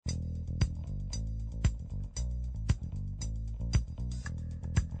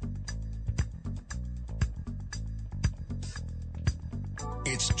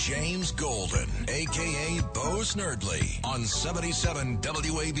It's James Golden, a.k.a. Bo Snerdley, on 77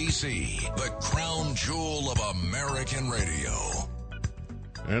 WABC, the crown jewel of American radio.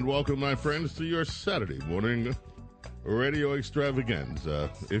 And welcome, my friends, to your Saturday morning radio extravaganza.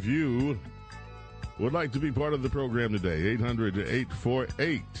 If you would like to be part of the program today,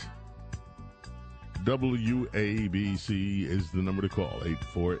 800-848-WABC is the number to call,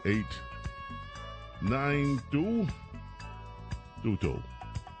 848-9222.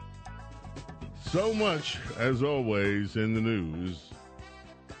 So much, as always, in the news.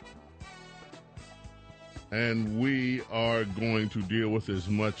 And we are going to deal with as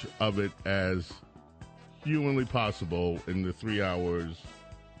much of it as humanly possible in the 3 hours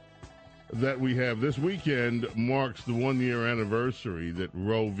that we have. This weekend marks the one-year anniversary that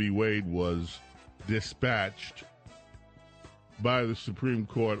Roe v. Wade was dispatched by the Supreme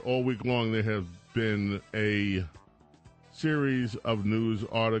Court. All week long there have been a series of news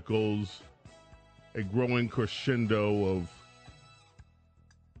articles, a growing crescendo of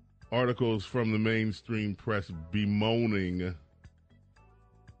articles from the mainstream press bemoaning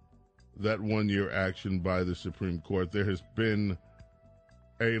that one-year action by the Supreme Court. There has been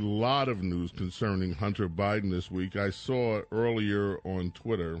a lot of news concerning Hunter Biden this week. I saw earlier on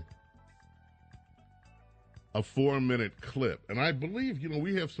Twitter a 4-minute clip, and I believe,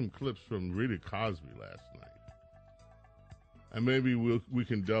 we have some clips from Rita Cosby last night. And maybe we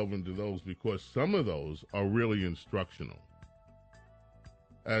can delve into those because some of those are really instructional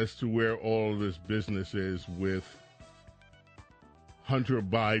as to where all of this business is with Hunter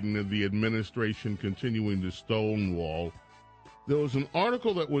Biden and the administration continuing to stonewall. There was an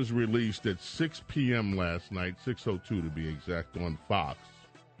article that was released at 6 p.m. last night, 6:02 to be exact, on Fox.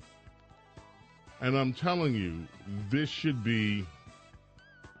 And I'm telling you, this should be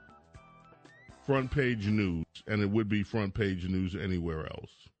front page news, and it would be front page news anywhere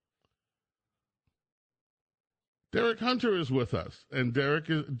else. Derek Hunter is with us. And Derek,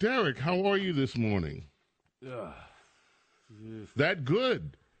 how are you this morning? That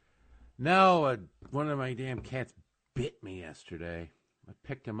good? No, one of my damn cats bit me yesterday. I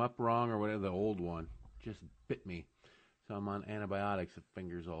picked him up wrong or whatever, the old one. Just bit me. So I'm on antibiotics. The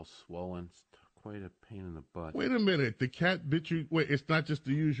finger's all swollen. It's quite a pain in the butt. Wait a minute. The cat bit you? Wait, it's not just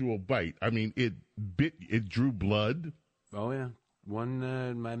the usual bite. I mean, it drew blood? Oh, yeah.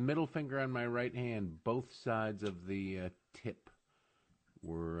 My middle finger on my right hand, both sides of the tip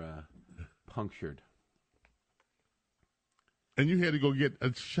were punctured. And you had to go get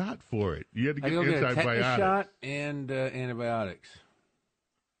a shot for it. You had to get antibiotics. A tetanus shot and antibiotics.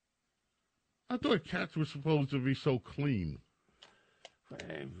 I thought cats were supposed to be so clean.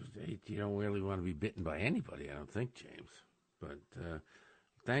 You don't really want to be bitten by anybody, I don't think, James. But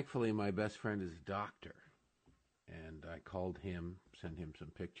thankfully, my best friend is a doctor. And I called him, sent him some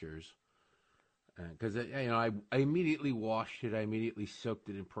pictures. Because, I immediately washed it. I immediately soaked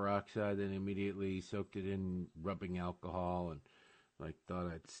it in peroxide, then immediately soaked it in rubbing alcohol, and thought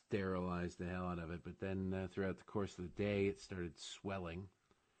I'd sterilize the hell out of it. But then throughout the course of the day, it started swelling.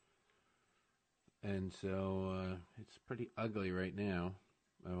 And so it's pretty ugly right now.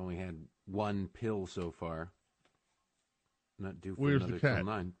 I've only had one pill so far. Not due for another till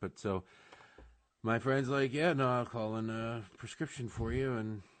 9. But so my friend's like, yeah, no, I'll call in a prescription for you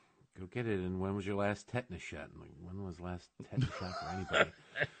and go get it. And when was your last tetanus shot? I'm like, when was the last tetanus shot for anybody?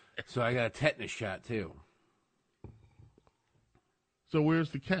 So I got a tetanus shot, too. So where's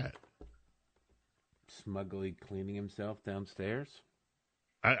the cat? Smugly cleaning himself downstairs.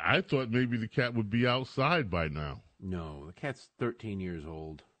 I thought maybe the cat would be outside by now. No, the cat's 13 years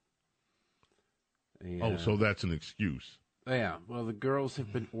old. So that's an excuse. Yeah, well, the girls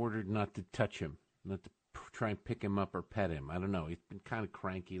have been ordered not to touch him, not to try and pick him up or pet him. I don't know. He's been kind of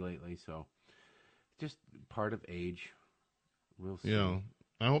cranky lately, so just part of age. We'll see. Yeah,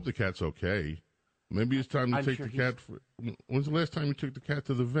 I hope the cat's okay. Maybe it's time to take the cat. When's the last time you took the cat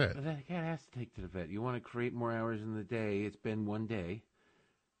to the vet? The cat has to take to the vet. You want to create more hours in the day. It's been one day.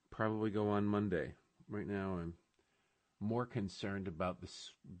 Probably go on Monday. Right now, I'm more concerned about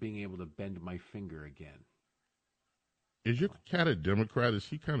this being able to bend my finger again. Is your cat a Democrat? Is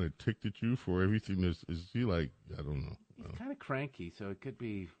he kind of ticked at you for everything? Is he like, I don't know. He's kind of cranky, so it could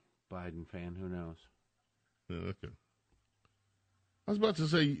be Biden fan. Who knows? Yeah, okay. I was about to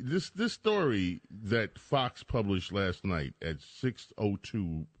say, this story that Fox published last night at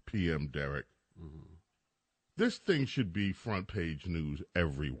 6:02 p.m., Derek, this thing should be front page news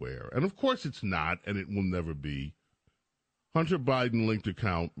everywhere. And of course it's not, and it will never be. Hunter Biden linked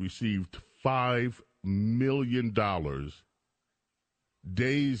account received $5 million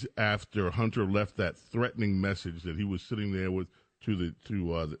days after Hunter left that threatening message that he was sitting there with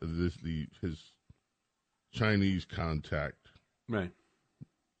his Chinese contact. Right.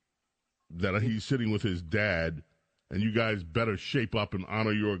 That he's sitting with his dad, and you guys better shape up and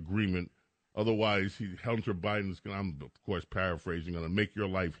honor your agreement. Otherwise, Hunter Biden's going to, I'm, of course, paraphrasing, going to make your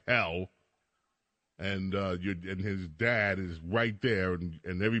life hell. And his dad is right there,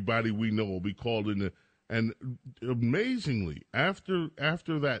 and everybody we know will be called in. And amazingly, after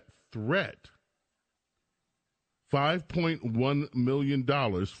that threat, $5.1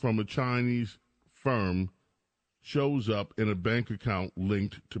 million from a Chinese firm shows up in a bank account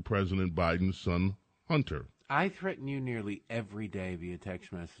linked to President Biden's son, Hunter. I threaten you nearly every day via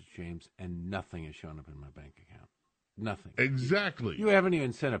text message, James, and nothing has shown up in my bank account. Nothing. Exactly. You haven't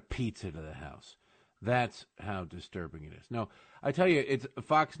even sent a pizza to the house. That's how disturbing it is. No, I tell you, it's a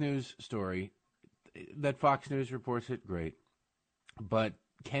Fox News story. That Fox News reports it, great. But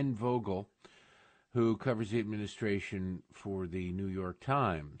Ken Vogel, who covers the administration for the New York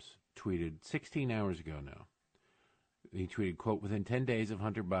Times, tweeted 16 hours ago now. He tweeted, quote, within 10 days of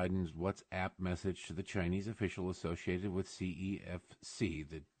Hunter Biden's WhatsApp message to the Chinese official associated with CEFC,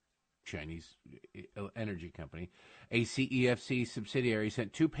 the Chinese energy company, a CEFC subsidiary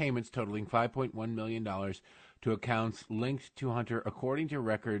sent two payments totaling $5.1 million to accounts linked to Hunter, according to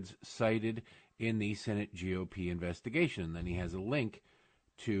records cited in the Senate GOP investigation. And then he has a link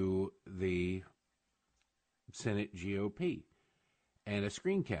to the Senate GOP and a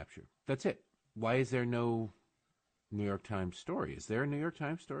screen capture. That's it. Why is there no New York Times story? Is there a New York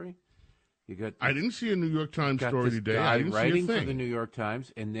Times story? I didn't see a New York Times story today. I didn't writing see a thing. for the New York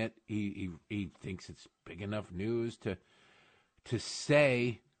Times, and that he thinks it's big enough news to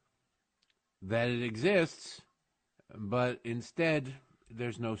say that it exists, but instead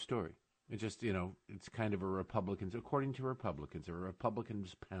there's no story. It just, it's kind of a Republicans, according to Republicans, a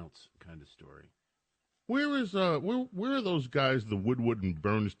Republicans pounce kind of story. Where are those guys, the Woodward and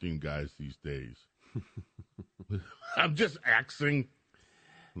Bernstein guys these days? I'm just axing.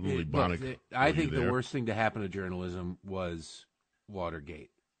 I think the worst thing to happen to journalism was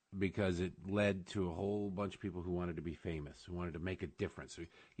Watergate, because it led to a whole bunch of people who wanted to be famous, who wanted to make a difference.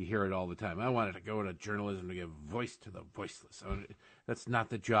 You hear it all the time. I wanted to go into journalism to give voice to the voiceless. That's not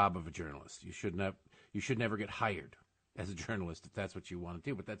the job of a journalist. You should never get hired as a journalist if that's what you want to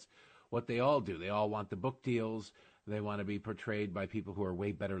do. But that's what they all do. They all want the book deals. They want to be portrayed by people who are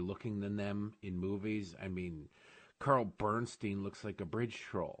way better looking than them in movies. I mean, Carl Bernstein looks like a bridge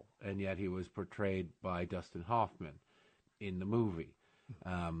troll, and yet he was portrayed by Dustin Hoffman in the movie.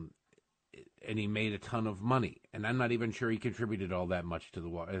 And he made a ton of money. And I'm not even sure he contributed all that much to the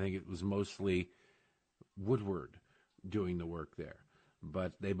war. I think it was mostly Woodward doing the work there.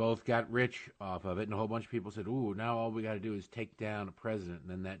 But they both got rich off of it, and a whole bunch of people said, ooh, now all we got to do is take down a president. And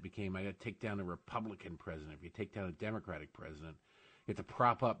then that became, I got to take down a Republican president. If you take down a Democratic president, you have to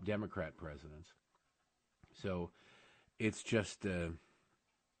prop up Democrat presidents. So it's just a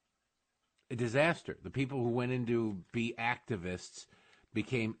disaster. The people who went in to be activists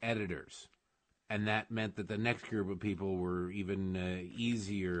became editors. And that meant that the next group of people were even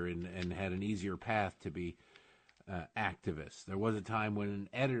easier and had an easier path to be activists. There was a time when an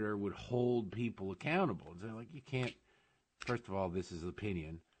editor would hold people accountable. And say, like, you can't, first of all, this is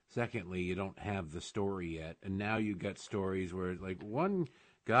opinion. Secondly, you don't have the story yet. And now you got stories where, like, one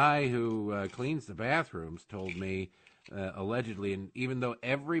guy who cleans the bathrooms told me, allegedly, and even though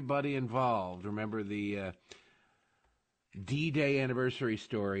everybody involved, remember the D-Day anniversary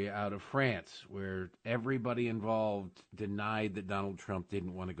story out of France, where everybody involved denied that Donald Trump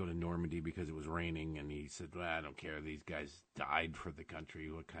didn't want to go to Normandy because it was raining, and he said, well, I don't care, these guys died for the country.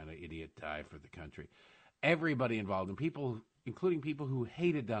 What kind of idiot died for the country? Everybody involved, and people, including people who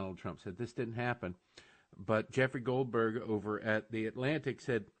hated Donald Trump, said this didn't happen. But Jeffrey Goldberg over at The Atlantic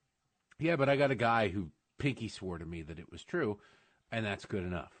said, yeah, but I got a guy who pinky swore to me that it was true, and that's good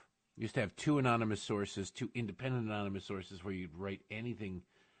enough. You used to have two anonymous sources, two independent anonymous sources where you'd write anything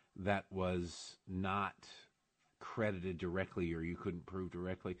that was not credited directly or you couldn't prove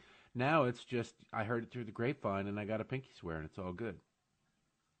directly. Now it's just, I heard it through the grapevine and I got a pinky swear and it's all good.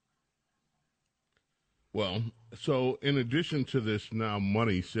 Well, so in addition to this now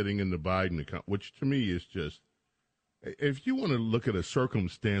money sitting in the Biden account, which to me is just, if you want to look at a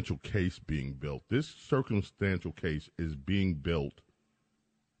circumstantial case being built, this circumstantial case is being built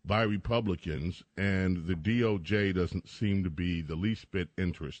by Republicans, and the DOJ doesn't seem to be the least bit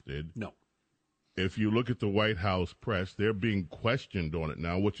interested. No. If you look at the White House press, they're being questioned on it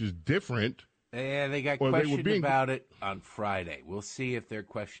now, which is different. Yeah, they got questioned about it on Friday. We'll see if they're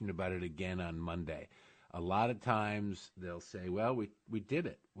questioned about it again on Monday. A lot of times they'll say, well, we did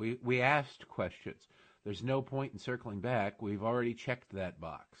it. We asked questions. There's no point in circling back. We've already checked that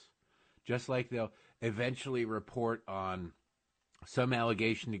box. Just like they'll eventually report on some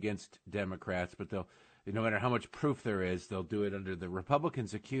allegation against Democrats, but they'll, no matter how much proof there is, they'll do it under the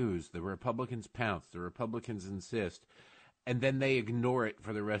Republicans accuse, the Republicans pounce, the Republicans insist, and then they ignore it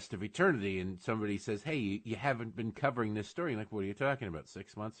for the rest of eternity. And somebody says, hey, you haven't been covering this story. Like, what are you talking about?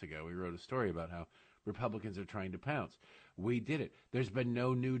 6 months ago, we wrote a story about how Republicans are trying to pounce. We did it. There's been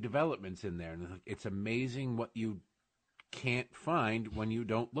no new developments in there. And it's amazing what you can't find when you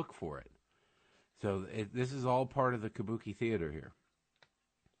don't look for it. So this is all part of the kabuki theater here.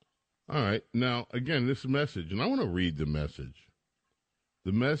 All right. Now, again, this message, and I want to read the message.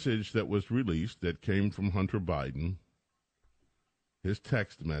 The message that was released that came from Hunter Biden, his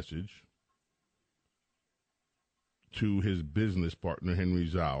text message to his business partner, Henry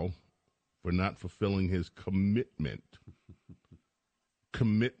Zhao, for not fulfilling his commitment.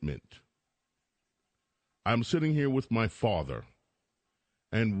 Commitment. I'm sitting here with my father,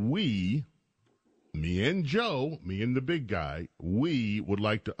 and we, me and Joe, me and the big guy, we would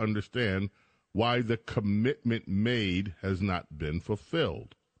like to understand why the commitment made has not been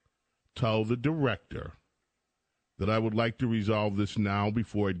fulfilled. Tell the director that I would like to resolve this now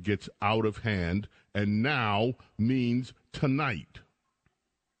before it gets out of hand, and now means tonight.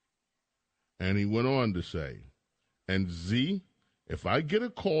 And he went on to say, and Z, if I get a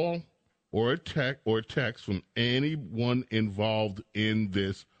call or a text from anyone involved in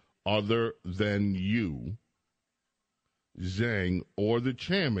this other than you, Zhang, or the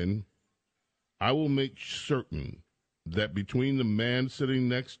chairman, I will make certain that between the man sitting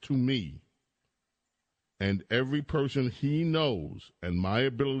next to me and every person he knows and my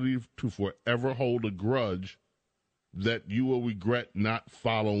ability to forever hold a grudge, that you will regret not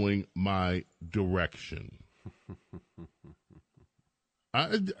following my direction.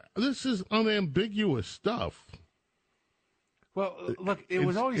 This is unambiguous stuff. Well, look, it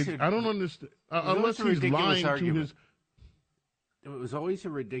was always... I don't understand. Unless he's lying to his... It was always a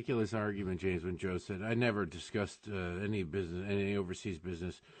ridiculous argument, James, when Joe said, I never discussed any business, any overseas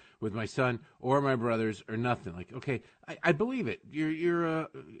business with my son or my brothers or nothing. Like, okay, I believe it.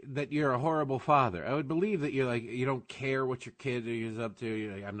 That you're a horrible father. I would believe that you're like, you don't care what your kid is up to.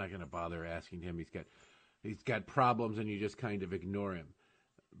 You're like, I'm not going to bother asking him. He's got problems, and you just kind of ignore him.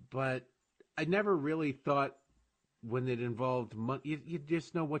 But I never really thought when it involved money, you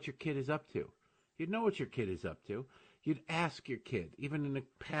just know what your kid is up to. You'd know what your kid is up to. You'd ask your kid, even in a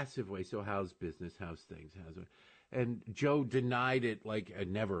passive way, so how's business, how's things, and Joe denied it like I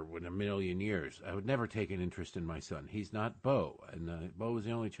never in a million years. I would never take an interest in my son. He's not Bo, and Bo was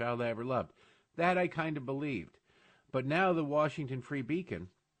the only child I ever loved. That I kind of believed. But now the Washington Free Beacon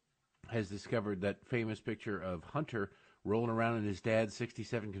has discovered that famous picture of Hunter rolling around in his dad's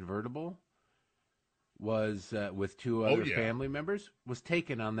 67 convertible was with two other family members, was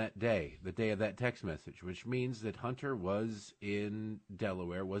taken on that day, the day of that text message, which means that Hunter was in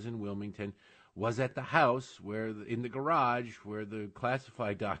Delaware, was in Wilmington, was at the house in the garage where the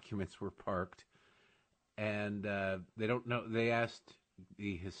classified documents were parked, and they don't know. They asked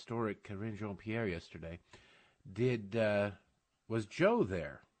the historic Karine Jean-Pierre yesterday, was Joe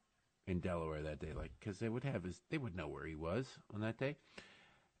there in Delaware that day? Like, because they would know where he was on that day.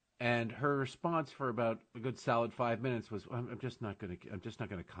 And her response for about a good solid 5 minutes was, I'm just not going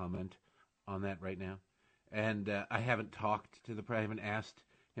to comment on that right now. And I haven't talked to I haven't asked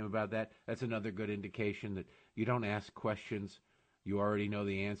him about that. That's another good indication that you don't ask questions you already know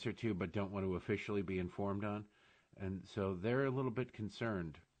the answer to, but don't want to officially be informed on. And so they're a little bit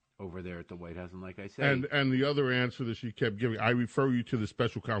concerned over there at the White House. And like I said, and the other answer that she kept giving, I refer you to the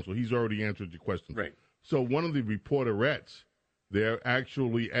special counsel. He's already answered your question. Right. So one of the reporterettes, they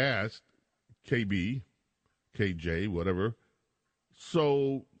actually asked KB, KJ, whatever.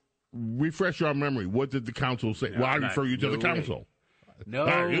 So refresh your memory. What did the counsel say? Well, I refer you to the counsel. No,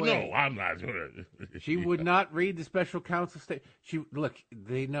 I'm not. She would not read the special counsel statement.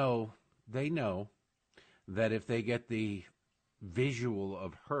 They know that if they get the visual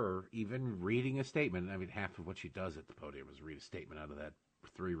of her even reading a statement, I mean, half of what she does at the podium is read a statement out of that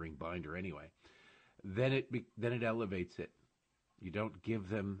 3-ring binder anyway, then it elevates it. You don't give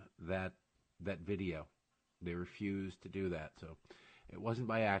them that video. They refuse to do that. So it wasn't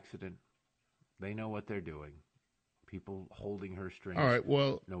by accident. They know what they're doing. People holding her strings. All right,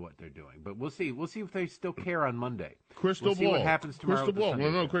 well, know what they're doing. But we'll see. We'll see if they still care on Monday. Crystal ball. See what happens tomorrow. Crystal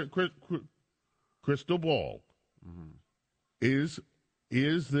ball. Crystal ball. Mm-hmm.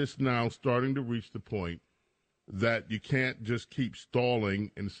 Is this now starting to reach the point that you can't just keep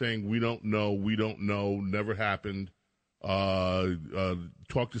stalling and saying we don't know, never happened,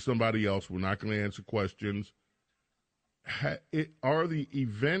 talk to somebody else. We're not going to answer questions. Are the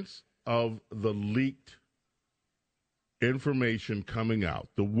events of the leaked information coming out,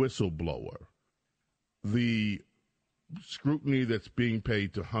 the whistleblower, the scrutiny that's being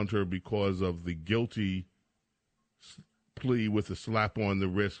paid to Hunter because of the guilty plea with a slap on the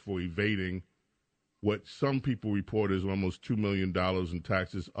wrist for evading what some people report is almost $2 million in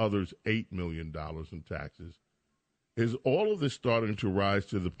taxes, others $8 million in taxes. Is all of this starting to rise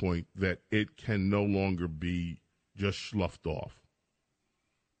to the point that it can no longer be just sloughed off?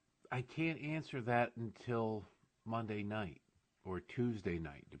 I can't answer that until Monday night or Tuesday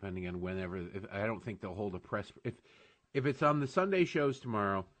night, depending on whenever. I don't think they'll hold a press. If it's on the Sunday shows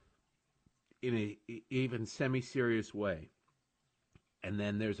tomorrow, in a even semi-serious way, and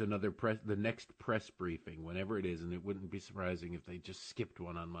then there's the next press briefing, whenever it is, and it wouldn't be surprising if they just skipped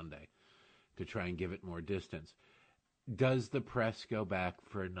one on Monday to try and give it more distance. Does the press go back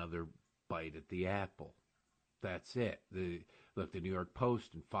for another bite at the apple? That's it. The New York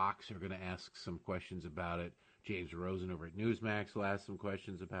Post and Fox are going to ask some questions about it. James Rosen over at Newsmax will ask some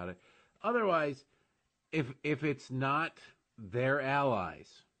questions about it. Otherwise, if it's not their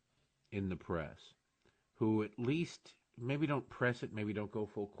allies in the press, who at least maybe don't press it, maybe don't go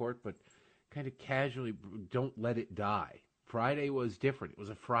full court, but kind of casually don't let it die. Friday was different. It was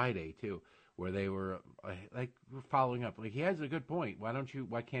a Friday, too, where they were like following up. Like, he has a good point.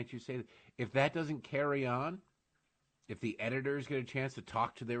 Why can't you say that? If that doesn't carry on, if the editors get a chance to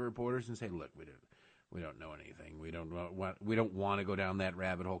talk to their reporters and say, look, we don't know anything. We don't want to go down that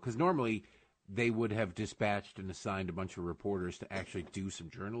rabbit hole. Because normally they would have dispatched and assigned a bunch of reporters to actually do some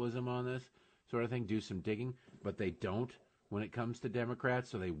journalism on this sort of thing, do some digging. But they don't when it comes to Democrats.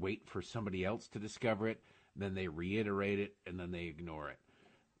 So they wait for somebody else to discover it. Then they reiterate it, and then they ignore it.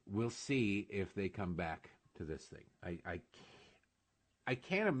 We'll see if they come back to this thing. I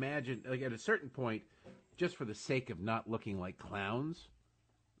can't imagine, like, at a certain point, just for the sake of not looking like clowns,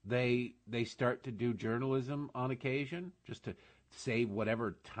 they start to do journalism on occasion, just to save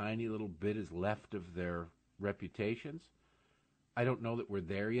whatever tiny little bit is left of their reputations. I don't know that we're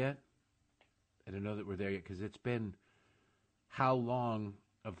there yet. Because it's been how long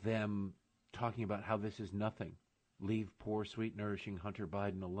of them talking about how this is nothing. Leave poor, sweet, nourishing Hunter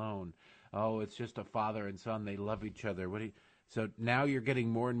Biden alone. Oh, it's just a father and son. They love each other. So now you're getting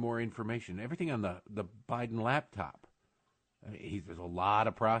more and more information. Everything on the Biden laptop. I mean, there's a lot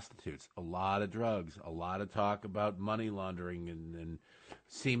of prostitutes, a lot of drugs, a lot of talk about money laundering and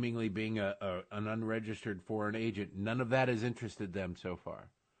seemingly being an unregistered foreign agent. None of that has interested them so far.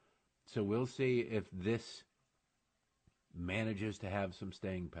 So we'll see if this manages to have some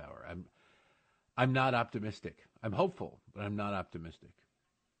staying power. I'm not optimistic. I'm hopeful, but I'm not optimistic.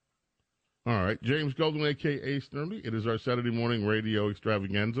 All right. James Golden, a.k.a. Snerdly. It is our Saturday morning radio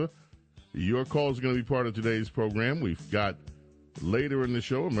extravaganza. Your call is going to be part of today's program. We've got, later in the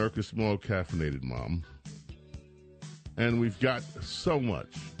show, America's Small Caffeinated Mom. And we've got so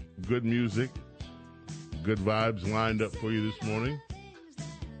much good music, good vibes lined up for you this morning.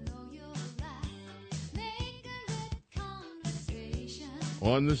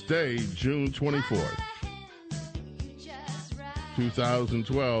 On this day, June 24th,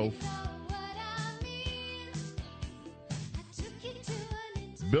 2012,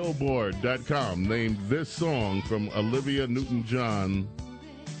 Billboard.com named this song from Olivia Newton-John,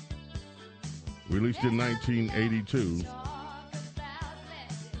 released in 1982,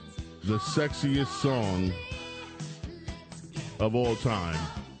 the sexiest song of all time.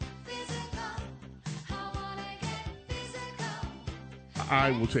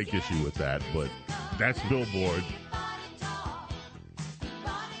 I will take issue with that, but that's Billboard.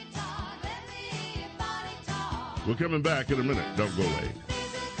 We're coming back in a minute. Don't go away.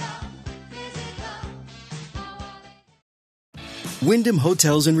 Wyndham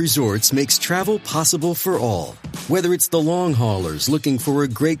Hotels and Resorts makes travel possible for all. Whether it's the long haulers looking for a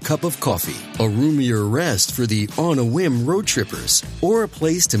great cup of coffee, a roomier rest for the on-a-whim road trippers, or a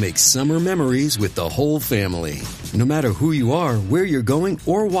place to make summer memories with the whole family. No matter who you are, where you're going,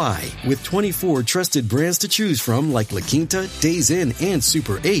 or why, with 24 trusted brands to choose from like La Quinta, Days Inn, and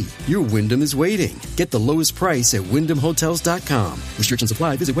Super 8, your Wyndham is waiting. Get the lowest price at WyndhamHotels.com. Restrictions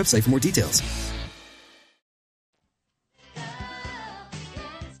apply. Visit website for more details.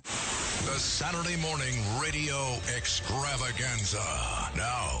 Saturday morning radio extravaganza.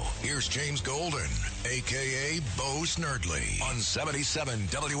 Now, here's James Golden, a.k.a. Bo Snerdly, on 77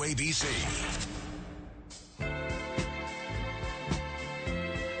 WABC.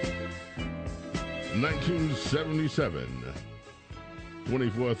 (1977),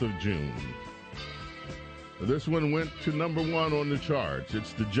 24th of June. This one went to number 1 on the charts.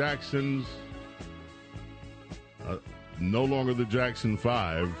 It's the Jacksons, no longer the Jackson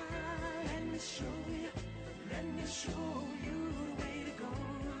 5.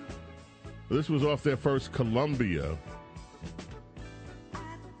 This was off their first Columbia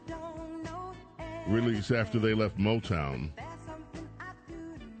release after they left Motown.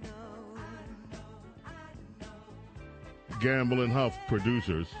 Gamble and Huff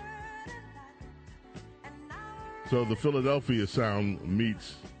producers. So the Philadelphia sound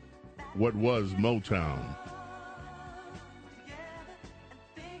meets what was Motown.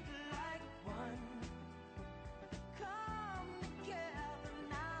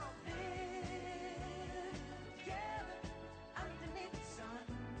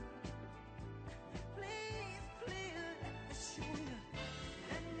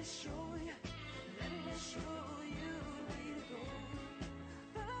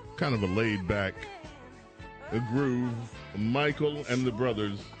 Kind of a laid-back groove. Michael and the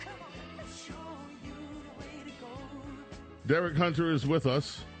Brothers. Derek Hunter is with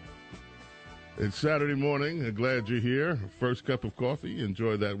us. It's Saturday morning. I'm glad you're here. First cup of coffee.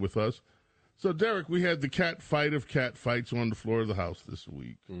 Enjoy that with us. So, Derek, we had the cat fight of cat fights on the floor of the house this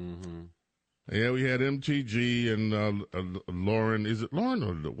week. Mm-hmm. Yeah, we had MTG and Lauren. Is it Lauren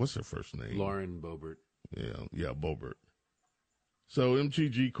or what's her first name? Lauren Boebert. Yeah, Boebert. So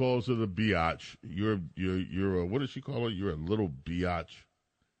MTG calls her the biatch. You're a, what does she call it? You're a little biatch.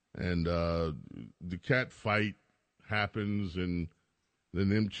 And the cat fight happens, and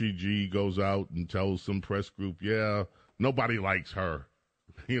then MTG goes out and tells some press group, yeah, nobody likes her.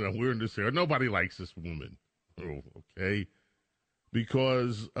 We're in this area. Nobody likes this woman. Oh, okay.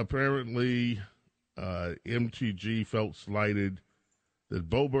 Because apparently MTG felt slighted that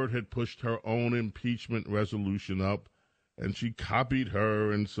Boebert had pushed her own impeachment resolution up, and she copied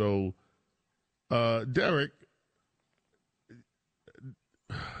her. And so, Derek,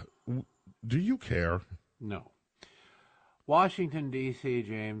 do you care? No. Washington, D.C.,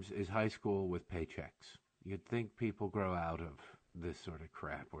 James, is high school with paychecks. You'd think people grow out of this sort of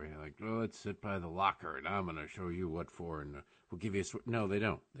crap where you're like, oh, let's sit by the locker and I'm going to show you what for and we'll give you a... No, they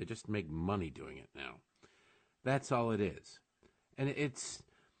don't. They just make money doing it now. That's all it is. And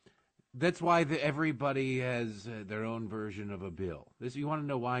that's why everybody has their own version of a bill. You want to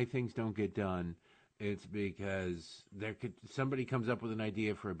know why things don't get done? It's because somebody comes up with an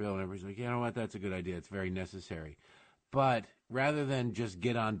idea for a bill and everybody's like, you know what, that's a good idea. It's very necessary. But rather than just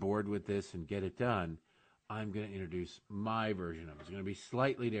get on board with this and get it done, I'm going to introduce my version of it. It's going to be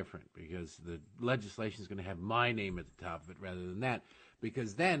slightly different because the legislation is going to have my name at the top of it rather than that.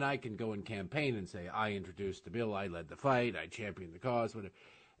 Because then I can go and campaign and say, I introduced the bill, I led the fight, I championed the cause, whatever.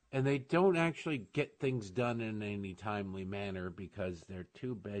 And they don't actually get things done in any timely manner because they're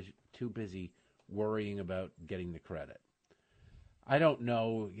too busy worrying about getting the credit. I don't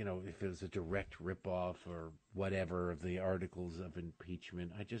know, if it was a direct ripoff or whatever of the articles of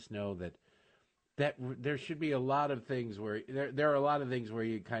impeachment. I just know that there should be a lot of things where there are a lot of things where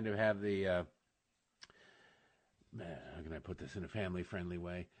you kind of have the how can I put this in a family-friendly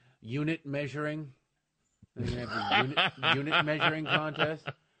way? Unit measuring. Then you have the unit measuring contest.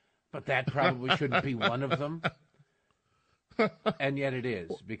 But that probably shouldn't be one of them. And yet it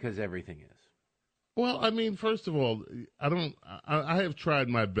is, because everything is. Well, I mean, first of all, I have tried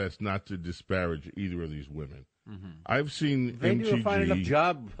my best not to disparage either of these women. Mm-hmm. I've seen they MTG. They do a fine enough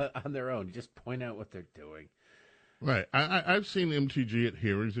job on their own. You just point out what they're doing. Right. I've seen MTG at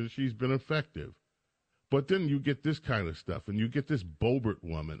hearings, and she's been effective. But then you get this kind of stuff, and you get this Boebert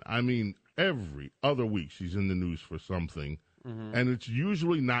woman. I mean, every other week she's in the news for something. Mm-hmm. And it's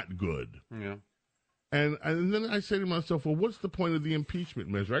usually not good. Yeah. And then I say to myself, well, what's the point of the impeachment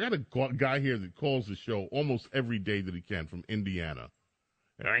measure? I got a guy here that calls the show almost every day that he can from Indiana.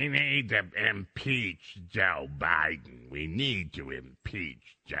 We need to impeach Joe Biden. We need to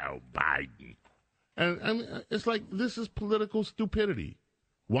impeach Joe Biden. And I mean, it's like, this is political stupidity.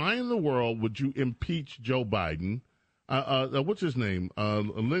 Why in the world would you impeach Joe Biden? What's his name?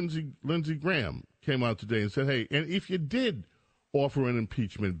 Lindsey Graham came out today and said, hey, and if you did offer an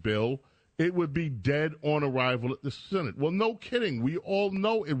impeachment bill, it would be dead on arrival at the Senate. Well, no kidding. We all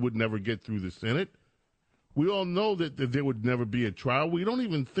know it would never get through the Senate. We all know that there would never be a trial. I don't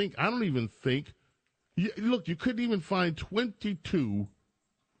even think, look, you couldn't even find 22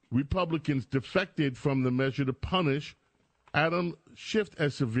 Republicans defected from the measure to punish Adam Schiff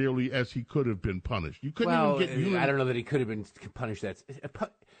as severely as he could have been punished. You couldn't even get... I don't know that he could have been punished.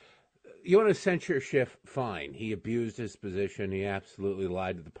 You want to censure Schiff? Fine. He abused his position. He absolutely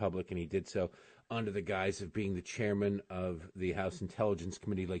lied to the public, and he did so under the guise of being the chairman of the House Intelligence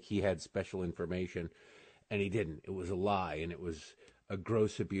Committee, like he had special information. and he didn't. It was a lie, and it was a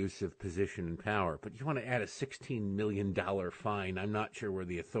gross abuse of position and power. But you want to add a $16 million fine, I'm not sure where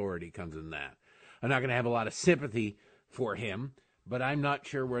the authority comes in that. I'm not going to have a lot of sympathy for him, but I'm not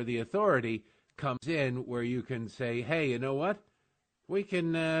sure where the authority comes in where you can say, hey, you know what? We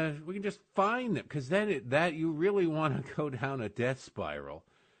can just fine them, because then that you really want to go down a death spiral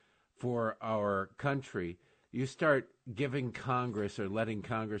for our country. You start giving Congress or letting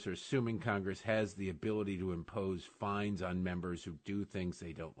Congress or assuming Congress has the ability to impose fines on members who do things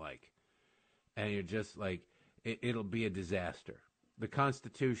they don't like. And you're just like, it'll be a disaster. The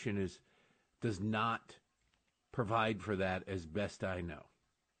Constitution does not provide for that as best I know.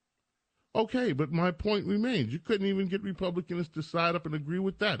 Okay, but my point remains. You couldn't even get Republicans to side up and agree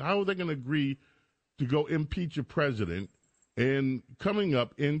with that. How are they going to agree to go impeach a president and coming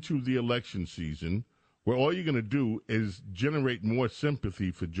up into the election season where all you're going to do is generate more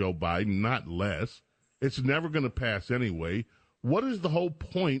sympathy for Joe Biden, not less? It's never going to pass anyway. What is the whole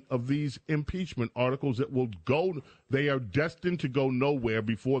point of these impeachment articles that will go, they are destined to go nowhere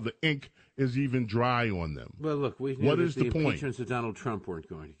before the ink is even dry on them? Well, look, we knew that the impeachments of Donald Trump weren't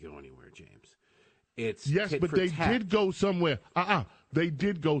going to go anywhere, James. It's yes, but they did go somewhere. They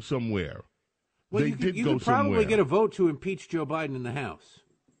did go somewhere. Well, you could probably get a vote to impeach Joe Biden in the House.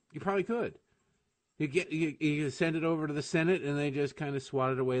 You probably could. You send it over to the Senate, and they just kind of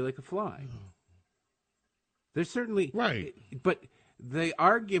swat it away like a fly. There's certainly right, but the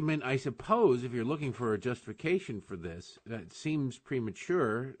argument, I suppose, if you're looking for a justification for this, that seems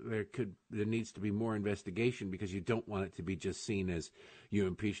premature. There needs to be more investigation, because you don't want it to be just seen as you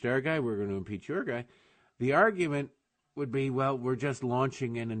impeached our guy, we're going to impeach your guy. The argument would be, well, we're just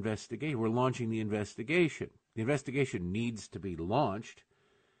launching an investigation. We're launching the investigation. The investigation needs to be launched.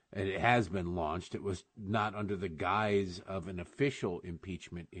 And it has been launched. It was not under the guise of an official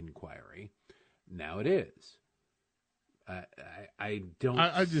impeachment inquiry. Now it is. I don't.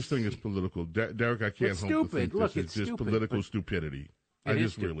 I just think it's political, Derek. I can't help but think this is just political stupidity.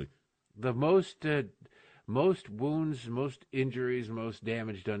 The most wounds, most injuries, most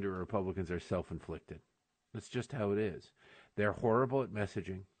damage done to Republicans are self-inflicted. That's just how it is. They're horrible at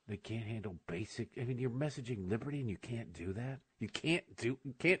messaging. They can't handle basic. I mean, you're messaging liberty, and you can't do that. You can't.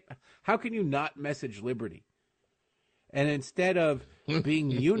 How can you not message liberty? And instead of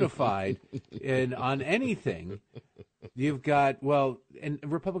being unified on anything, you've got, and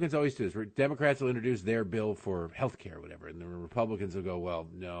Republicans always do this. Democrats will introduce their bill for health care or whatever, and the Republicans will go, well,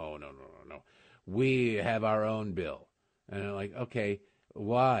 no. We have our own bill. And they're like, okay,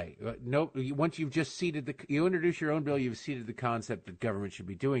 why? No, once you've just seeded you introduce your own bill, you've seeded the concept that government should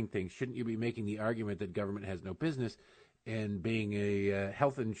be doing things. Shouldn't you be making the argument that government has no business in being a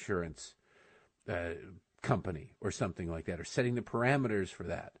health insurance company or something like that, or setting the parameters for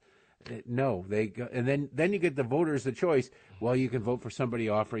that? No, they go, and then you get the voters the choice. Well, you can vote for somebody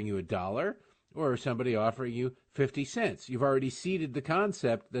offering you $1 or somebody offering you 50 cents. You've already seeded the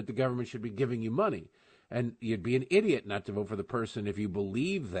concept that the government should be giving you money. And you'd be an idiot not to vote for the person if you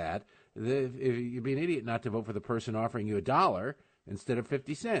believe that. You'd be an idiot not to vote for the person offering you $1 instead of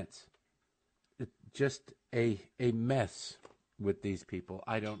 50 cents. It's just a mess with these people.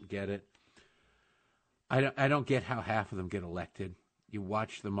 I don't get it. I don't get how half of them get elected. You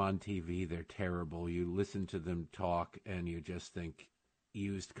watch them on TV, they're terrible. You listen to them talk, and you just think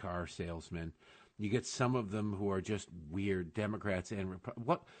used car salesmen. You get some of them who are just weird, Democrats and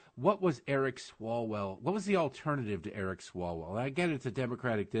what was Eric Swalwell? What was the alternative to Eric Swalwell? I get it's a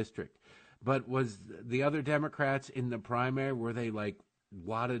Democratic district, but was the other Democrats in the primary, were they like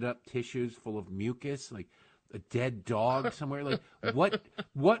wadded up tissues full of mucus, like a dead dog somewhere? Like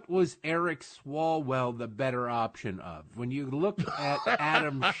what was Eric Swalwell the better option of? When you look at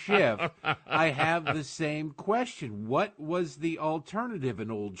Adam Schiff, I have the same question. What was the alternative?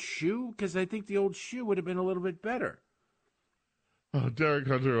 An old shoe? Because I think the old shoe would have been a little bit better. Derek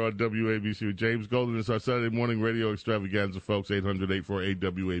Hunter on WABC with James Golden. It's our Saturday morning radio extravaganza, folks.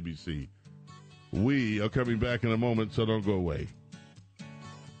 800-848-WABC. We are coming back in a moment, so don't go away.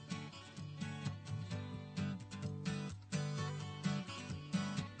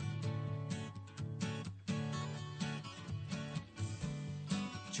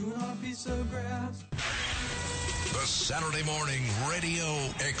 The Saturday morning radio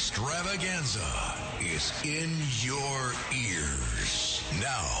extravaganza is in your ears.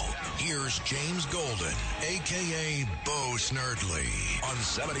 Now, here's James Golden, a.k.a. Bo Snerdley, on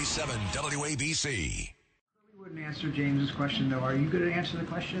 77 WABC. We wouldn't answer James's question, though. Are you going to answer the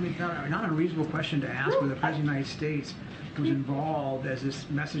question? It's not an unreasonable question to ask, where the President of the United States was involved, as this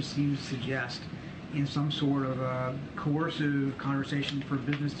message seems to suggest, in some sort of a coercive conversation for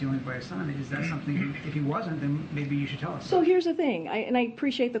business dealings by his son? Is that something, if he wasn't, then maybe you should tell us? So here's the thing, and I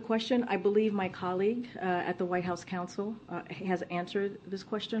appreciate the question. I believe my colleague at the White House Counsel has answered this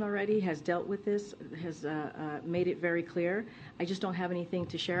question already, has dealt with this, has made it very clear. I just don't have anything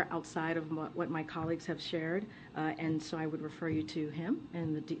to share outside of what my colleagues have shared, and so I would refer you to him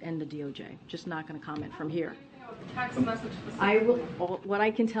and the DOJ. Just not going to comment from here. Text message What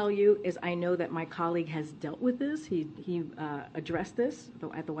I can tell you is I know that my colleague has dealt with this. He addressed this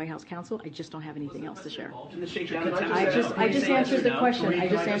at the White House Counsel. I just don't have anything else to share. I just answered the question. I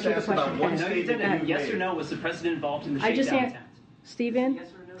just answered the question. No, you didn't. Yes or no? Was the president involved in the shakedown attempt?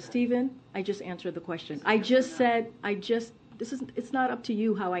 Stephen, I just answered the question. It's not up to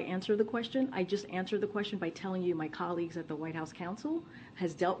you how I answer the question. I just answered the question by telling you my colleagues at the White House Counsel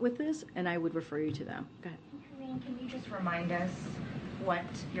has dealt with this, and I would refer you to them. Go ahead. Can you just remind us what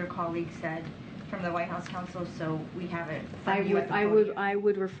your colleague said from the White House Counsel so we have it? I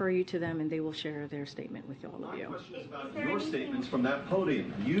would refer you to them, and they will share their statement with all of you. My question is about your statements from that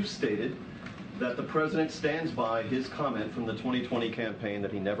podium. You've stated that the president stands by his comment from the 2020 campaign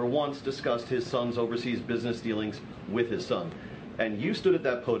that he never once discussed his son's overseas business dealings with his son. And you stood at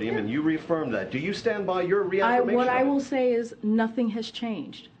that podium and you reaffirmed that. Do you stand by your reaffirmation? What I will say is nothing has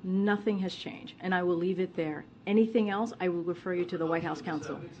changed. Nothing has changed. And I will leave it there. Anything else, I will refer you to the White House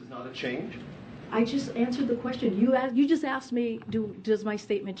Counsel. This is not a change? I just answered the question. You just asked me, does my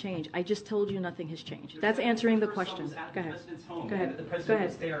statement change? I just told you nothing has changed. That's answering the question. Go ahead. Go ahead. The president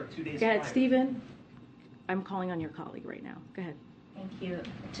was there 2 days Go ahead, prior. Stephen. I'm calling on your colleague right now. Go ahead. Thank you.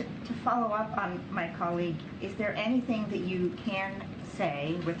 To follow up on my colleague, is there anything that you can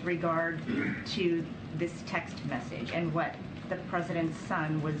say with regard to this text message and what the president's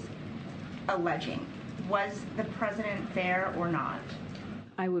son was alleging? Was the president there or not?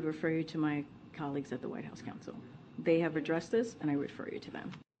 I would refer you to my colleagues at the White House Counsel. They have addressed this, and I refer you to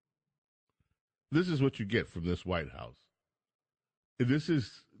them. This is what you get from this White House. This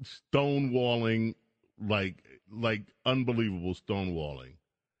is stonewalling, like unbelievable stonewalling.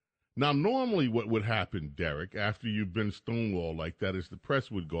 Now, normally what would happen, Derek, after you've been stonewalled like that is the press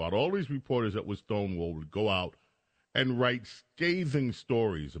would go out. All these reporters that were stonewalled would go out and write scathing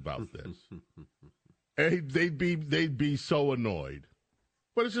stories about this. And they'd be so annoyed.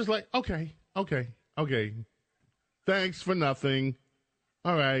 But it's just like, okay. Thanks for nothing.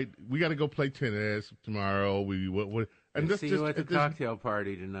 All right, we got to go play tennis tomorrow. And see you at the cocktail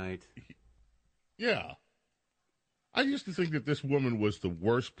party tonight. Yeah. I used to think that this woman was the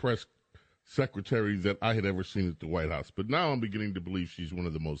worst press secretary that I had ever seen at the White House, but now I'm beginning to believe she's one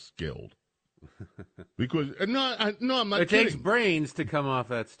of the most skilled. Because I'm not kidding. It takes brains to come off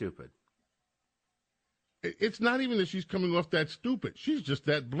that stupid. It's not even that she's coming off that stupid. She's just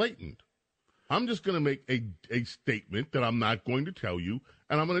that blatant. I'm just going to make a statement that I'm not going to tell you,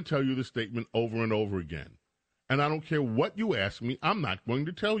 and I'm going to tell you the statement over and over again. And I don't care what you ask me, I'm not going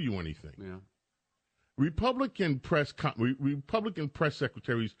to tell you anything. Yeah. Republican press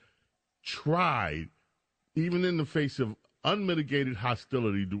secretaries tried, even in the face of unmitigated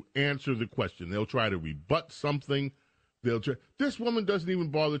hostility, to answer the question. They'll try to rebut something. This woman doesn't even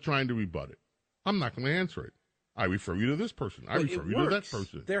bother trying to rebut it. I'm not going to answer it. I refer you to this person. I refer you to that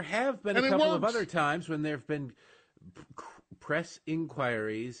person. There have been a couple of other times when there have been press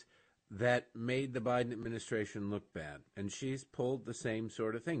inquiries that made the Biden administration look bad. And she's pulled the same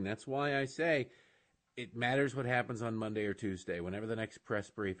sort of thing. That's why I say it matters what happens on Monday or Tuesday. Whenever the next press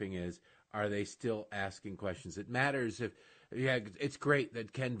briefing is, are they still asking questions? It matters if, it's great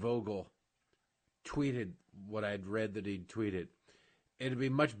that Ken Vogel tweeted what I'd read that he'd tweeted. It'd be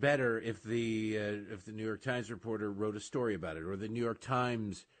much better if the New York Times reporter wrote a story about it, or the New York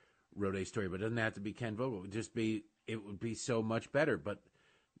Times wrote a story, but it doesn't have to be Ken Vogel. It would be so much better, but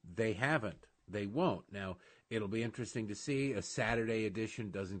they haven't. They won't. Now, it'll be interesting to see. A Saturday edition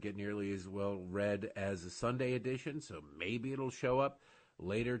doesn't get nearly as well read as a Sunday edition, so maybe it'll show up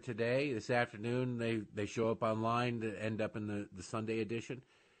later today. This afternoon, they show up online to end up in the Sunday edition.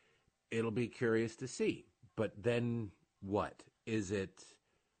 It'll be curious to see. But then what? Is it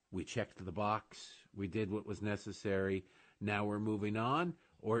we checked the box, we did what was necessary, now we're moving on?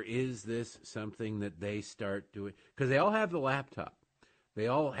 Or is this something that they start doing? Because they all have the laptop. They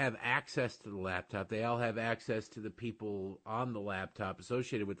all have access to the laptop. They all have access to the people on the laptop,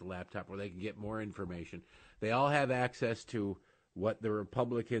 associated with the laptop, where they can get more information. They all have access to what the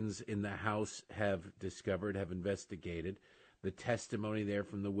Republicans in the House have discovered, have investigated, the testimony there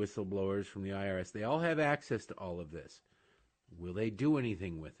from the whistleblowers from the IRS. They all have access to all of this. Will they do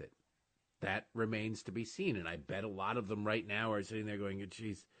anything with it? That remains to be seen. And I bet a lot of them right now are sitting there going,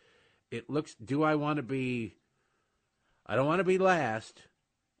 geez, it looks, do I want to be, I don't want to be last,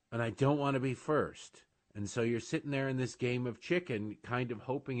 and I don't want to be first. And so you're sitting there in this game of chicken, kind of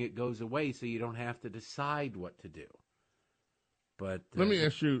hoping it goes away so you don't have to decide what to do. But let me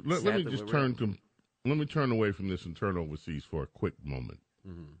ask you, let me just let me turn away from this and turn overseas for a quick moment.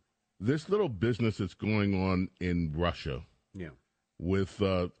 Mm-hmm. This little business that's going on in Russia with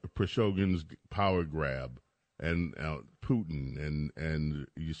Prigozhin's power grab and Putin,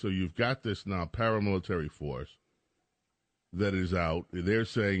 so you've got this now paramilitary force that is out. They're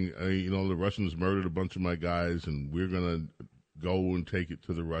saying, the Russians murdered a bunch of my guys, and we're going to go and take it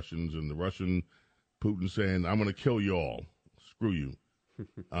to the Russians. And the Russian Putin saying, I'm going to kill you all. Screw you.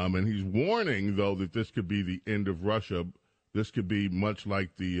 And he's warning, though, that this could be the end of Russia. This could be much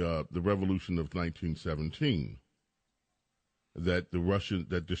like the revolution of 1917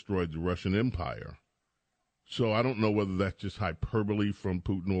 that destroyed the Russian Empire. So I don't know whether that's just hyperbole from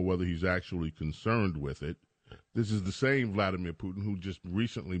Putin or whether he's actually concerned with it. This is the same Vladimir Putin who just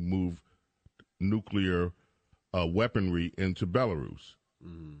recently moved nuclear weaponry into Belarus.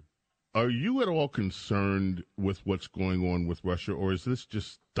 Mm-hmm. Are you at all concerned with what's going on with Russia, or is this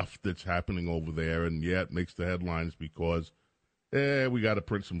just stuff that's happening over there, and, it makes the headlines because, we got to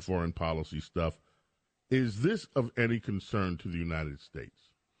print some foreign policy stuff? Is this of any concern to the United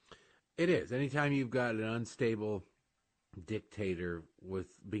States? It is. Anytime you've got an unstable dictator with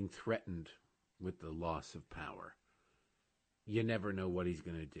being threatened with the loss of power, you never know what he's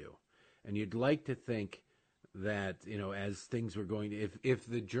going to do. And you'd like to think that, as things were going to, if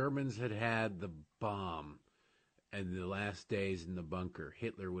the Germans had the bomb in the last days in the bunker,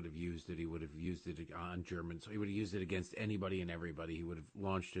 Hitler would have used it. He would have used it on Germans. So he would have used it against anybody and everybody. He would have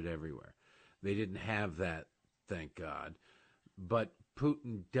launched it everywhere. They didn't have that, thank God. But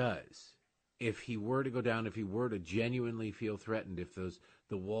Putin does. If he were to go down, if he were to genuinely feel threatened, if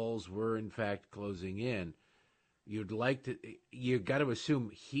the walls were in fact closing in, you got to assume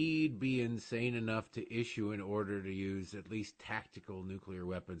he'd be insane enough to issue an order to use at least tactical nuclear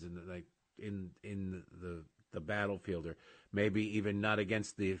weapons in the battlefield, or maybe even not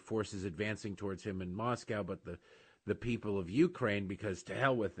against the forces advancing towards him in Moscow, but the people of Ukraine, because to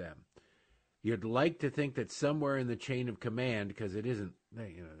hell with them. You'd like to think that somewhere in the chain of command, because it isn't,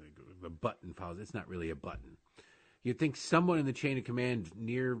 a button follows, it's not really a button. You'd think someone in the chain of command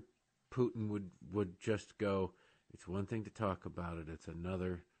near Putin would just go, it's one thing to talk about it, it's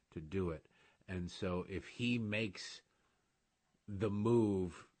another to do it. And so if he makes the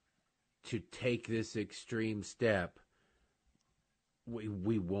move to take this extreme step,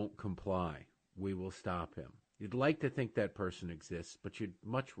 we won't comply. We will stop him. You'd like to think that person exists, but you'd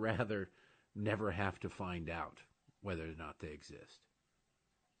much rather never have to find out whether or not they exist.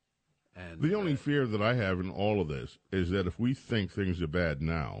 And the only fear that I have in all of this is that if we think things are bad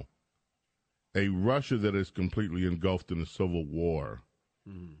now, a Russia that is completely engulfed in a civil war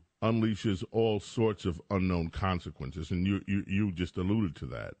unleashes all sorts of unknown consequences, and you just alluded to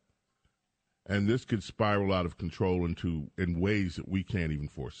that. And this could spiral out of control in ways that we can't even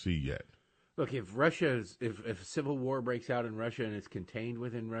foresee yet. Look, if if civil war breaks out in Russia and it's contained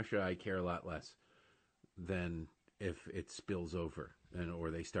within Russia, I care a lot less than if it spills over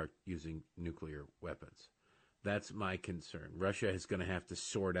or they start using nuclear weapons. That's my concern. Russia is going to have to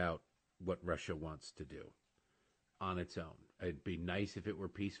sort out what Russia wants to do on its own. It'd be nice if it were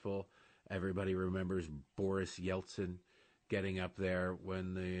peaceful. Everybody remembers Boris Yeltsin getting up there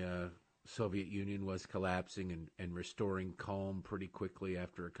when the Soviet Union was collapsing and restoring calm pretty quickly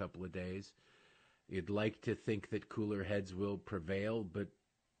after a couple of days. You'd like to think that cooler heads will prevail, but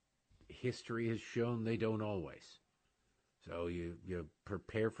history has shown they don't always. So you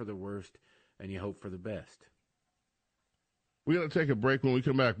prepare for the worst and you hope for the best. We're going to take a break. When we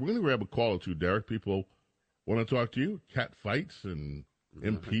come back, we're going to grab a call or two, Derek. People want to talk to you. Cat fights and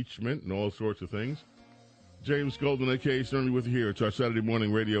impeachment and all sorts of things. James Golden, a.k.a. Sternly, with you here. It's our Saturday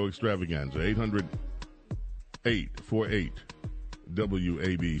morning radio extravaganza.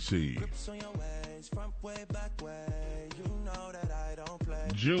 800-848-WABC.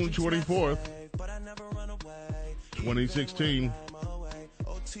 June 24th, 2016.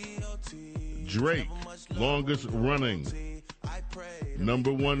 Drake, longest running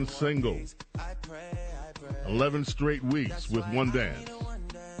 #1 single. 11 straight weeks with one dance.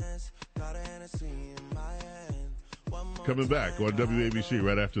 Coming back on WABC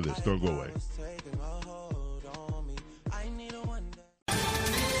right after this. Don't go away.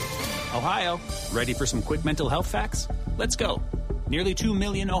 Ohio, ready for some quick mental health facts? Let's go. Nearly 2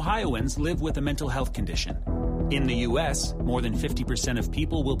 million Ohioans live with a mental health condition. In the U.S., more than 50% of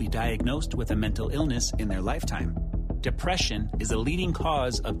people will be diagnosed with a mental illness in their lifetime. Depression is a leading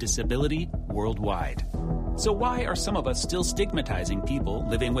cause of disability worldwide. So why are some of us still stigmatizing people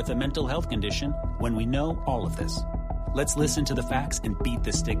living with a mental health condition when we know all of this? Let's listen to the facts and beat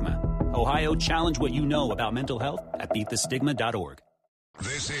the stigma. Ohio, challenge what you know about mental health at beatthestigma.org.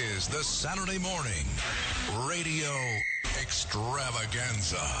 This is the Saturday morning radio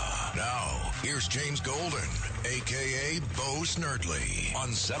extravaganza. Now, here's James Golden, a.k.a. Bo Snerdley,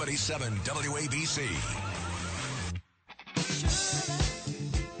 on 77 WABC.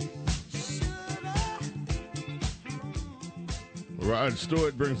 Rod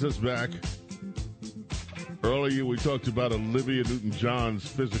Stewart brings us back. Earlier, we talked about Olivia Newton-John's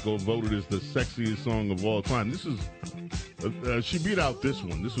Physical, voted as the sexiest song of all time. This is, she beat out this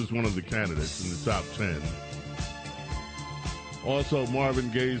one. This was one of the candidates in the top 10. Also, Marvin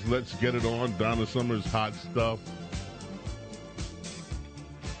Gaye's Let's Get It On, Donna Summer's Hot Stuff.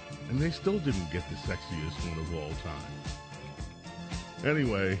 And they still didn't get the sexiest one of all time.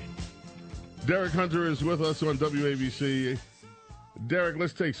 Anyway, Derek Hunter is with us on WABC. Derek,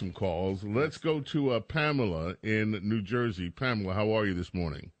 let's take some calls. Let's go to Pamela in New Jersey. Pamela, how are you this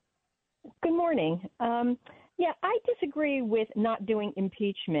morning? Good morning. Yeah, I disagree with not doing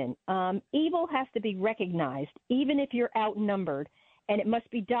impeachment. Evil has to be recognized, even if you're outnumbered, and it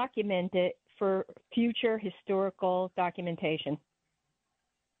must be documented for future historical documentation.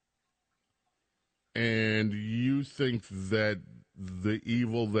 And you think that the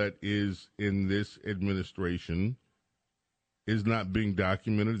evil that is in this administration is not being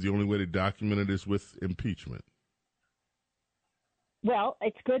documented? The only way to document it is with impeachment. Well,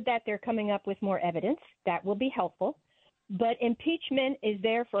 it's good that they're coming up with more evidence. That will be helpful. But impeachment is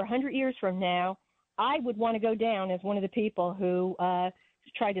there for 100 years from now. I would want to go down as one of the people who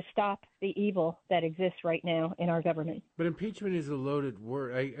try to stop the evil that exists right now in our government. But impeachment is a loaded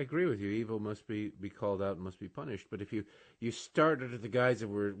word. I agree with you. Evil must be called out and must be punished. But if you start under the guise of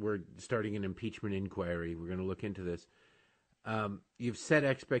we're starting an impeachment inquiry, we're going to look into this, you've set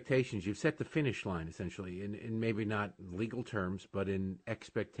expectations. You've set the finish line, essentially, in maybe not legal terms, but in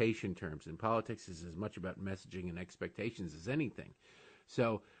expectation terms. And politics is as much about messaging and expectations as anything.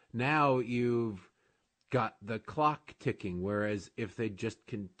 So now you've got the clock ticking, whereas if they just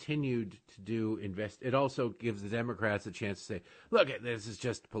continued to do it also gives the Democrats a chance to say, look, this is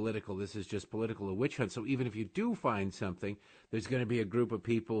just political, a witch hunt. So even if you do find something, there's going to be a group of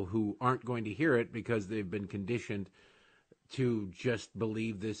people who aren't going to hear it because they've been conditioned to just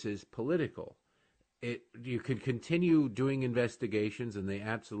believe this is political. You could continue doing investigations, and they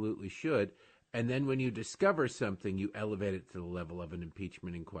absolutely should, and then when you discover something, you elevate it to the level of an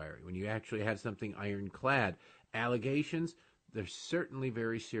impeachment inquiry. When you actually have something ironclad, allegations, they're certainly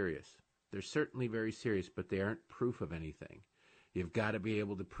very serious. But they aren't proof of anything. You've got to be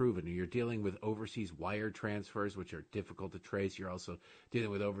able to prove it. And you're dealing with overseas wire transfers, which are difficult to trace. You're also dealing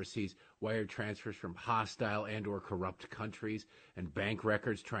with overseas wire transfers from hostile and or corrupt countries, and bank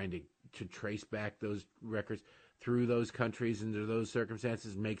records, trying to trace back those records through those countries under those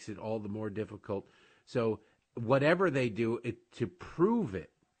circumstances makes it all the more difficult. So whatever they do, to prove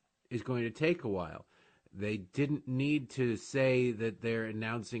it is going to take a while. They didn't need to say that they're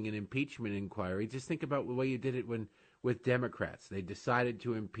announcing an impeachment inquiry. Just think about the way you did it with Democrats. They decided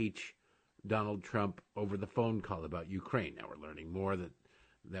to impeach Donald Trump over the phone call about Ukraine. Now we're learning more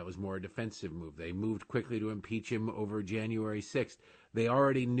that was more a defensive move. They moved quickly to impeach him over January 6th. They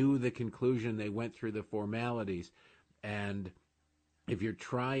already knew the conclusion. They went through the formalities. And if you're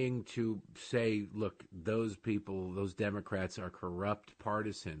trying to say, look, those people, those Democrats are corrupt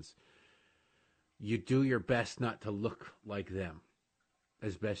partisans, you do your best not to look like them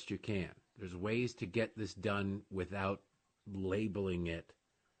as best you can. There's ways to get this done without labeling it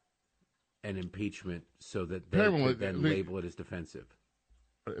an impeachment so that they can then label it as defensive.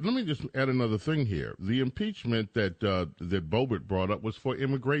 Let me just add another thing here. The impeachment that Boebert brought up was for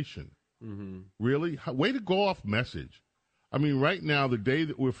immigration. Mm-hmm. Really? Way to go off message. I mean, right now, the day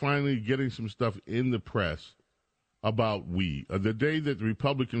that we're finally getting some stuff in the press about the day that the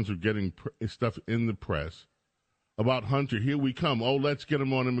Republicans are getting stuff in the press about Hunter, here we come. Oh, let's get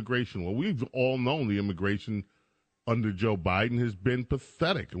him on immigration. Well, we've all known the immigration under Joe Biden has been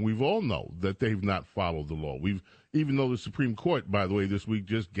pathetic, and we've all know that they've not followed the law. Even though the Supreme Court, by the way, this week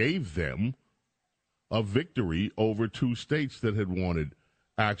just gave them a victory over 2 states that had wanted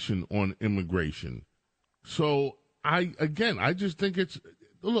action on immigration. So, I just think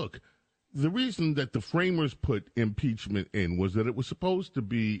look, the reason that the framers put impeachment in was that it was supposed to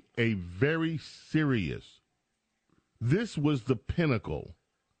be a very serious. This was the pinnacle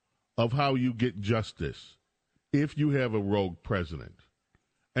of how you get justice if you have a rogue president.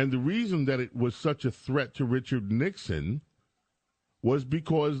 And the reason that it was such a threat to Richard Nixon was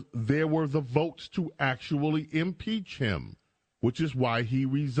because there were the votes to actually impeach him, which is why he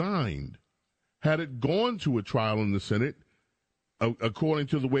resigned. Had it gone to a trial in the Senate, according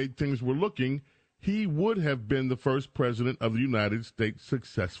to the way things were looking, he would have been the first president of the United States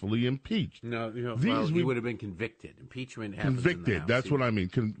successfully impeached. No, he would have been convicted. Impeachment happens convicted. In the House. That's what I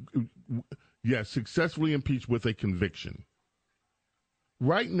mean. Yes, successfully impeached with a conviction.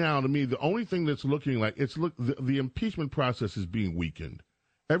 Right now, to me, the only thing that's looking like the impeachment process is being weakened.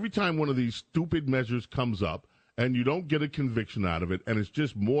 Every time one of these stupid measures comes up and you don't get a conviction out of it, and it's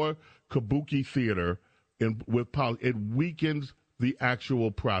just more kabuki theater it weakens the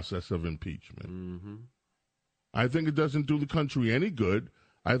actual process of impeachment. Mm-hmm. I think it doesn't do the country any good.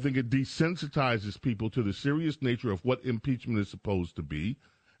 I think it desensitizes people to the serious nature of what impeachment is supposed to be.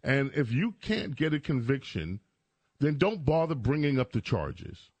 And if you can't get a conviction, then don't bother bringing up the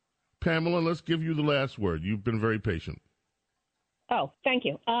charges. Pamela, let's give you the last word. You've been very patient. Oh, thank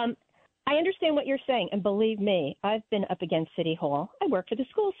you. I understand what you're saying, and believe me, I've been up against City Hall. I work for the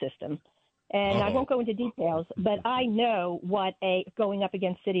school system, and I won't go into details, but I know what going up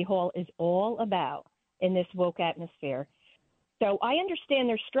against City Hall is all about in this woke atmosphere. So I understand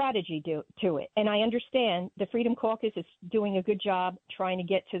their strategy to it, and I understand the Freedom Caucus is doing a good job trying to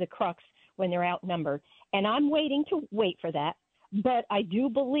get to the crux when they're outnumbered, and I'm waiting for that. But I do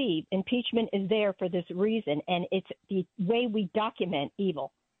believe impeachment is there for this reason, and it's the way we document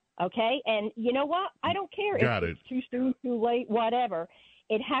evil. Okay? And you know what? I don't care if it's too soon, too late, whatever.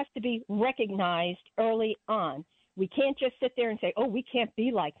 It has to be recognized early on. We can't just sit there and say, oh, we can't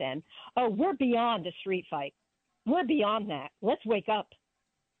be like them. Oh, we're beyond a street fight. We're beyond that. Let's wake up.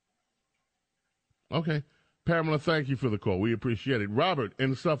 Okay. Pamela, thank you for the call. We appreciate it. Robert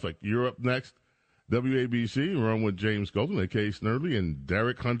in Suffolk, you're up next. WABC, we're on with James Golden, a.k.a. Snerdley, and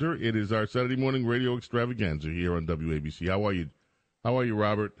Derek Hunter. It is our Saturday morning radio extravaganza here on WABC. How are you? How are you,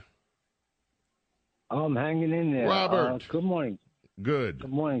 Robert? I'm hanging in there. Robert. Good morning. Good.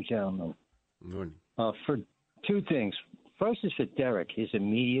 Good morning, gentlemen. Good morning. For two things. First is for Derek, his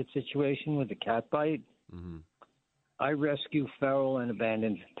immediate situation with the cat bite. Mm-hmm. I rescue feral and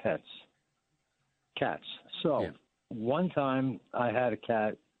abandoned cats. So one time I had a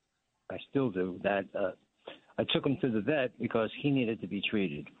cat, I still do, that I took him to the vet because he needed to be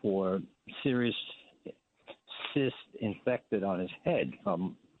treated for serious cyst infected on his head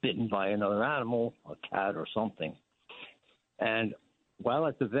from bitten by another animal, a cat or something. And while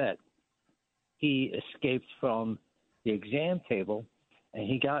at the vet, he escaped from the exam table and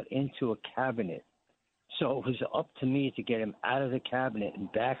he got into a cabinet. So it was up to me to get him out of the cabinet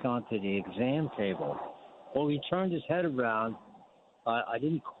and back onto the exam table. Well, he turned his head around. I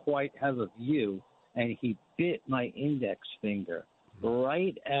didn't quite have a view, and he bit my index finger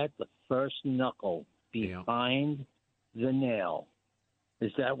right at the first knuckle behind the nail.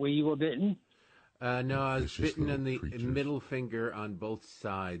 Is that where you were bitten? No, I was bitten in the middle finger on both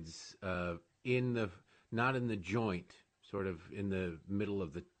sides, not in the joint, sort of in the middle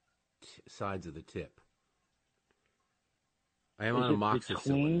of the sides of the tip. I am on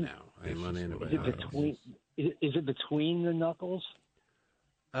amoxicillin now. I am on antibiotics. Is it between the knuckles?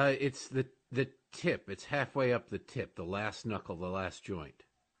 It's the tip. It's halfway up the tip, the last knuckle, the last joint.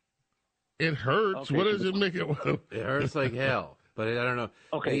 It hurts. Okay. What does it make it? It hurts like hell. But I don't know.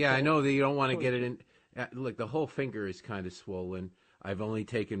 Okay. Yeah, I know that you don't want to get it in. Look, the whole finger is kind of swollen. I've only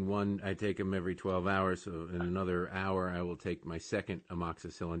taken one. I take them every 12 hours. So in another hour, I will take my second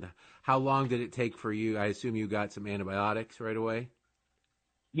amoxicillin. How long did it take for you? I assume you got some antibiotics right away?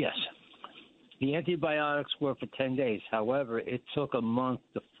 Yes. The antibiotics were for 10 days. However, it took a month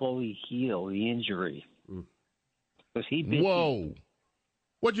to fully heal the injury. Because he bit Whoa.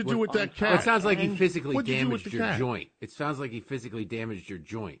 What'd you do with that cat? It sounds like he physically damaged your joint. It sounds like he physically damaged your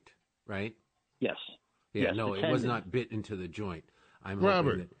joint, right? Yes. Yeah, yes, no, it was not bit into the joint. I'm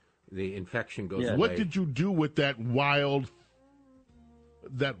Robert, hoping that the infection goes away. What did you do with that wild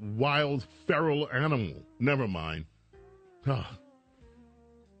feral animal? Never mind.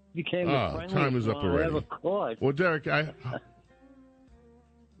 Became the friendliest time is up already. I ever caught. Well, Derek,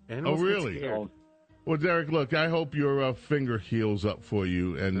 really? Well, Derek, look, I hope your finger heals up for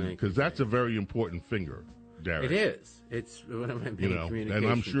you, and because that's a very important finger, Derek. It is. It's one of my main communication and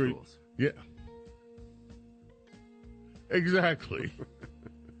I'm sure, tools. Yeah. Exactly.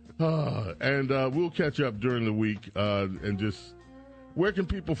 And we'll catch up during the week and just, where can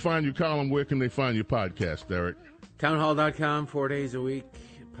people find you, Colin? Where can they find your podcast, Derek? Townhall.com, 4 days a week.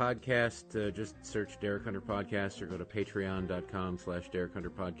 Podcast, just search Derek Hunter Podcast or go to patreon.com/Derek Hunter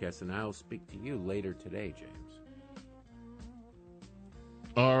Podcast, and I'll speak to you later today, James.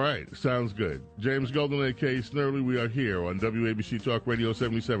 All right, sounds good. James Golden, a.k.a. Snerdley, we are here on WABC Talk Radio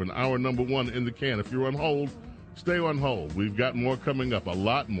 77, hour number 1 in the can. If you're on hold, stay on hold. We've got more coming up, a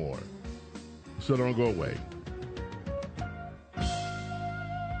lot more. So don't go away.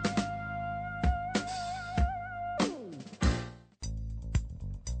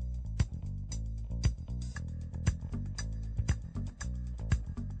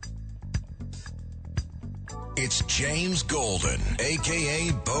 It's James Golden,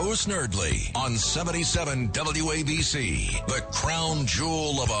 a.k.a. Bo Snerdley, on 77 WABC, the crown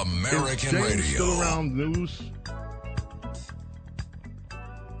jewel of American Is James radio. Still around news?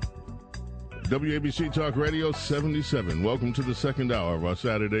 WABC Talk Radio 77. Welcome to the second hour of our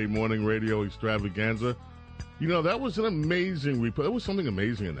Saturday morning radio extravaganza. You know, that was an amazing report. There was something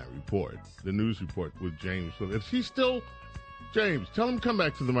amazing in that report, the news report with James. So is he still... James, tell him to come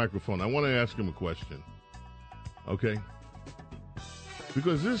back to the microphone. I want to ask him a question. Okay?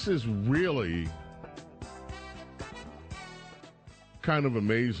 Because this is really kind of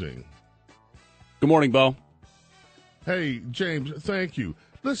amazing. Good morning, Bo. Hey, James, thank you.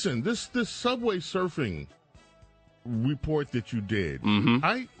 Listen, this subway surfing report that you did,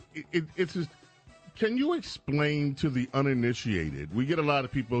 it's just, can you explain to the uninitiated? We get a lot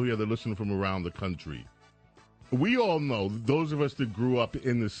of people here that listen from around the country. We all know, those of us that grew up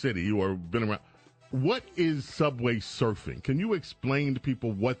in the city or been around, what is subway surfing? Can you explain to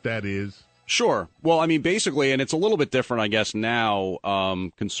people what that is? Sure. Well, I mean, basically, and it's a little bit different, I guess, now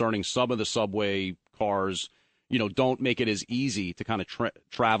concerning some of the subway cars, you know, don't make it as easy to kind of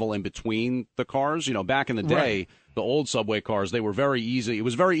travel in between the cars. You know, back in the day, the old subway cars, they were very easy. It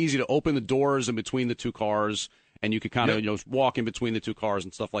was very easy to open the doors in between the two cars, and you could kind of, you know, walk in between the two cars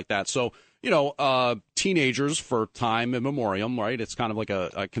and stuff like that. So, you know, teenagers for time immemorial, right? It's kind of like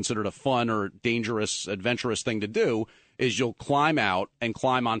a considered a fun or dangerous, adventurous thing to do is you'll climb out and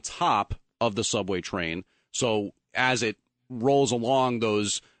climb on top of the subway train. So as it rolls along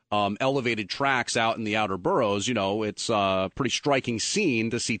those elevated tracks out in the outer boroughs, you know, it's a pretty striking scene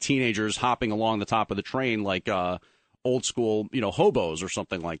to see teenagers hopping along the top of the train like old school, you know, hobos or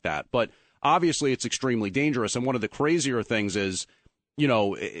something like that. But obviously it's extremely dangerous. And one of the crazier things is, you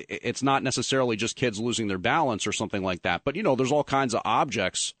know, it's not necessarily just kids losing their balance or something like that. But, you know, there's all kinds of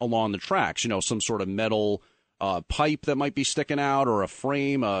objects along the tracks, you know, some sort of metal pipe that might be sticking out or a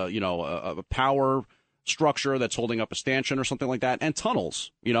frame, you know, a power structure that's holding up a stanchion or something like that, and tunnels.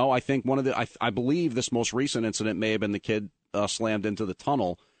 You know, I think one of the I believe this most recent incident may have been the kid slammed into the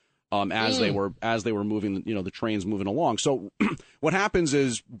tunnel as they were moving, you know, the trains moving along. So what happens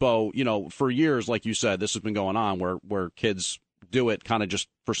is, Bo, you know, for years, like you said, this has been going on where kids do it kind of just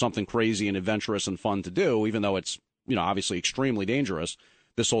for something crazy and adventurous and fun to do, even though it's, you know, obviously extremely dangerous,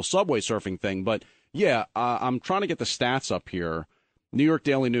 this whole subway surfing thing. But yeah, I'm trying to get the stats up here. New York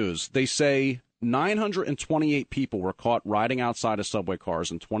Daily News, they say 928 people were caught riding outside of subway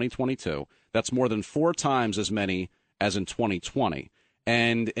cars in 2022. That's more than 4 times as many as in 2020.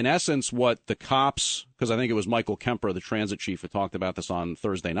 And in essence, what the cops, because I think it was Michael Kemper, the transit chief, who talked about this on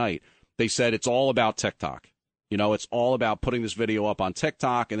Thursday night, they said it's all about TikTok. You know, it's all about putting this video up on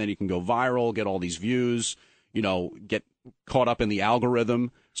TikTok, and then you can go viral, get all these views, you know, get caught up in the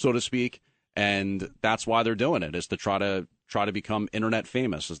algorithm, so to speak. And that's why they're doing it, is to try to become internet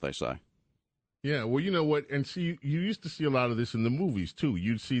famous, as they say. Yeah, well, you know what? And see, you used to see a lot of this in the movies, too.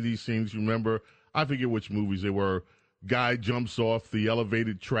 You'd see these scenes. You remember, I forget which movies they were. Guy jumps off the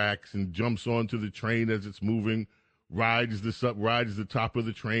elevated tracks and jumps onto the train as it's moving, rides the top of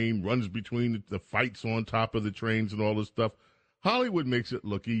the train, runs between the fights on top of the trains and all this stuff. Hollywood makes it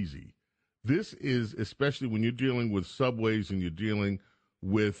look easy. This is, especially when you're dealing with subways and you're dealing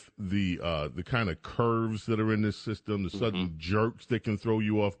with the kind of curves that are in this system, the sudden jerks that can throw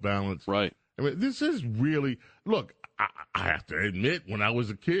you off balance. Right. I mean, this is really, look, I have to admit, when I was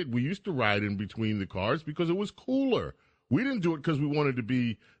a kid, we used to ride in between the cars because it was cooler. We didn't do it because we wanted to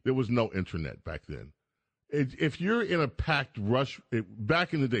be, there was no internet back then. If you're in a packed rush,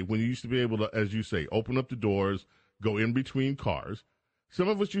 back in the day when you used to be able to, as you say, open up the doors, go in between cars, some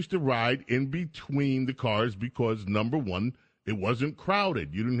of us used to ride in between the cars because, number one, it wasn't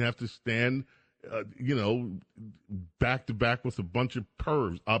crowded. You didn't have to stand, you know, back to back with a bunch of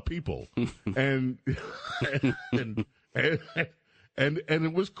people, and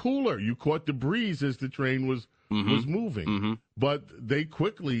it was cooler. You caught the breeze as the train was moving, but they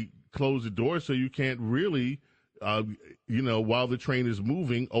quickly close the door so you can't really, you know, while the train is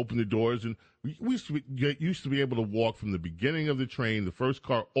moving, open the doors. And we used to be able to walk from the beginning of the train, the first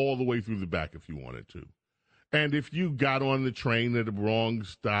car, all the way through the back if you wanted to. And if you got on the train at a wrong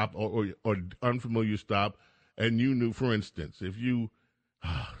stop or unfamiliar stop, and you knew, for instance, if you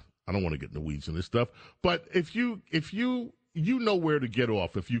I don't want to get in the weeds in this stuff, but if you know where to get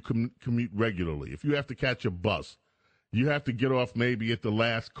off if you commute regularly. If you have to catch a bus, you have to get off maybe at the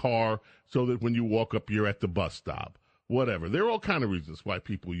last car so that when you walk up, you're at the bus stop. Whatever. There are all kind of reasons why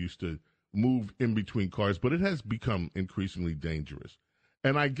people used to move in between cars, but it has become increasingly dangerous.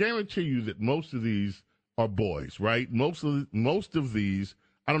 And I guarantee you that most of these are boys, right? Most of these,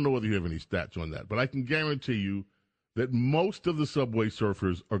 I don't know whether you have any stats on that, but I can guarantee you that most of the subway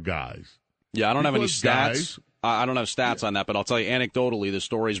surfers are guys. Yeah, I don't have any stats. Guys, I don't have stats on that, but I'll tell you anecdotally, the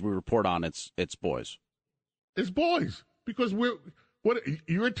stories we report on, it's boys. It's boys because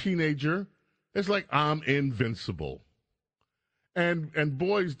you're a teenager. It's like I'm invincible, and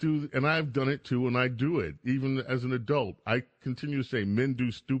boys do, and I've done it too, and I do it even as an adult. I continue to say men do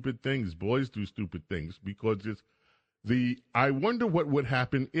stupid things, boys do stupid things because it's the I wonder what would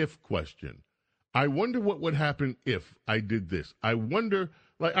happen if question. I wonder what would happen if I did this. I wonder,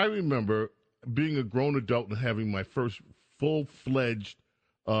 like I remember being a grown adult and having my first full-fledged,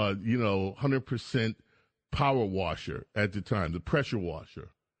 100% power washer at the time, the pressure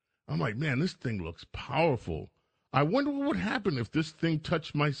washer. I'm like, man, this thing looks powerful. I wonder what would happen if this thing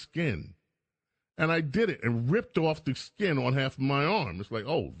touched my skin. And I did it and ripped off the skin on half of my arm. It's like,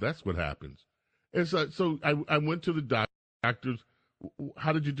 oh, that's what happens. It's so I went to the doctors.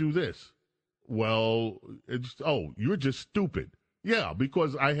 How did you do this? Well, you're just stupid. Yeah,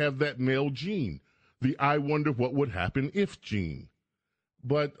 because I have that male gene, the I wonder what would happen if gene.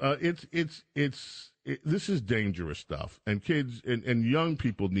 But this is dangerous stuff, and kids and young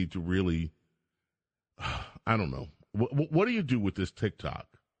people need to really, I don't know. What do you do with this TikTok?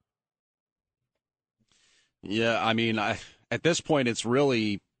 Yeah, I mean, at this point, it's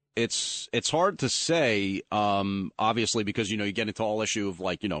really. It's hard to say, obviously, because, you get into all issue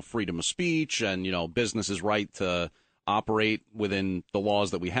of freedom of speech and, business's right to operate within the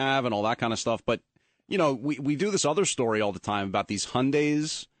laws that we have and all that kind of stuff. But, we do this other story all the time about these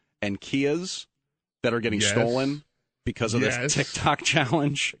Hyundais and Kias that are getting stolen because of this TikTok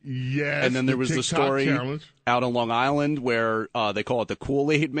challenge. Yes. And then there was the story challenge out on Long Island where they call it the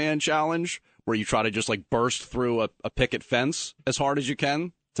Kool-Aid Man challenge, where you try to just burst through a picket fence as hard as you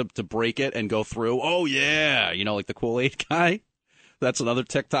can. To break it and go through. Oh, yeah. Like the Kool-Aid guy. That's another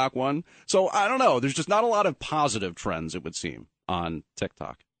TikTok one. So I don't know. There's just not a lot of positive trends, it would seem, on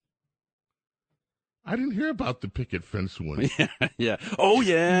TikTok. I didn't hear about the picket fence one. Yeah. Oh,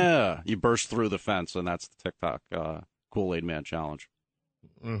 yeah. You burst through the fence, and that's the TikTok Kool-Aid Man challenge.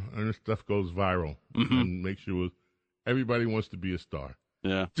 And this stuff goes viral and makes sure everybody wants to be a star.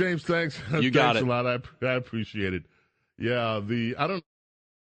 Yeah. James, thanks. You got thanks it. a lot. I appreciate it. Yeah,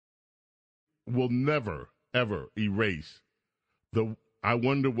 will never, ever erase the I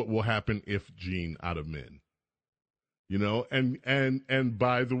wonder what will happen if gene out of men. And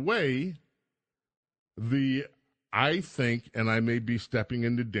by the way, I think, and I may be stepping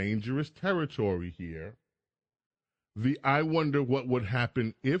into dangerous territory here, the I wonder what would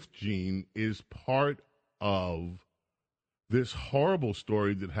happen if gene is part of this horrible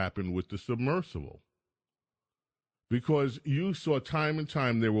story that happened with the submersible. Because you saw time and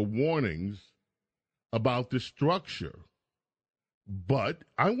time there were warnings about the structure. But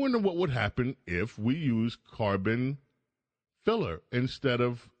I wonder what would happen if we use carbon filler instead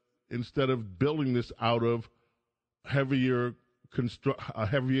of building this out of heavier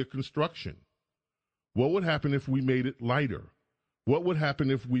construction. What would happen if we made it lighter? What would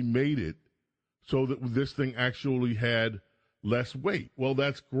happen if we made it so that this thing actually had less weight? Well,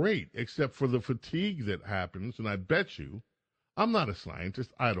 that's great, except for the fatigue that happens, and I bet you, I'm not a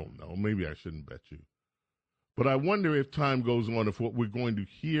scientist, I don't know, maybe I shouldn't bet you. But I wonder if time goes on, if what we're going to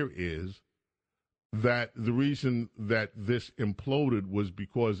hear is that the reason that this imploded was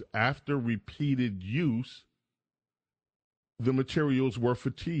because after repeated use, the materials were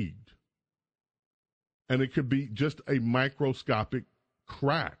fatigued. And it could be just a microscopic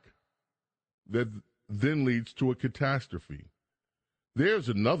crack that then leads to a catastrophe. There's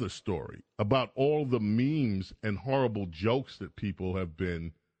another story about all the memes and horrible jokes that people have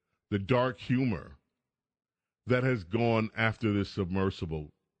been, the dark humor that has gone after this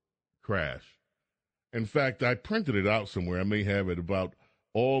submersible crash. In fact, I printed it out somewhere. I may have it about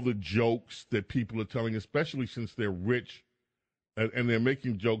all the jokes that people are telling, especially since they're rich, and they're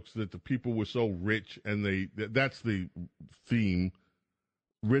making jokes that the people were so rich, and that's the theme.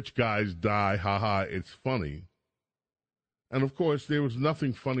 Rich guys die, haha, it's funny. And, of course, there was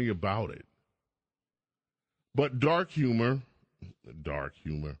nothing funny about it. But humor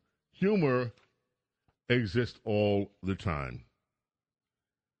exists all the time.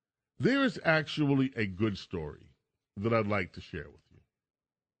 There is actually a good story that I'd like to share with you.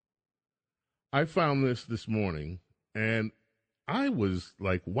 I found this morning, and I was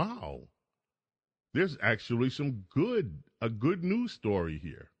like, wow, there's actually a good news story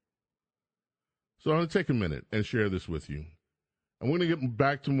here. So I'm going to take a minute and share this with you. I'm going to get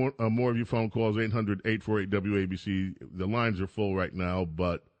back to more of your phone calls, 800-848-WABC. The lines are full right now,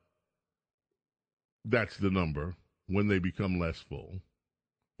 but that's the number when they become less full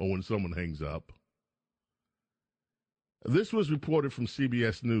or when someone hangs up. This was reported from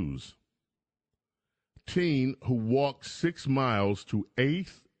CBS News. Teen who walked 6 miles to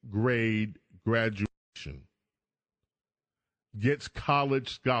 8th grade graduation gets college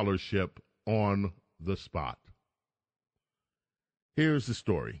scholarship on the spot. Here's the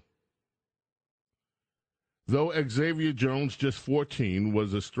story. Though Xavier Jones, just 14,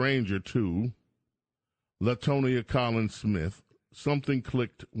 was a stranger to Latonia Collins Smith, something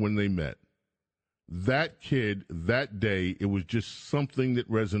clicked when they met. That kid, that day, it was just something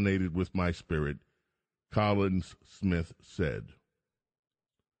that resonated with my spirit, Collins Smith said.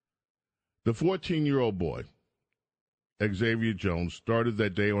 The 14-year-old boy, Xavier Jones, started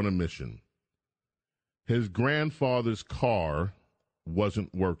that day on a mission. His grandfather's car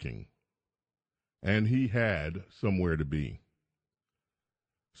wasn't working, and he had somewhere to be.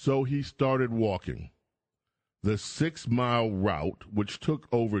 So he started walking the 6-mile route, which took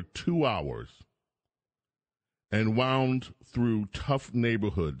over 2 hours, and wound through tough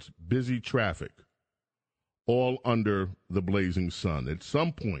neighborhoods, busy traffic, all under the blazing sun. At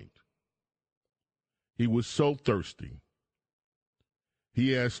some point, he was so thirsty,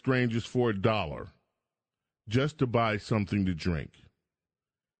 he asked strangers for $1 just to buy something to drink.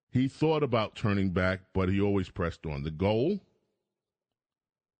 He thought about turning back, but he always pressed on. The goal?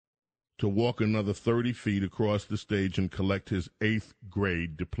 To walk another 30 feet across the stage and collect his 8th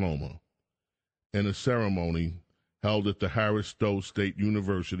grade diploma in a ceremony held at the Harris Stowe State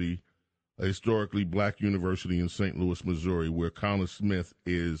University, a historically black university in St. Louis, Missouri, where Collins Smith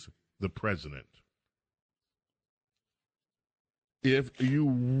is the president.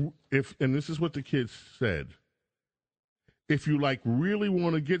 And this is what the kids said, if you really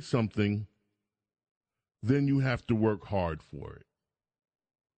want to get something, then you have to work hard for it.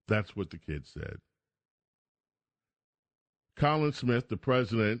 That's what the kid said. Collins Smith, the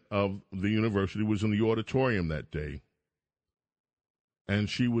president of the university, was in the auditorium that day, and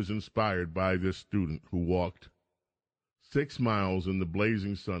she was inspired by this student who walked 6 miles in the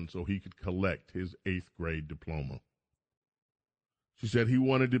blazing sun so he could collect his 8th grade diploma. She said he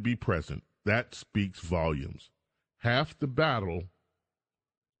wanted to be present. That speaks volumes. Half the battle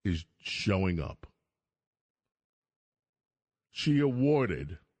is showing up. She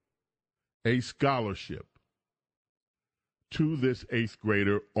awarded a scholarship to this 8th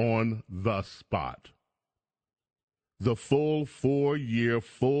grader on the spot. The full 4-year,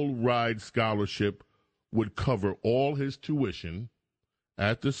 full-ride scholarship would cover all his tuition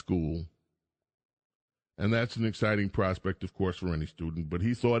at the school, and that's an exciting prospect, of course, for any student, but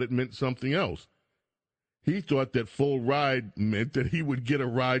he thought it meant something else. He thought that full ride meant that he would get a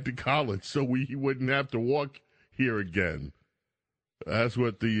ride to college so he wouldn't have to walk here again. That's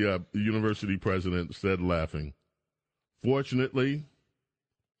what the university president said, laughing. Fortunately,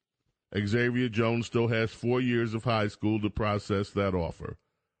 Xavier Jones still has 4 years of high school to process that offer.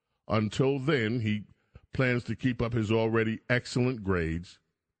 Until then, he plans to keep up his already excellent grades,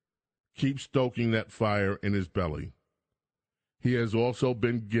 keep stoking that fire in his belly. He has also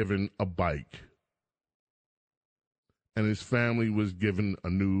been given a bike, and his family was given a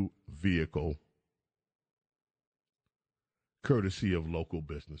new vehicle, courtesy of local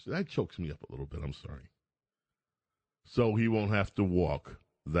business. That chokes me up a little bit, I'm sorry. So he won't have to walk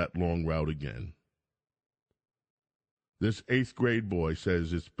that long route again. This 8th grade boy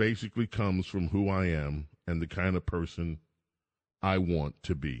says it basically comes from who I am and the kind of person I want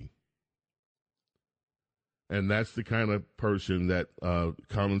to be. And that's the kind of person that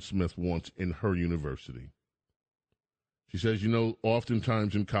Collins Smith wants in her university. She says,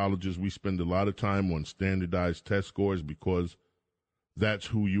 oftentimes in colleges we spend a lot of time on standardized test scores because that's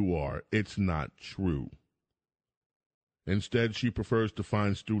who you are. It's not true. Instead, she prefers to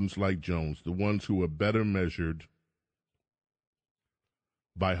find students like Jones, the ones who are better measured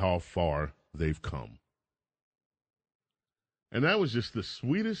by how far they've come. And that was just the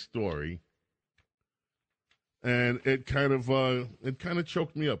sweetest story. And it kind of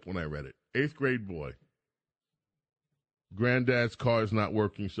choked me up when I read it. 8th grade boy. Granddad's car is not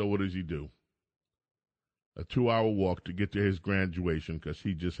working, so what does he do? A 2-hour walk to get to his graduation because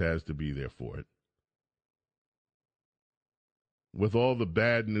he just has to be there for it. With all the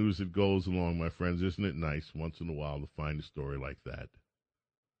bad news that goes along, my friends, isn't it nice once in a while to find a story like that?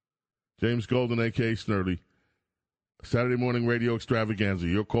 James Golden, a.k.a. Snerdly. Saturday morning radio extravaganza.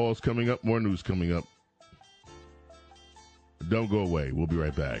 Your calls coming up, more news coming up. Don't go away. We'll be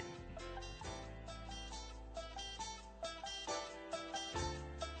right back.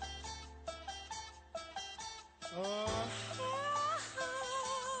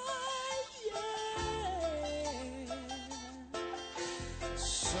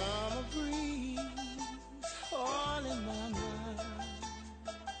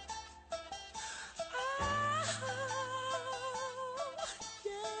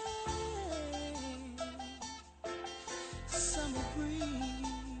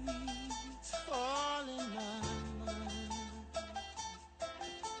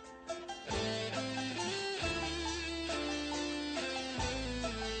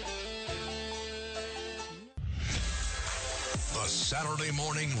 Saturday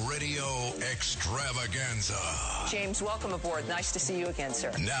morning radio extravaganza. James, welcome aboard. Nice to see you again,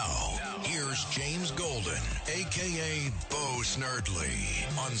 sir. Now here's James Golden, a.k.a. Bo Snerdly,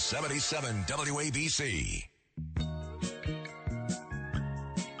 on 77 WABC.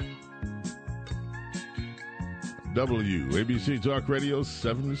 WABC Talk Radio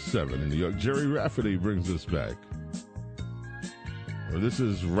 77 in New York. Jerry Rafferty brings us back. Well, this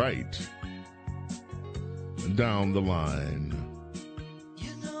is Right Down the Line.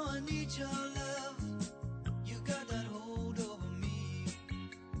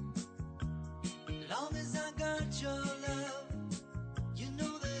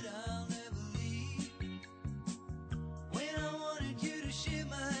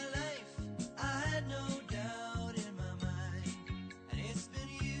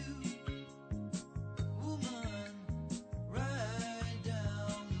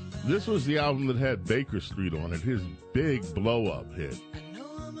 This was the album that had Baker Street on it, his big blow-up hit.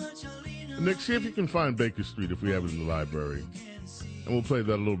 Nick, see if you can find Baker Street if we have it in the library. And we'll play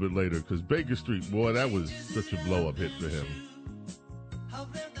that a little bit later, because Baker Street, boy, that was such a blow-up hit for him.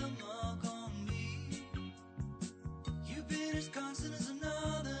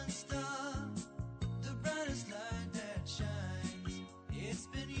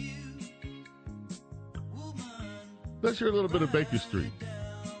 Let's hear a little bit of Baker Street.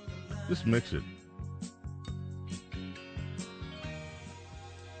 Just mix it.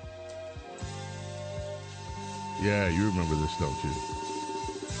 Yeah, you remember this, don't you?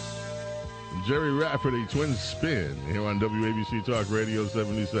 Jerry Rafferty, Twin Spin, here on WABC Talk Radio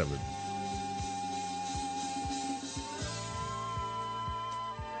 77.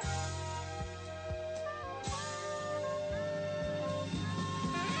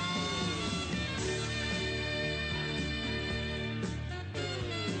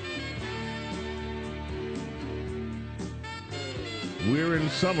 We're in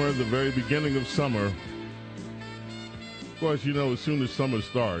summer, the very beginning of summer. Of course, you know, as soon as summer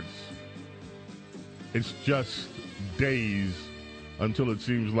starts, it's just days until it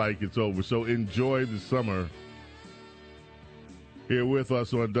seems like it's over. So enjoy the summer here with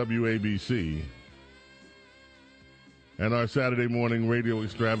us on WABC and our Saturday morning radio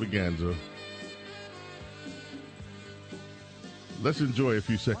extravaganza. Let's enjoy a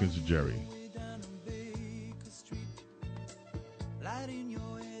few seconds of Jerry.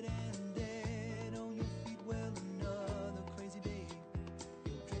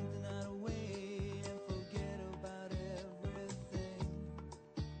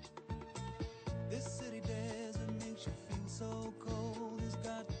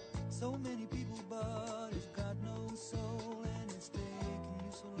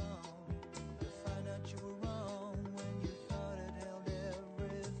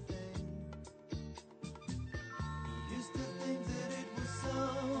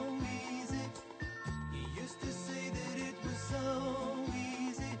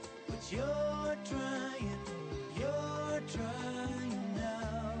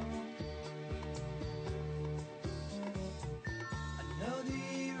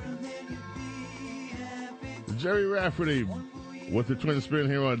 Jerry Rafferty with the Twin Spin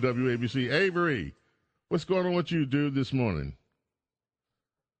here on WABC. Avery, what's going on with you, dude, this morning?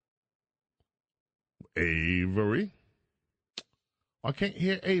 Avery? I can't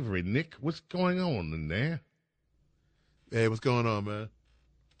hear Avery. Nick, what's going on in there? Hey, what's going on, man?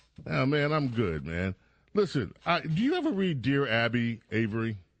 Oh, man, I'm good, man. Listen, do you ever read Dear Abby,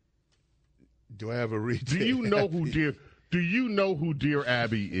 Avery? Do I ever read Do you know who Dear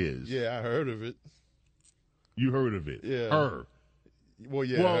Abby is? Yeah, I heard of it. You heard of it? Yeah. Her. Well,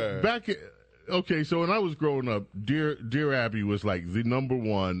 yeah. Well, okay, so when I was growing up, Dear Abby was like the number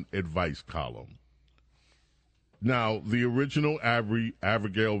one advice column. Now, the original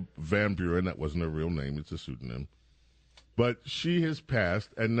Abigail Van Buren, that wasn't her real name, it's a pseudonym. But she has passed,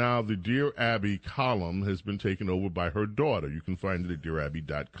 and now the Dear Abby column has been taken over by her daughter. You can find it at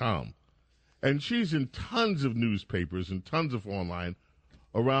dearabby.com. And she's in tons of newspapers and tons of online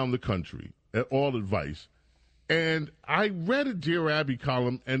around the country, at all advice. And I read a Dear Abby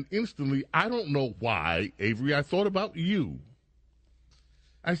column, and instantly, I don't know why, Avery, I thought about you.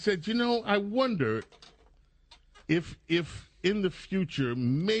 I said, I wonder if in the future,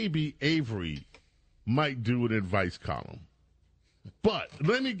 maybe Avery might do an advice column. But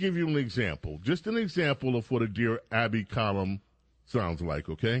let me give you an example, just an example of what a Dear Abby column sounds like,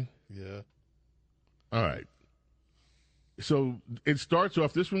 okay? Yeah. All right. So it starts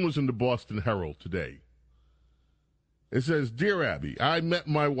off, this one was in the Boston Herald today. It says, Dear Abby, I met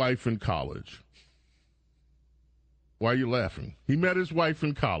my wife in college. Why are you laughing? He met his wife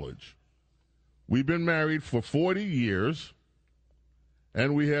in college. We've been married for 40 years,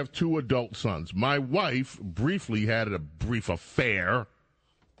 and we have 2 adult sons. My wife briefly had a brief affair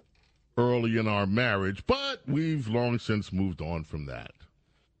early in our marriage, but we've long since moved on from that.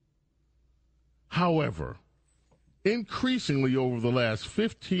 However, increasingly over the last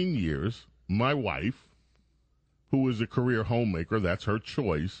 15 years, my wife, who is a career homemaker, that's her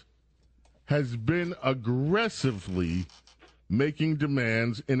choice, has been aggressively making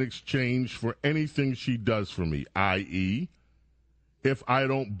demands in exchange for anything she does for me, i.e., if I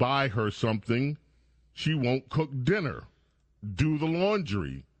don't buy her something, she won't cook dinner, do the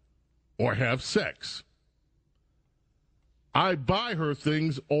laundry, or have sex. I buy her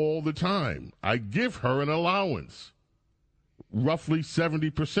things all the time. I give her an allowance, roughly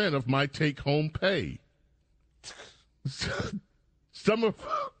 70% of my take-home pay. Some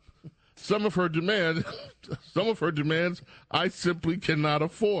of her demands I simply cannot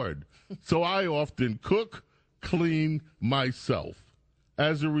afford. So I often cook, clean myself.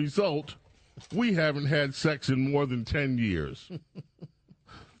 As a result, we haven't had sex in more than 10 years.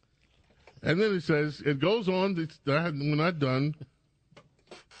 And then it says, it goes on, we're not done.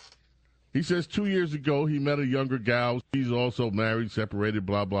 He says 2 years ago he met a younger gal. She's also married, separated,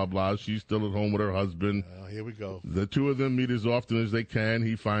 blah, blah, blah. She's still at home with her husband. Here we go. The two of them meet as often as they can.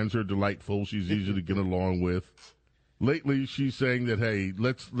 He finds her delightful. She's easy to get along with. Lately, she's saying that, hey,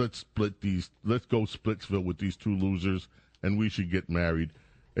 let's split these. Let's go Splitsville with these 2 losers, and we should get married.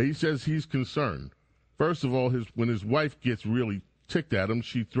 And he says he's concerned. First of all, when his wife gets really ticked at him,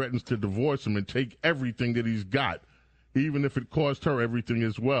 she threatens to divorce him and take everything that he's got, even if it cost her everything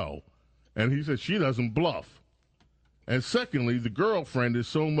as well. And he says she doesn't bluff. And secondly, the girlfriend is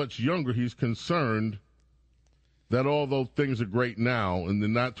so much younger, he's concerned that although things are great now, in the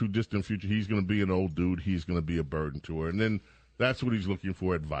not-too-distant future, he's going to be an old dude, he's going to be a burden to her. And then that's what he's looking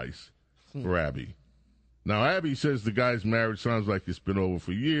for, advice for Abby. Now, Abby says the guy's marriage sounds like it's been over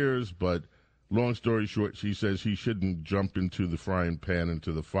for years, but long story short, she says he shouldn't jump into the frying pan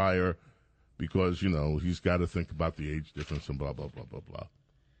into the fire because, he's got to think about the age difference and blah, blah, blah, blah, blah.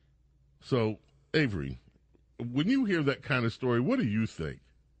 So, Avery, when you hear that kind of story, what do you think?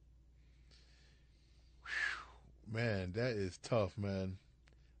 Man, that is tough, man.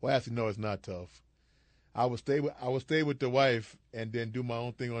 Well, actually, no, it's not tough. I would stay with the wife and then do my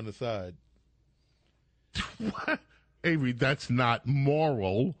own thing on the side. What? Avery, that's not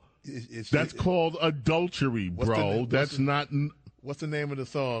moral. That's called adultery, bro. That's not. What's the name of the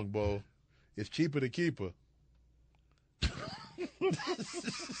song, Bo? It's cheaper to keep her.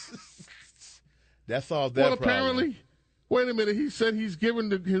 That solves that problem. Well, apparently, wait a minute. He said he's given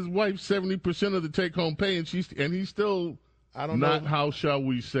his wife 70% of the take-home pay, and he's still not. How shall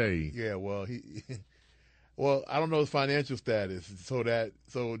we say? Yeah, well, well, I don't know his financial status. So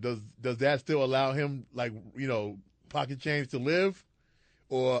does that still allow him, pocket change to live,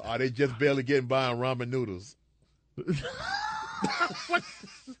 or are they just barely getting by on ramen noodles?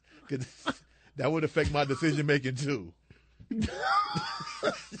 That would affect my decision making too.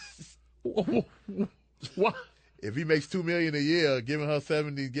 What? If he makes $2 million a year, giving her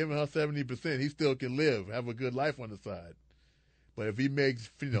 70%, he still can live, have a good life on the side. But if he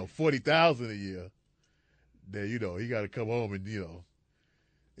makes $40,000 a year, then he got to come home and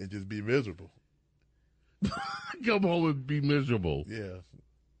and just be miserable. Come home and be miserable. Yeah,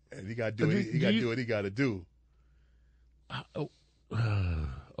 and he got to do what he got to do.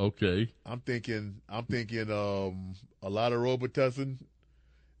 Okay. I'm thinking a lot of Robitussin,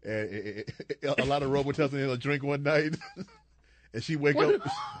 and a lot of Robitussin in a drink one night, and she wake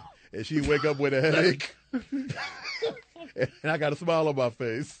up with a headache, and I got a smile on my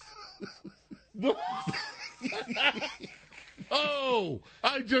face. Oh,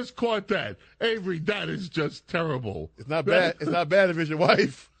 I just caught that, Avery. That is just terrible. It's not bad. It's not bad if it's your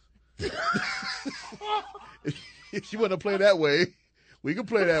wife. If you want to play that way, we can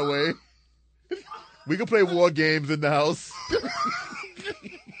play that way. We can play war games in the house.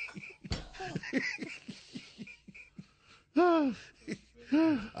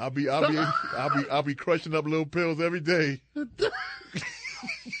 I'll be crushing up little pills every day.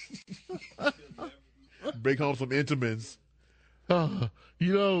 Bring home some Intamins.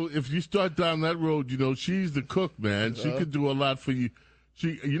 If you start down that road, she's the cook, man. She could do a lot for you.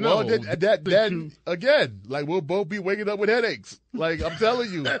 Again, like we'll both be waking up with headaches. Like I'm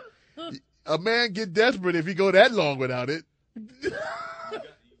telling you, a man get desperate if he go that long without it.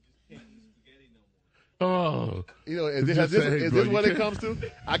 Is this what it comes to?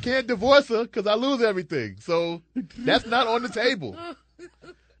 I can't divorce her because I lose everything. So that's not on the table.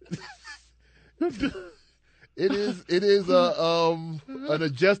 It is an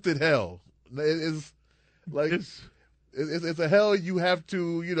adjusted hell. It is like it's a hell you have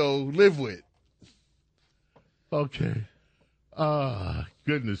to live with. Okay.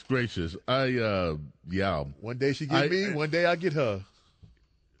 Goodness gracious. One day she get me, one day I get her.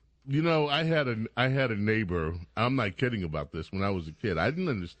 I had a neighbor. I'm not kidding about this. When I was a kid, I didn't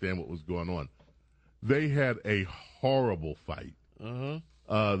understand what was going on. They had a horrible fight.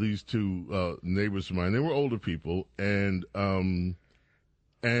 These two neighbors of mine. They were older people, and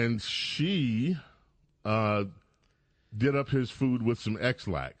she did up his food with some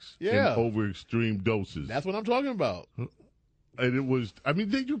X-Lax in over extreme doses. That's what I'm talking about. And it was,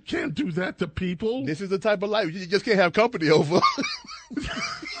 you can't do that to people. This is the type of life. You just can't have company over.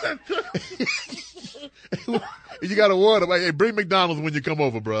 You got to warn them. Like, hey, bring McDonald's when you come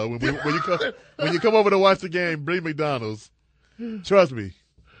over, bro. When you come over to watch the game, bring McDonald's. Trust me.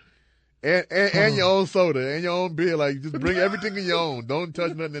 And your own soda and your own beer. Like, just bring everything in your own. Don't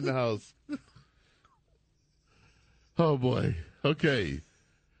touch nothing in the house. Oh, boy. Okay.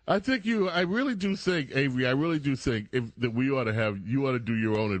 I really do think, Avery, that you ought to do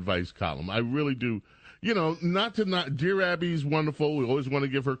your own advice column. I really do. Dear Abby's wonderful. We always want to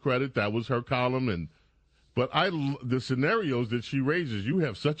give her credit. That was her column. But the scenarios that she raises, you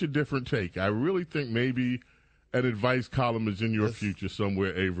have such a different take. I really think maybe an advice column is in your future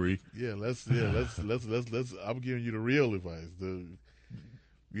somewhere, Avery. Let's. I'm giving you the real advice.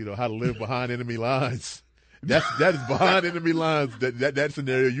 How to live behind enemy lines. That is behind enemy lines. That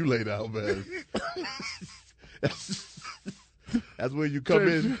scenario you laid out, man. That's where you come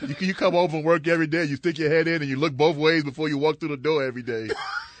in. You come over and work every day. You stick your head in and you look both ways before you walk through the door every day.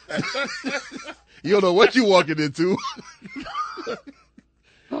 You don't know what you're walking into.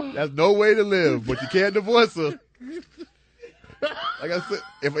 That's no way to live, but you can't divorce her. Like I said,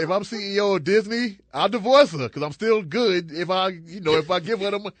 if I'm CEO of Disney, I'll divorce her because I'm still good if I give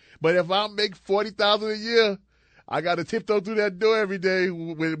her the money. But if I make $40,000 a year, I got to tiptoe through that door every day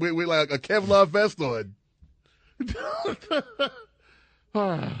with like a Kevlar vest on.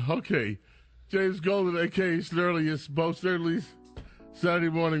 Okay. James Golden, a.k.a. Snurliest, Bo Snurley's Saturday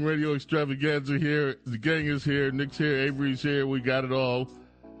morning radio extravaganza here. The gang is here. Nick's here. Avery's here. We got it all.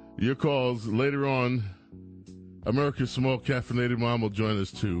 Your calls later on. America's small caffeinated mom will join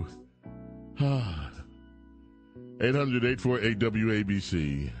us too.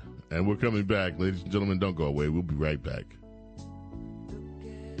 800-848-WABC. And we're coming back. Ladies and gentlemen, don't go away. We'll be right back.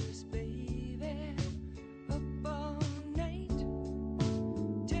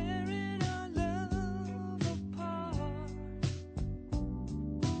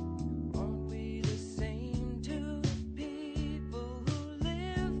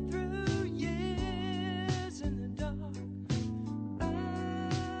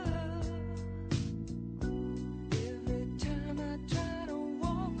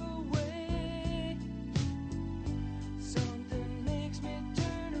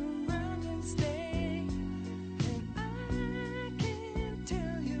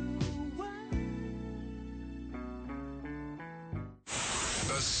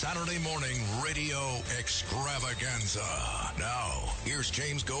 Saturday morning radio extravaganza. Now, here's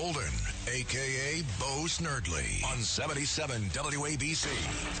James Golden, a.k.a. Bo Snerdley, on 77 WABC.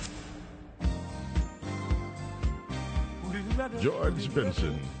 George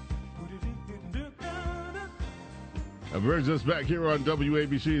Benson. That brings us back here on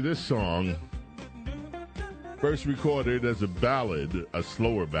WABC. This song, first recorded as a ballad, a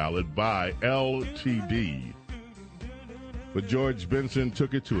slower ballad, by LTD. But George Benson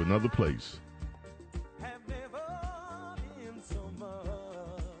took it to another place.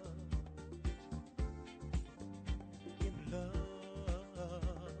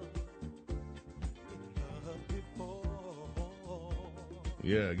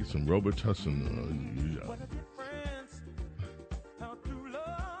 Yeah, get some Robitussin.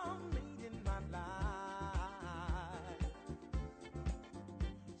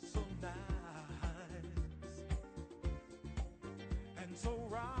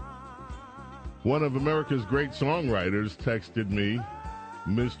 One of America's great songwriters texted me,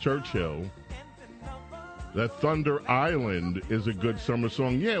 Ms. Churchill, that Thunder Island is a good summer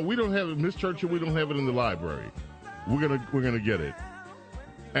song. Yeah, we don't have it, Miss Churchill. We don't have it in the library. We're gonna get it.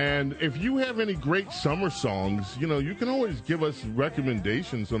 And if you have any great summer songs, you can always give us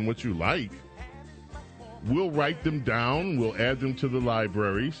recommendations on what you like. We'll write them down. We'll add them to the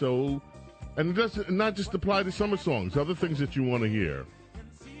library. So, and it doesn't not just apply to summer songs. Other things that you want to hear.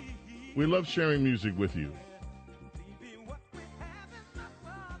 We love sharing music with you.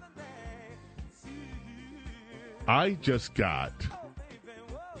 I just got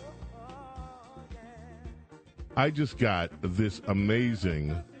this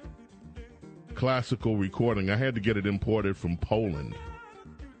amazing classical recording. I had to get it imported from Poland,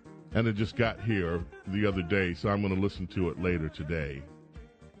 and it just got here the other day, so I'm going to listen to it later today.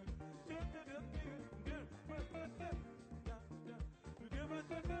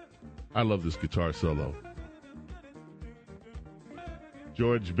 I love this guitar solo.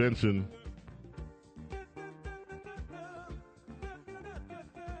 George Benson.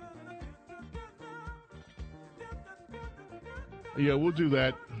 Yeah, we'll do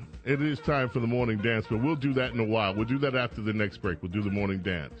that. It is time for the morning dance, but we'll do that in a while. We'll do that after the next break. We'll do the morning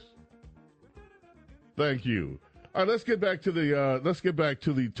dance. Thank you. All right, let's get back to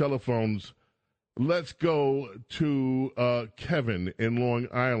the telephones. Let's go to Kevin in Long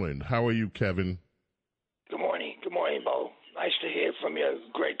Island. How are you, Kevin? Good morning. Good morning, Bo. Nice to hear from you.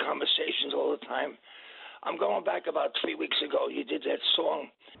 Great conversations all the time. I'm going back about 3 weeks ago. You did that song,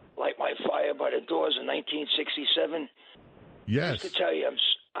 Light My Fire by the Doors in 1967. Yes. Just to tell you,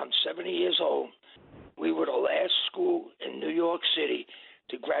 I'm 70 years old. We were the last school in New York City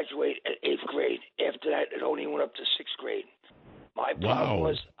to graduate at 8th grade. After that, it only went up to 6th grade. My problem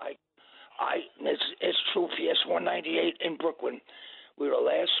was it's true, PS 198 in Brooklyn. We were the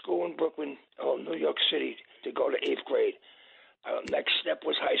last school in Brooklyn, New York City, to go to 8th grade. Next step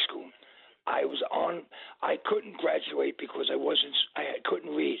was high school. I couldn't graduate because I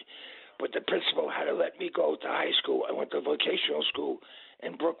couldn't read. But the principal had to let me go to high school. I went to vocational school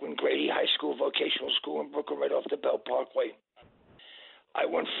in Brooklyn, Grady High School, vocational school in Brooklyn, right off the Bell Parkway. I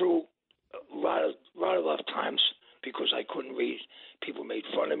went through a lot of rough times because I couldn't read. People made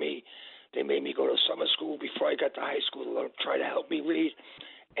fun of me. They made me go to summer school before I got to high school to try to help me read.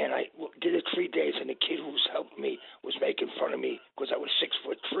 And I did it 3 days, and the kid who was helping me was making fun of me because I was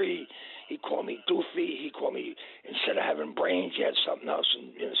 6'3". He called me doofy. He called me, instead of having brains, you had something else.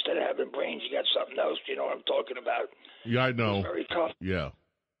 And instead of having brains, you got something else. You know what I'm talking about? Yeah, I know. It was very tough. Yeah.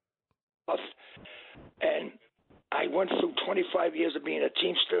 Tough. And I went through 25 years of being a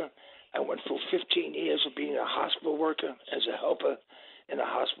Teamster. I went through 15 years of being a hospital worker as a helper in the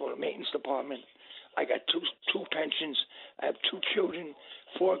hospital maintenance department. I got two pensions. I have 2 children,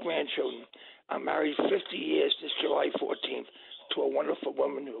 4 grandchildren. I'm married 50 years this July 14th to a wonderful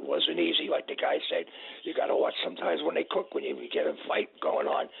woman who wasn't easy. Like the guy said, you got to watch sometimes when they cook, when you get a fight going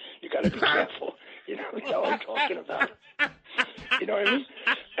on, you got to be careful. You know what I'm talking about. You know what I mean?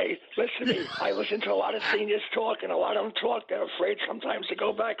 Hey, listen to me. I listen to a lot of seniors talk, and a lot of them talk. They're afraid sometimes to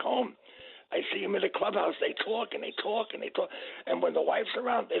go back home. I see them in the clubhouse. They talk and they talk and they talk. And when the wife's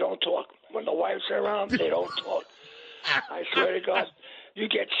around, they don't talk. When the wife's around, they don't talk. I swear to God, you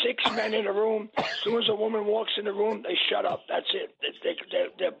get 6 men in a room. As soon as a woman walks in the room, they shut up. That's it.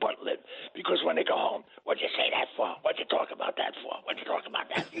 They're butt lit. Because when they go home, what'd you say that for? What'd you talk about that for? What'd you talk about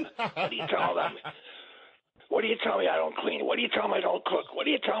that for? What do you tell them? What do you tell me I don't clean? What do you tell me I don't cook? What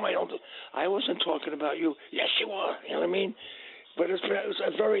do you tell me I don't do? I wasn't talking about you. Yes, you were. You know what I mean? But it was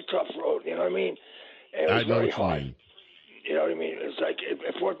a very tough road. You know what I mean? It was very hard. You know what I mean? It's like it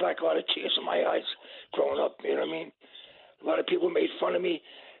brought back a lot of tears in my eyes growing up. You know what I mean? A lot of people made fun of me.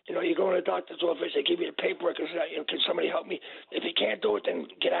 You know, you go in a doctor's office, they give you the paperwork and say, can somebody help me? If you can't do it, then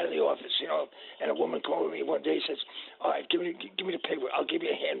get out of the office, you know. And a woman called me one day and says, all right, give me the paperwork. I'll give you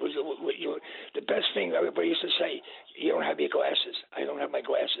a hand. The best thing everybody used to say, you don't have your glasses. I don't have my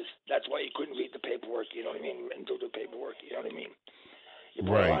glasses. That's why you couldn't read the paperwork, you know what I mean, and do the paperwork, you know what I mean. You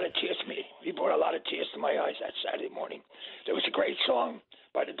brought a lot of tears to me. You brought a lot of tears to my eyes that Saturday morning. There was a great song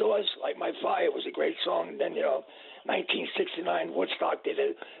by the Doors, Light My Fire. It was a great song. And then, 1969, Woodstock did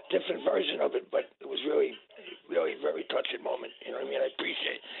a different version of it, but it was really, really very touching moment. You know what I mean? I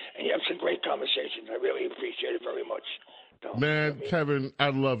appreciate it. And you have some great conversations. I really appreciate it very much. Man, Kevin,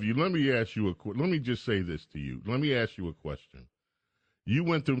 I love you. Let me ask you let me just say this to you. Let me ask you a question. You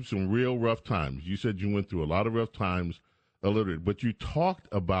went through some real rough times. You said you went through a lot of rough times, but you talked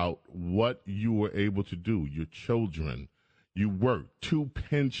about what you were able to do, your children. You worked, 2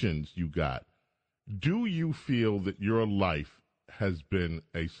 pensions you got. Do you feel that your life has been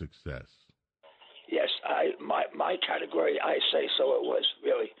a success. Yes, my category, I say so it was,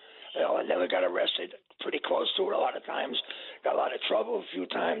 really. You know, I never got arrested. Pretty close to it a lot of times. Got a lot of trouble a few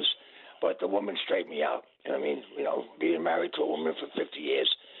times, but the woman straightened me out. You know what I mean? You know, being married to a woman for 50 years,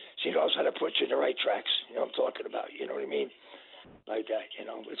 she knows how to put you in the right tracks. You know what I'm talking about. You know what I mean? Like that, you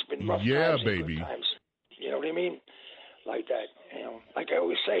know. It's been rough times and good times. You know what I mean? Like that, you know. Like I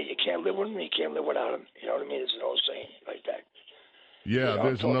always say, you can't live with him, you can't live without him. You know what I mean? It's an old saying like that. Yeah,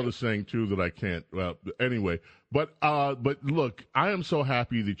 there's another saying too that I can't. Well, anyway, but look, I am so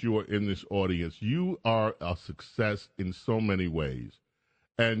happy that you are in this audience. You are a success in so many ways,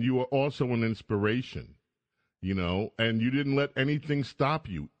 and you are also an inspiration. You know, and you didn't let anything stop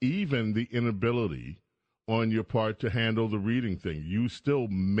you, even the inability on your part to handle the reading thing. You still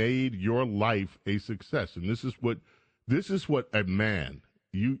made your life a success, and this is what a man.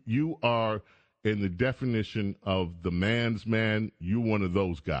 You are. In the definition of the man's man, you're one of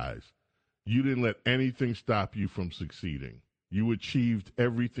those guys. You didn't let anything stop you from succeeding. You achieved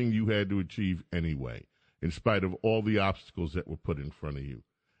everything you had to achieve anyway, in spite of all the obstacles that were put in front of you.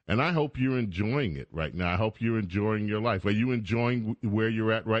 And I hope you're enjoying it right now. I hope you're enjoying your life. Are you enjoying where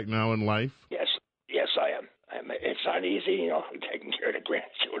you're at right now in life? Yes, I am. It's not easy, you know, taking care of the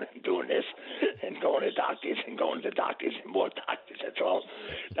grandchildren and doing this and going to doctors and going to doctors and more doctors. That's all.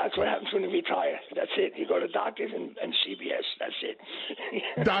 That's what happens when you retire. That's it. You go to doctors and CVS. That's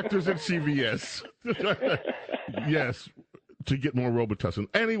it. Doctors and CVS. Yes, to get more Robitussin.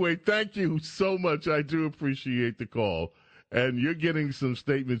 Anyway, thank you so much. I do appreciate the call. And you're getting some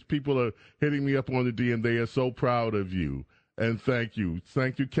statements. People are hitting me up on the DM. They are so proud of you. And thank you.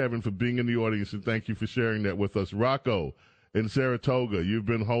 Thank you, Kevin, for being in the audience, and thank you for sharing that with us. Rocco in Saratoga, you've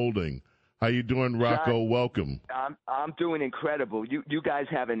been holding. How you doing, Rocco? John, welcome. I'm doing incredible. You guys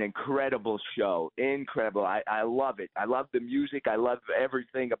have an incredible show. Incredible. I love it. I love the music. I love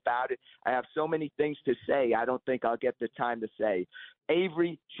everything about it. I have so many things to say. I don't think I'll get the time to say.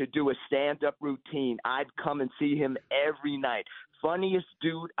 Avery should do a stand-up routine. I'd come and see him every night. Funniest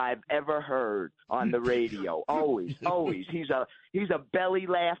dude I've ever heard on the radio. Always. He's a belly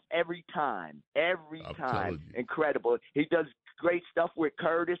laugh every time. Every time. Incredible. He does great stuff with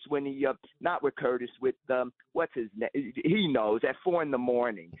Curtis when he not with Curtis, with what's his name? He knows at 4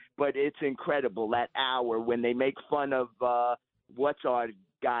 a.m. But it's incredible that hour when they make fun of what's our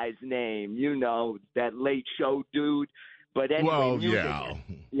guy's name? You know, that late show dude. But anyway, well,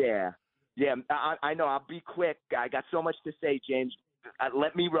 yeah. Yeah, I know. I'll be quick. I got so much to say, James.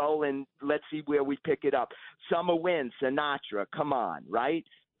 Let me roll, and let's see where we pick it up. Summer Wind, Sinatra. Come on, right?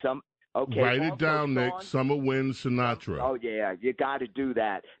 Okay. Write it down, Nick. Summer Wind, Sinatra. Oh, yeah. You got to do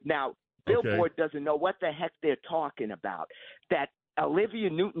that. Now, Billboard doesn't know what the heck they're talking about. That Olivia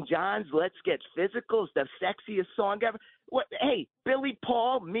Newton-John's Let's Get Physical is the sexiest song ever. What? Hey, Billy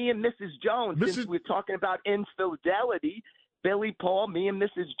Paul, Me and Mrs. Jones, since we're talking about infidelity. Billy Paul, Me and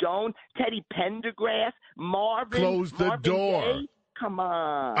Mrs. Jones, Teddy Pendergrass, Marvin. Close the door. Gaye. Come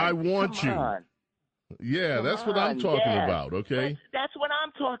on. I want you. On. Yeah, that's what I'm talking about, okay? That's what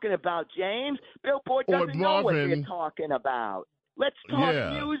I'm talking about, James. Billboard doesn't know what they're talking about. Let's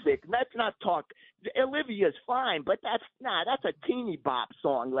talk music. Let's not talk. Olivia's fine, but that's a teeny bop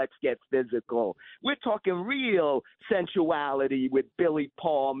song, Let's Get Physical. We're talking real sensuality with Billy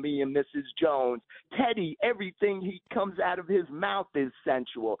Paul, Me and Mrs. Jones. Teddy, everything he comes out of his mouth is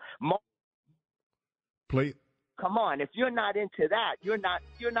sensual. Play. Come on, if you're not into that, you're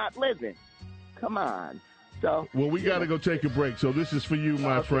not living. Come on. So well, we got to go take a break. So this is for you,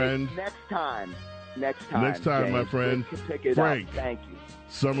 my friend. Next time, James, my friend. Frank, thank you.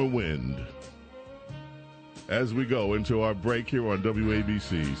 Summer Wind. As we go into our break here on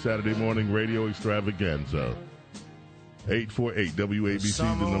WABC, Saturday Morning Radio Extravaganza. 848 WABC,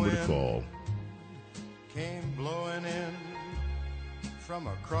 the number to call. Came blowing in from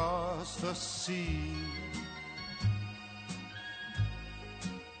across the sea.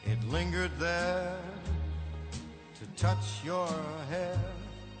 It lingered there to touch your hair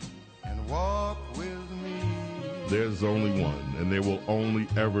and walk with me. There's only one, and there will only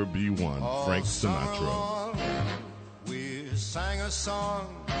ever be one. Frank Sinatra. We sang a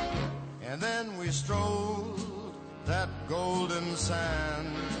song, and then we strolled that golden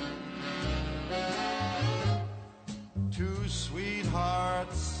sand. Two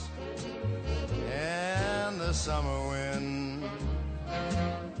sweethearts and the summer wind.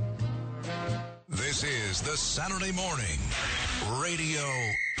 This is the Saturday Morning Radio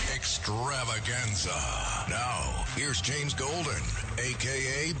Extravaganza. Now, here's James Golden,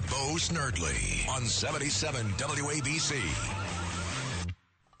 a.k.a. Bo Snerdley, on 77 WABC.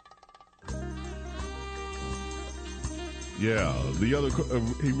 Yeah, the other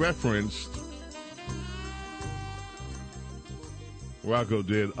he referenced Rocco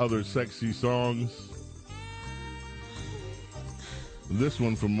did other sexy songs. This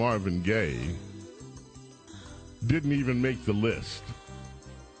one from Marvin Gaye didn't even make the list,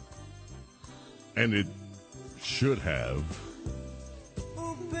 and it should have.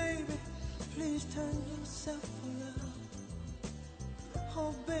 Oh baby, please turn yourself around.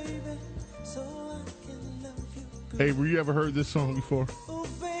 Oh baby, so I can love you good. Avery, you ever heard this song before? Oh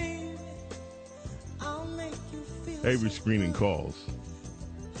baby, I'll make you feel Avery's screening calls.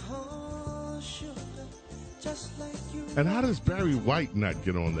 Oh sugar, just like you. And how does Barry White not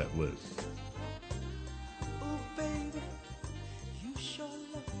get on that list? Oh baby, you sure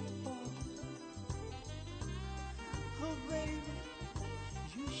love me, boy. Oh baby,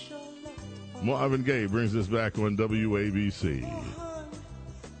 you sure love me, boy. Marvin Gaye brings us back on WABC.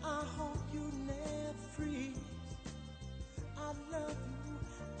 I hope you never freeze. I love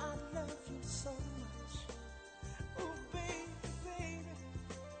you so much. Oh baby,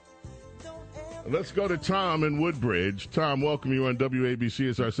 don't ever. Let's go to Tom in Woodbridge. Tom, welcome you on WABC.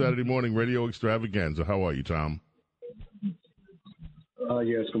 It's our Saturday morning radio extravaganza. How are you, Tom?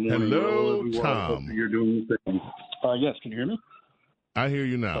 Yes, good morning. Hello, everyone. Tom. Hope you're doing the same. Yes, can you hear me? I hear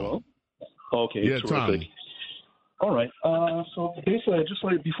you now. Hello? Okay, Yeah, terrific. Tom. All right. So basically,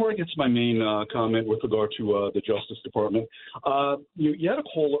 before I get to my main comment with regard to the Justice Department, you had a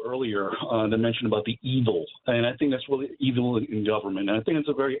caller earlier that mentioned about the evil, and I think that's really evil in government. And I think it's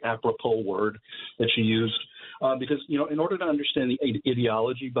a very apropos word that she used because, in order to understand the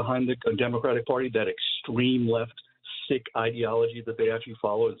ideology behind the Democratic Party, that extreme left sick ideology that they actually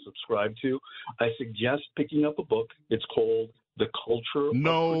follow and subscribe to, I suggest picking up a book. It's called The Culture.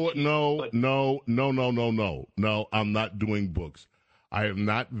 No, I'm not doing books. I have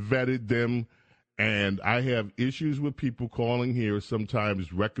not vetted them, and I have issues with people calling here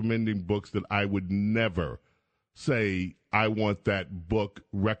sometimes recommending books that I would never say I want that book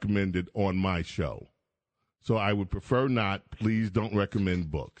recommended on my show. So I would prefer not. Please don't recommend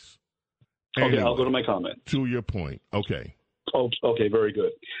books. Okay, Anyway, I'll go to my comment. To your point. Okay. Oh, okay, very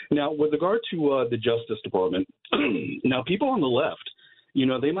good. Now, with regard to the Justice Department, now people on the left,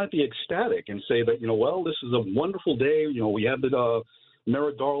 they might be ecstatic and say that, well, this is a wonderful day. We have the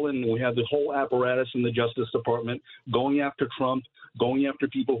Merrick Garland, we have the whole apparatus in the Justice Department going after Trump, going after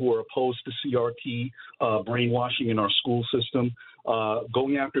people who are opposed to CRT, brainwashing in our school system,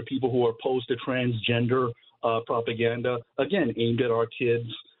 going after people who are opposed to transgender propaganda, again, aimed at our kids.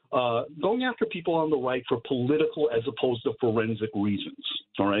 Going after people on the right for political as opposed to forensic reasons,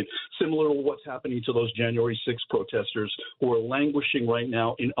 all right? Similar to what's happening to those January 6th protesters who are languishing right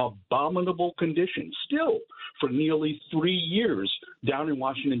now in abominable conditions still for nearly 3 years down in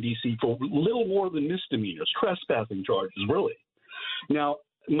Washington, D.C. for little more than misdemeanors, trespassing charges, really. Now,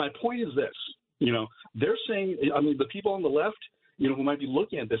 my point is this, they're saying, the people on the left, who might be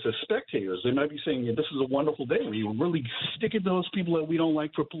looking at this as spectators, they might be saying, this is a wonderful day. We really stick it to those people that we don't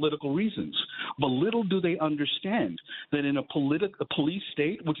like for political reasons. But little do they understand that in a police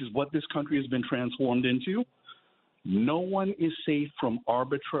state, which is what this country has been transformed into, no one is safe from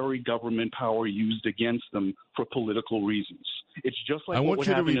arbitrary government power used against them for political reasons. It's just like what would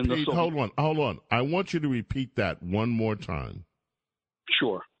happen in the Soviet. Hold on. I want you to repeat that one more time.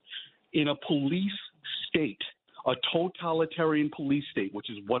 Sure. In a police state, a totalitarian police state, which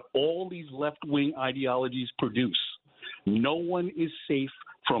is what all these left-wing ideologies produce, no one is safe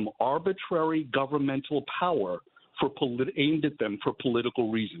from arbitrary governmental power aimed at them for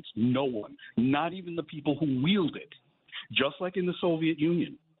political reasons. No one, not even the people who wield it, just like in the Soviet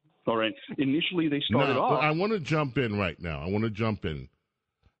Union. All right. Initially, they started off. I want to jump in right now.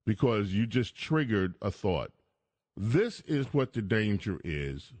 Because you just triggered a thought. This is what the danger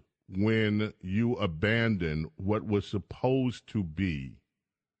is when you abandon what was supposed to be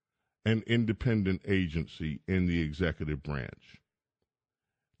an independent agency in the executive branch.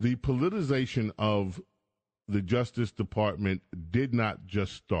 The politicization of the Justice Department did not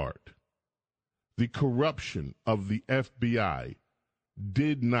just start. The corruption of the FBI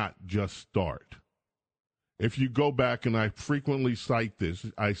did not just start. If you go back, and I frequently cite this,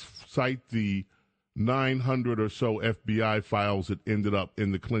 I cite the 900 or so FBI files that ended up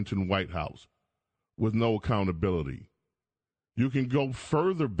in the Clinton White House with no accountability. You can go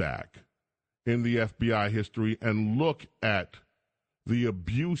further back in the FBI history and look at the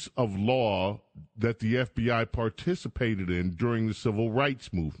abuse of law that the FBI participated in during the Civil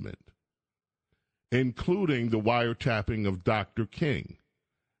Rights Movement, including the wiretapping of Dr. King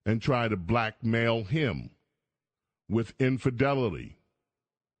and try to blackmail him with infidelity.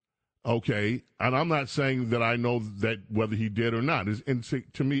 Okay, and I'm not saying that I know that whether he did or not is,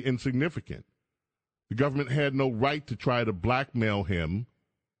 to me, insignificant. The government had no right to try to blackmail him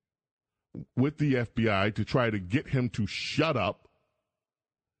with the FBI to try to get him to shut up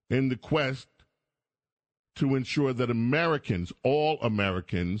in the quest to ensure that Americans, all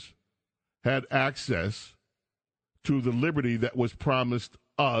Americans, had access to the liberty that was promised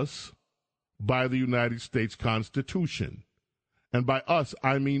us by the United States Constitution. And by us,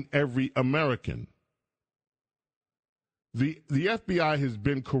 I mean every American. The FBI has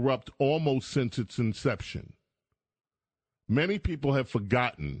been corrupt almost since its inception. Many people have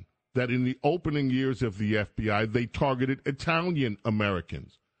forgotten that in the opening years of the FBI, they targeted Italian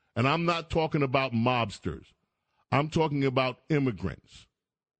Americans. And I'm not talking about mobsters. I'm talking about immigrants.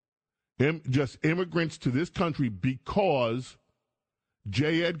 Just immigrants to this country because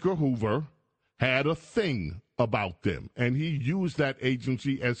J. Edgar Hoover had a thing about them, and he used that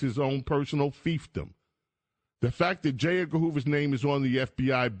agency as his own personal fiefdom. The fact that J. Edgar Hoover's name is on the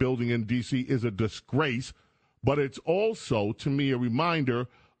FBI building in D.C. is a disgrace, but it's also, to me, a reminder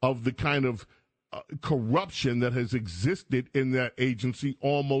of the kind of corruption that has existed in that agency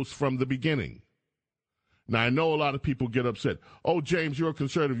almost from the beginning. Now, I know a lot of people get upset. Oh, James, you're a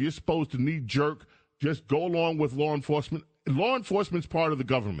conservative. You're supposed to knee-jerk, just go along with law enforcement. Law enforcement's part of the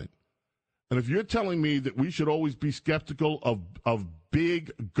government. And if you're telling me that we should always be skeptical of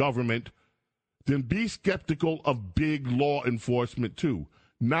big government, then be skeptical of big law enforcement, too.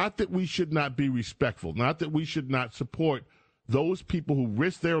 Not that we should not be respectful, not that we should not support those people who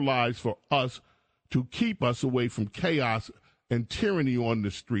risk their lives for us to keep us away from chaos and tyranny on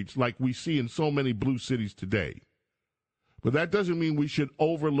the streets like we see in so many blue cities today. But that doesn't mean we should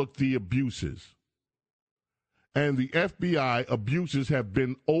overlook the abuses. And the FBI abuses have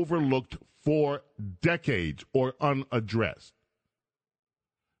been overlooked for decades or unaddressed.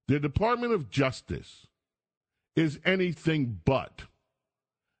 The Department of Justice is anything but.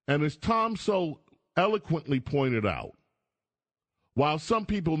 And as Tom so eloquently pointed out, while some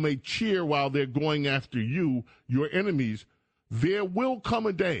people may cheer while they're going after you, your enemies, there will come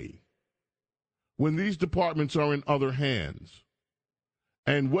a day when these departments are in other hands.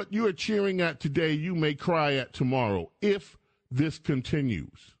 And what you are cheering at today, you may cry at tomorrow if this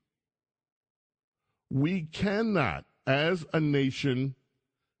continues. We cannot, as a nation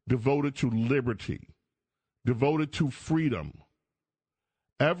devoted to liberty, devoted to freedom,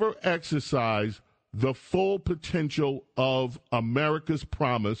 ever exercise the full potential of America's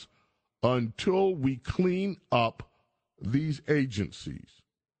promise until we clean up these agencies.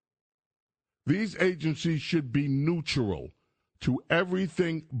 These agencies should be neutral to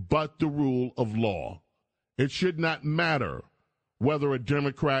everything but the rule of law. It should not matter whether a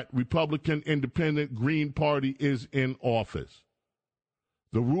Democrat, Republican, Independent, Green Party is in office.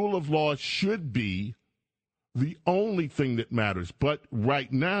 The rule of law should be the only thing that matters. But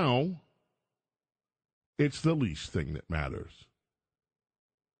right now, it's the least thing that matters.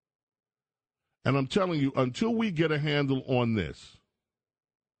 And I'm telling you, until we get a handle on this,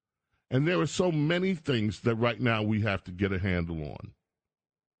 and there are so many things that right now we have to get a handle on.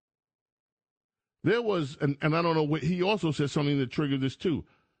 There was, and I don't know, he also said something that triggered this too.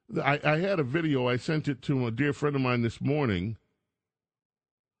 I had a video, I sent it to a dear friend of mine this morning,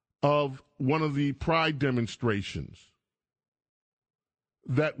 of one of the pride demonstrations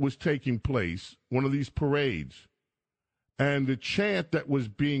that was taking place, one of these parades. And the chant that was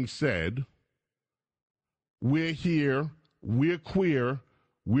being said, "We're here, we're queer,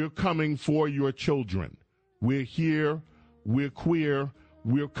 we're coming for your children. We're here, we're queer,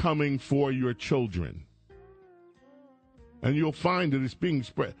 we're coming for your children." And you'll find that it's being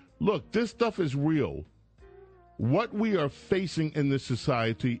spread. Look, this stuff is real. What we are facing in this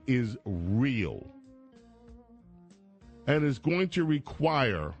society is real and is going to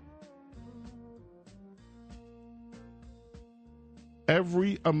require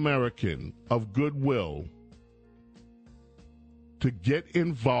every American of goodwill to get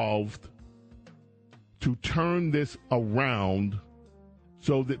involved to turn this around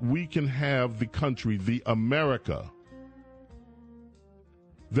so that we can have the country, the America,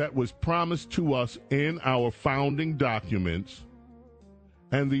 that was promised to us in our founding documents,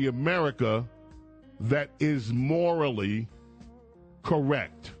 and the America that is morally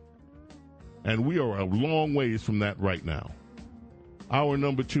correct. And we are a long ways from that right now. Hour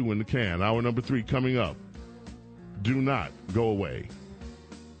number 2 in the can. Hour number 3 coming up. Do not go away.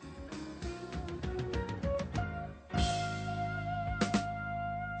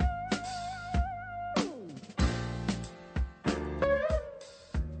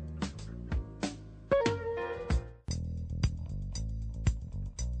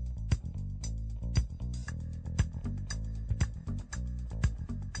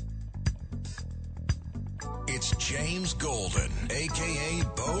 It's James Golden, a.k.a.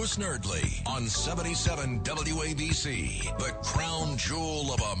 Bo Snerdley, on 77 WABC, the crown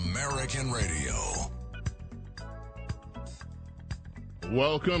jewel of American radio.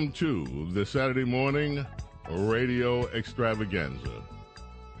 Welcome to the Saturday morning radio extravaganza.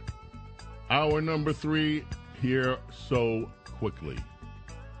 Hour number 3 here so quickly.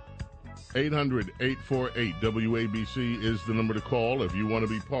 800-848-WABC is the number to call if you want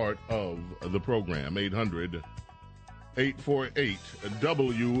to be part of the program.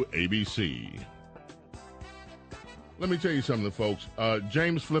 800-848-WABC. Let me tell you something, folks.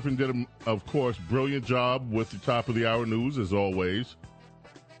 James Flippin did, of course, brilliant job with the top of the hour news, as always.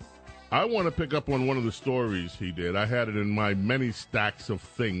 I want to pick up on one of the stories he did. I had it in my many stacks of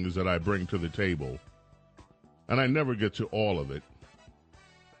things that I bring to the table, and I never get to all of it.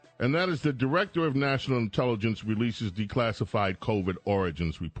 And that is the Director of National Intelligence releases declassified COVID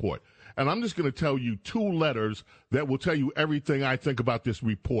origins report. And I'm just going to tell you 2 letters that will tell you everything I think about this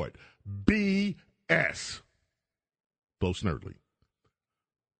report. BS. Bo Snerdley.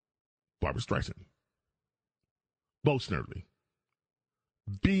 Barbara Streisand. Bo Snerdley.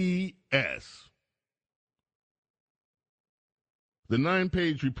 BS. The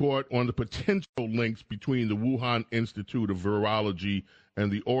 9-page report on the potential links between the Wuhan Institute of Virology and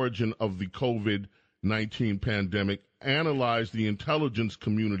the origin of the COVID-19 pandemic analyzed the intelligence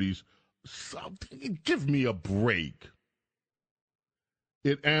community's give me a break.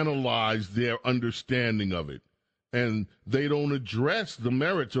 It analyzed their understanding of it, and they don't address the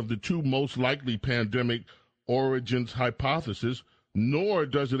merits of the 2 most likely pandemic origins hypothesis, nor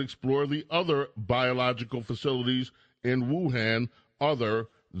does it explore the other biological facilities in Wuhan other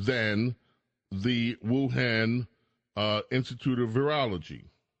than the Wuhan Institute of Virology.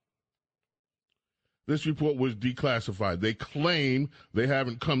 This report was declassified. They claim they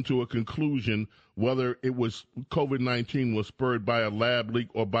haven't come to a conclusion whether it was COVID-19 was spurred by a lab leak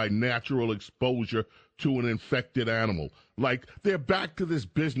or by natural exposure to an infected animal. Like, they're back to this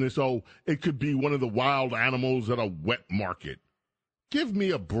business, it could be one of the wild animals at a wet market. Give me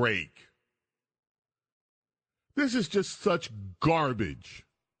a break. This is just such garbage.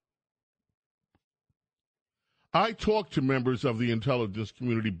 I talked to members of the intelligence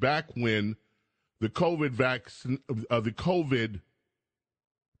community back when the COVID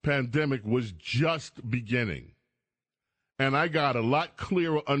pandemic was just beginning. And I got a lot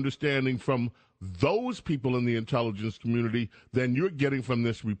clearer understanding from those people in the intelligence community than you're getting from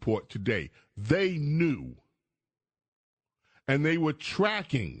this report today. They knew. And they were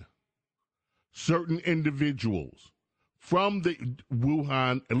tracking certain individuals from the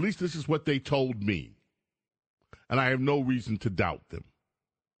Wuhan, at least this is what they told me. And I have no reason to doubt them.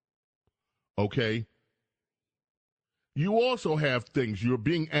 Okay? You also have things you're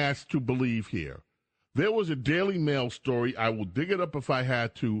being asked to believe here. There was a Daily Mail story, I will dig it up if I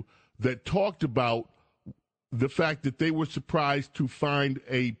had to, that talked about the fact that they were surprised to find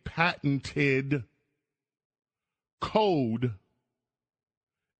a patented code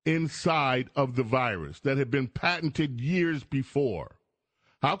inside of the virus that had been patented years before.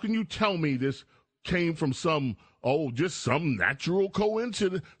 How can you tell me this came from just some natural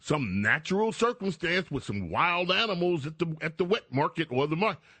coincidence, some natural circumstance with some wild animals at the wet market or the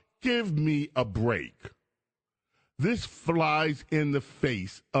market? Give me a break. This flies in the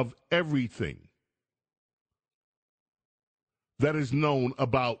face of everything that is known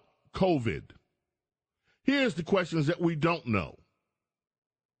about COVID. Here's the questions that we don't know.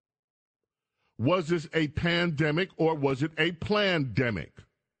 Was this a pandemic or was it a plandemic?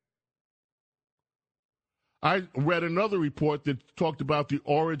 I read another report that talked about the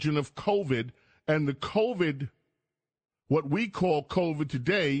origin of COVID, and the COVID, what we call COVID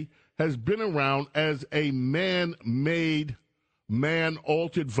today, has been around as a man-made,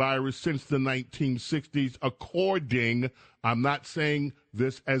 man-altered virus since the 1960s, according, I'm not saying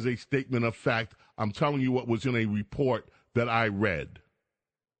this as a statement of fact, I'm telling you what was in a report that I read,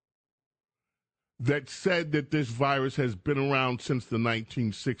 that said that this virus has been around since the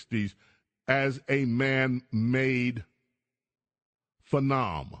 1960s as a man-made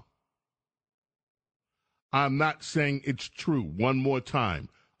phenomenon. I'm not saying it's true. One more time.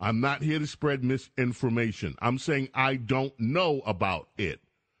 I'm not here to spread misinformation. I'm saying I don't know about it.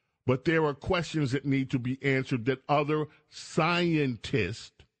 But there are questions that need to be answered that other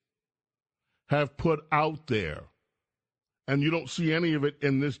scientists have put out there. And you don't see any of it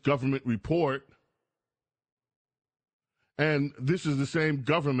in this government report. And this is the same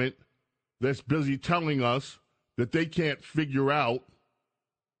government that's busy telling us that they can't figure out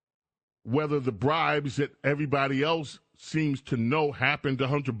whether the bribes that everybody else seems to know happened to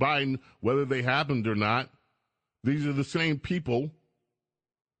Hunter Biden, whether they happened or not. These are the same people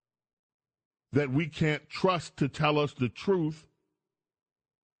that we can't trust to tell us the truth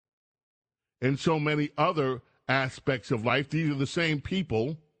in so many other aspects of life. These are the same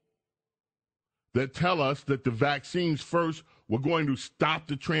people that tell us that the vaccines first were going to stop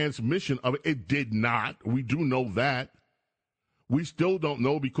the transmission of it. It did not. We do know that. We still don't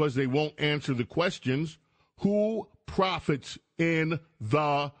know because they won't answer the questions. Who profits in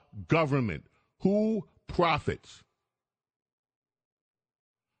the government? Who profits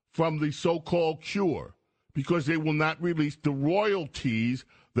from the so-called cure? Because they will not release the royalties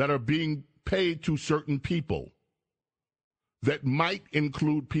that are being paid to certain people. That might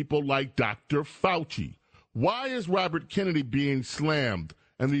include people like Dr. Fauci. Why is Robert Kennedy being slammed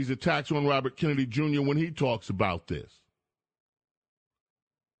and these attacks on Robert Kennedy Jr. when he talks about this?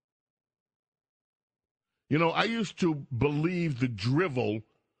 You know, I used to believe the drivel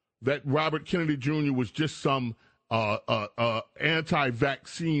that Robert Kennedy Jr. was just some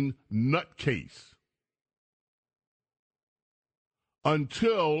anti-vaccine nutcase.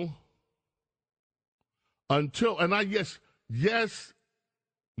 Until, and yes,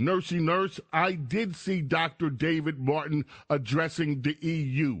 Nursey Nurse, I did see Dr. David Martin addressing the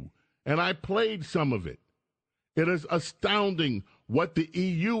EU, and I played some of it. It is astounding what the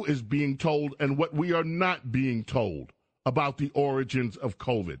EU is being told and what we are not being told about the origins of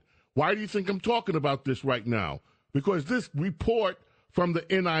COVID. Why do you think I'm talking about this right now? Because this report from the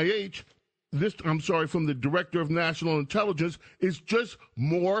NIH, from the Director of National Intelligence, is just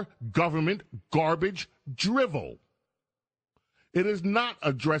more government garbage drivel. It is not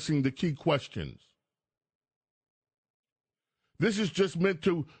addressing the key questions. This is just meant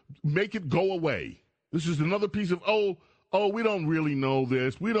to make it go away. This is another piece of, we don't really know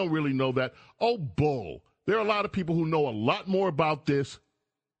this. We don't really know that. Oh, bull. There are a lot of people who know a lot more about this,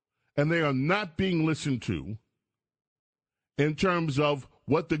 and they are not being listened to in terms of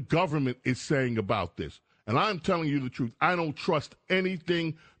what the government is saying about this. And I'm telling you the truth. I don't trust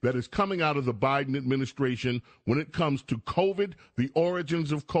anything that is coming out of the Biden administration when it comes to COVID, the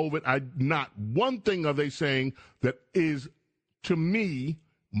origins of COVID. Not one thing are they saying that is, to me,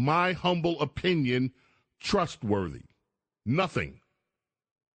 my humble opinion, trustworthy. Nothing.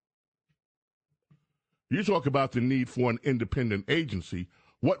 You talk about the need for an independent agency.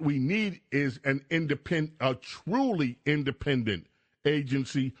 What we need is a truly independent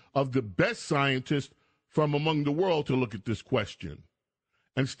agency of the best scientists from among the world to look at this question.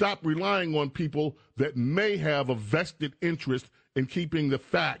 And stop relying on people that may have a vested interest in keeping the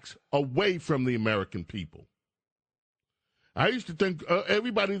facts away from the American people. I used to think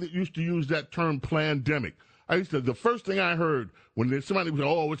everybody that used to use that term plandemic, the first thing I heard when somebody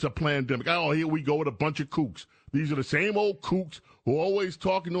was, it's a plandemic. Here we go with a bunch of kooks. These are the same old kooks who are always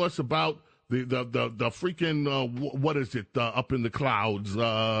talking to us about the freaking, what is it, up in the clouds,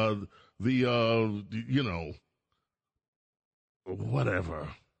 whatever.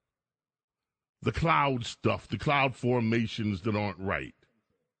 The cloud stuff, the cloud formations that aren't right.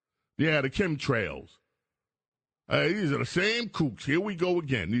 Yeah, the chemtrails. These are the same kooks. Here we go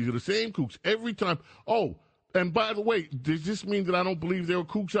again. These are the same kooks every time. Oh, and by the way, does this mean that I don't believe there are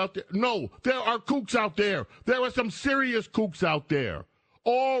kooks out there? No, there are kooks out there. There are some serious kooks out there.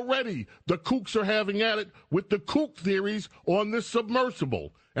 Already, the kooks are having at it with the kook theories on this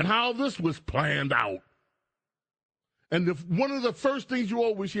submersible and how this was planned out. And one of the first things you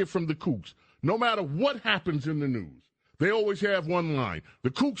always hear from the kooks, no matter what happens in the news, they always have one line.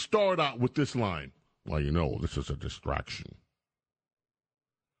 The kooks start out with this line. Well, this is a distraction.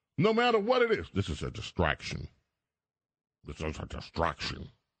 No matter what it is, this is a distraction. This is a distraction.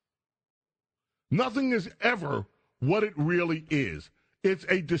 Nothing is ever what it really is.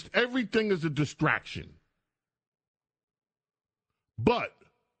 Everything is a distraction. But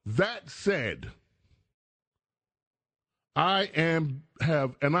that said, I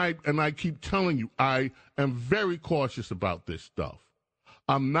keep telling you, I am very cautious about this stuff.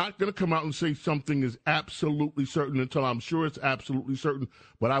 I'm not going to come out and say something is absolutely certain until I'm sure it's absolutely certain.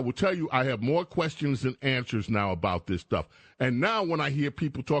 But I will tell you, I have more questions than answers now about this stuff. And now when I hear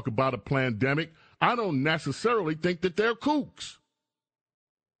people talk about a plandemic, I don't necessarily think that they're kooks.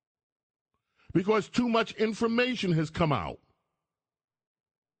 Because too much information has come out.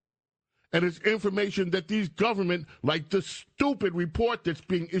 And it's information that these government, like the stupid report that's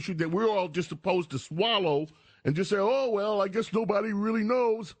being issued that we're all just supposed to swallow and just say, I guess nobody really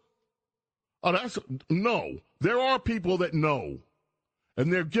knows. No. There are people that know.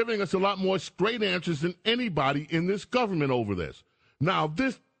 And they're giving us a lot more straight answers than anybody in this government over this. Now,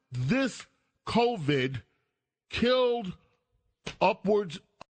 this COVID killed upwards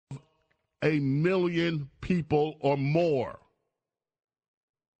of 1 million people or more.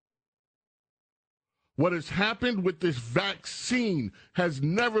 What has happened with this vaccine has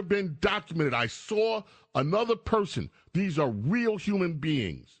never been documented. I saw another person, these are real human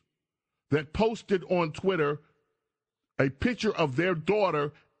beings, that posted on Twitter a picture of their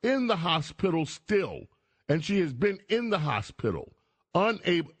daughter in the hospital still, and she has been in the hospital,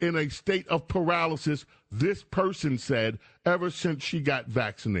 unable, in a state of paralysis, this person said, ever since she got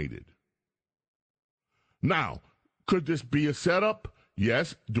vaccinated. Now, could this be a setup?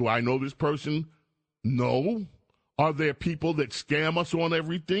 Yes. Do I know this person? No. Are there people that scam us on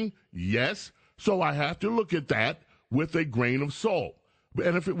everything? Yes. So I have to look at that with a grain of salt.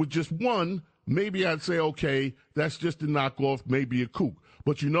 And if it was just one, maybe I'd say, okay, that's just a knockoff, maybe a kook.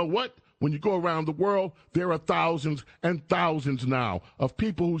 But you know what? When you go around the world, there are thousands and thousands now of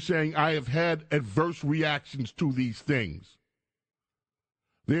people who are saying, I have had adverse reactions to these things.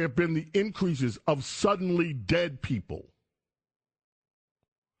 There have been the increases of suddenly dead people.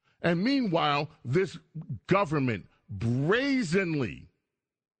 And meanwhile, this government brazenly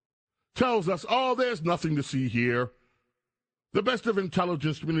tells us, oh, there's nothing to see here. The best of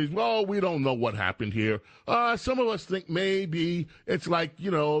intelligence communities, well, we don't know what happened here. Some of us think maybe it's like,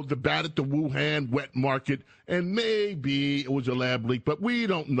 the bat at the Wuhan wet market, and maybe it was a lab leak, but we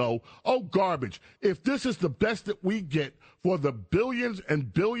don't know. Oh, garbage. If this is the best that we get for the billions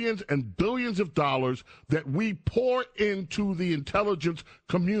and billions and billions of dollars that we pour into the intelligence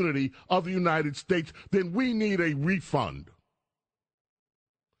community of the United States, then we need a refund.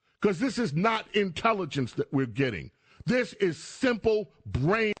 Because this is not intelligence that we're getting. This is simple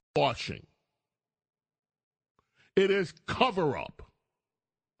brainwashing. It is cover-up.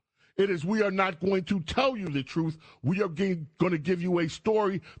 It is, we are not going to tell you the truth. We are going to give you a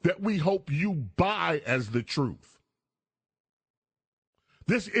story that we hope you buy as the truth.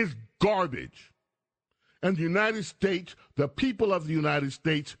 This is garbage. And the United States, the people of the United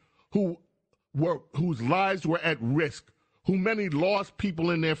States whose lives were at risk, who many lost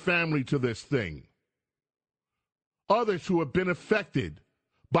people in their family to this thing, others who have been affected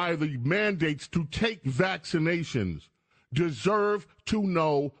by the mandates to take vaccinations deserve to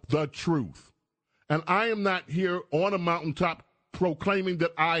know the truth. And I am not here on a mountaintop proclaiming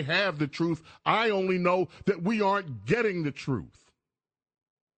that I have the truth. I only know that we aren't getting the truth.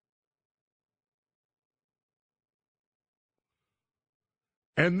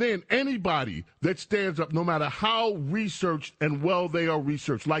 And then anybody that stands up, no matter how researched and well they are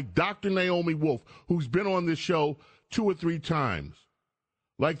researched, like Dr. Naomi Wolf, who's been on this show 2 or 3 times,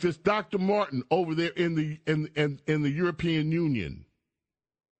 like this Dr. Martin over there in the European Union.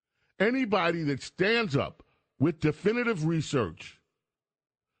 Anybody that stands up with definitive research,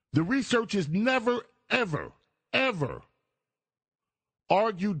 the research is never, ever, ever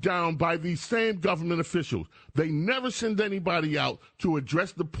argued down by these same government officials. They never send anybody out to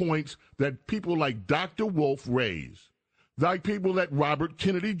address the points that people like Dr. Wolf raise, like people that Robert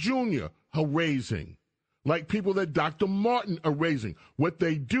Kennedy Jr. are raising, like people that Dr. Martin are raising. What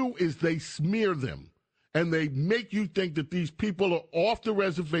they do is they smear them, and they make you think that these people are off the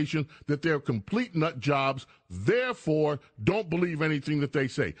reservation, that they're complete nut jobs, therefore don't believe anything that they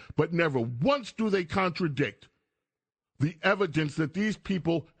say. But never once do they contradict the evidence that these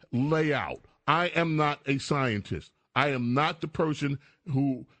people lay out. I am not a scientist. I am not the person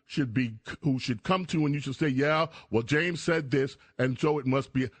who should come to and you should say, yeah, well, James said this, and so it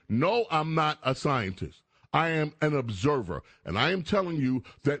must be. No, I'm not a scientist. I am an observer, and I am telling you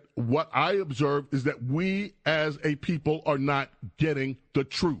that what I observe is that we as a people are not getting the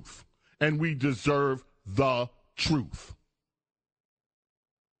truth, and we deserve the truth.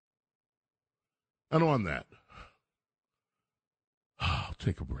 And on that, I'll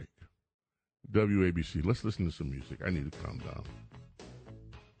take a break. WABC, let's listen to some music. I need to calm down.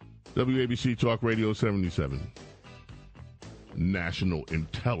 WABC Talk Radio 77. National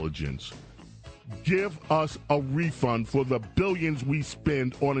Intelligence. Give us a refund for the billions we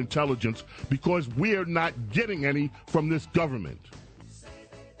spend on intelligence because we're not getting any from this government.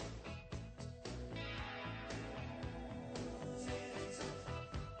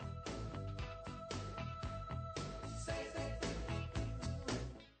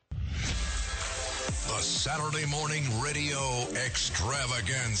 Saturday morning radio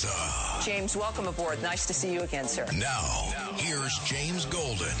extravaganza. James, welcome aboard. Nice to see you again, sir. Now, here's James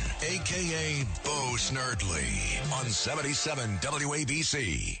Golden, a.k.a. Bo Snerdley, on 77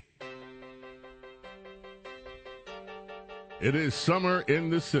 WABC. It is summer in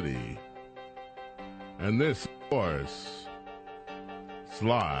the city. And this, of course,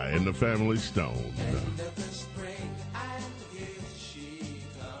 Sly and the Family Stone.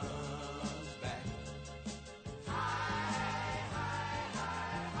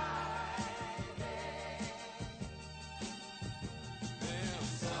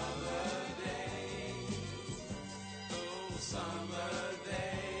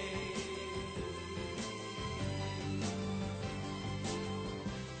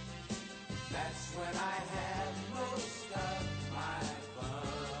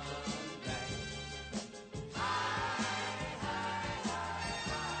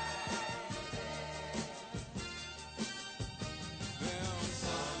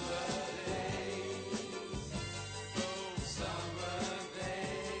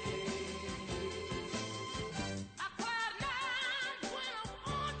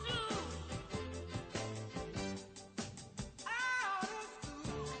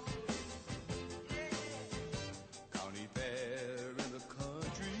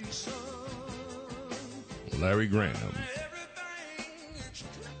 Larry Graham.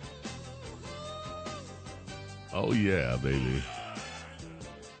 Oh, yeah, baby.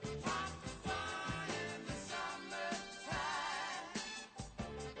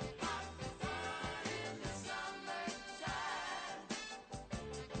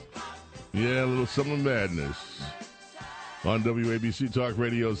 Yeah, a little summer madness on WABC Talk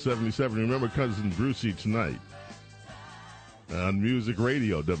Radio 77. Remember Cousin Brucey tonight on Music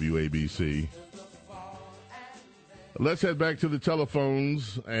Radio WABC. Let's head back to the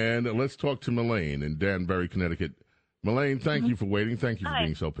telephones, and let's talk to Melaine in Danbury, Connecticut. Melaine, thank you for waiting. Thank you for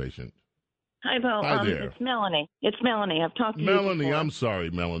being so patient. Hi, Bo. Hi there. It's Melanie. I've talked to you Melanie, before. I'm sorry,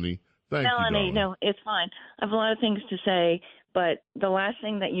 Melanie. Thank you, Melanie, darling. no, it's fine. I have a lot of things to say, but the last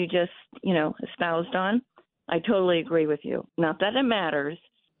thing that you just, espoused on, I totally agree with you. Not that it matters,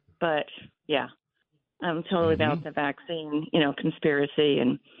 but, yeah, I'm totally about the vaccine, conspiracy,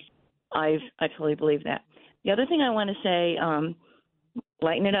 and I totally believe that. The other thing I want to say,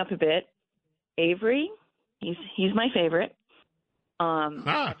 lighten it up a bit. Avery, he's my favorite.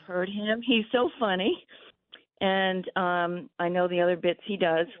 I've heard him. He's so funny. And I know the other bits he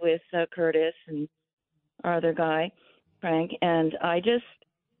does with Curtis and our other guy, Frank. And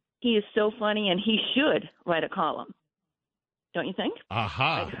he is so funny, and he should write a column. Don't you think?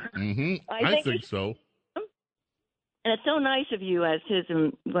 Aha. I think so. And it's so nice of you as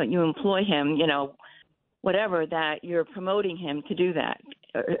when you employ him, whatever, that you're promoting him to do that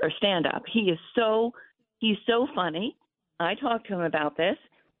or stand up. He's so funny. I talked to him about this.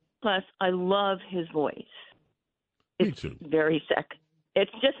 Plus, I love his voice. Me too.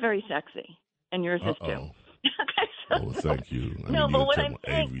 It's just very sexy, and yours is too. Oh, thank you. But what I'm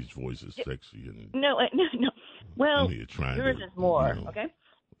saying, Avery's voice is sexy. And no. Well, yours is more. Okay.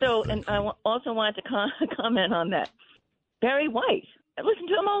 So, and I also wanted to comment on that. Barry White. I listen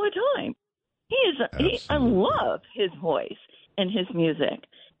to him all the time. I love his voice and his music,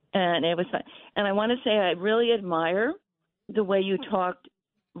 and it was fun. And I want to say I really admire the way you talked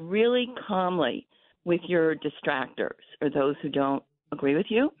really calmly with your distractors or those who don't agree with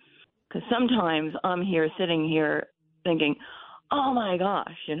you, because sometimes I'm sitting here thinking, oh my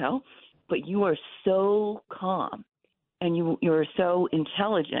gosh, but you are so calm and you're so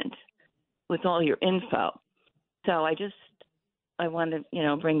intelligent with all your info. So I want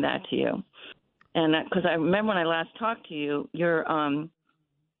to bring that to you. And because I remember when I last talked to you,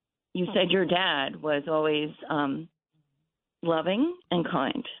 you said your dad was always loving and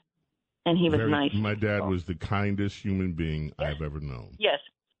kind, and he was nice. My dad was the kindest human being I've ever known. Yes,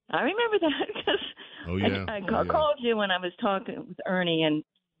 I remember that because I called you when I was talking with Ernie,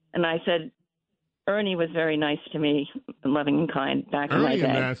 and I said Ernie was very nice to me, loving and kind back in my day.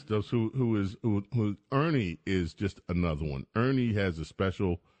 Ernie Anastos, who Ernie is just another one. Ernie has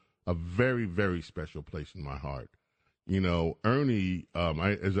a very, very special place in my heart. Ernie,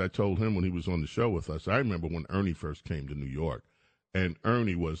 as I told him when he was on the show with us, I remember when Ernie first came to New York, and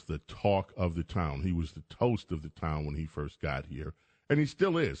Ernie was the talk of the town. He was the toast of the town when he first got here, and he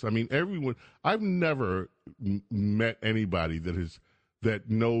still is. I mean, I've never met anybody that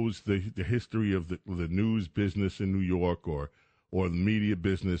knows the history of the news business in New York or the media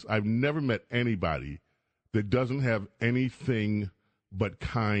business. I've never met anybody that doesn't have anything but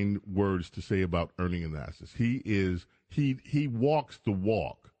kind words to say about Ernie Anastos. He walks the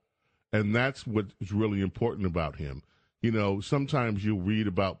walk, and that's what is really important about him. Sometimes you'll read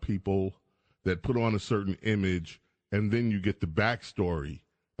about people that put on a certain image, and then you get the backstory,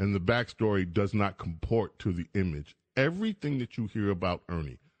 and the backstory does not comport to the image. Everything that you hear about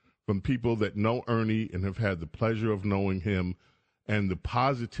Ernie, from people that know Ernie and have had the pleasure of knowing him, and the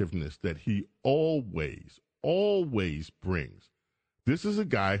positiveness that he always brings. This is a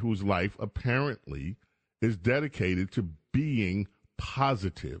guy whose life apparently is dedicated to being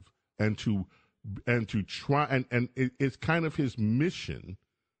positive and to try, and it's kind of his mission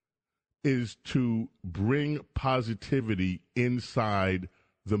is to bring positivity inside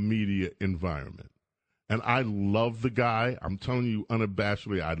the media environment. And I love the guy. I'm telling you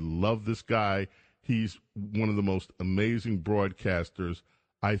unabashedly, I love this guy. He's one of the most amazing broadcasters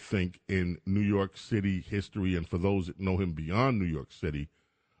I think, in New York City history, and for those that know him beyond New York City,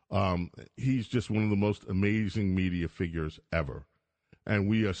 he's just one of the most amazing media figures ever. And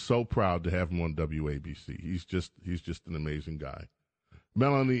we are so proud to have him on WABC. He's just an amazing guy.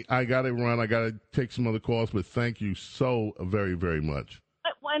 Melanie, I got to run. I got to take some other calls, but thank you so very, very much.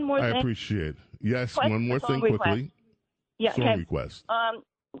 One more thing. I appreciate it. Yes, one more thing quickly. Yeah, song request.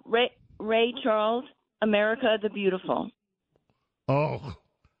 Ray Charles, America the Beautiful. Oh,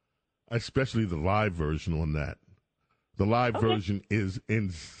 especially the live version on that. The live version is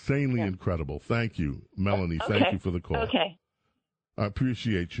insanely incredible. Thank you, Melanie. Thank you for the call. Okay. I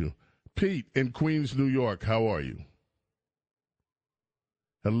appreciate you. Pete in Queens, New York, how are you?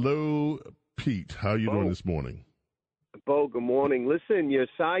 Hello, Pete. How are you doing this morning? Bo, good morning. Listen, your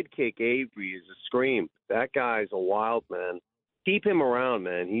sidekick, Avery, is a scream. That guy's a wild man. Keep him around,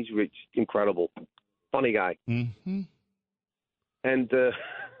 man. He's incredible. Funny guy. Mm-hmm. And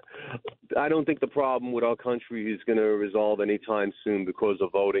I don't think the problem with our country is going to resolve anytime soon because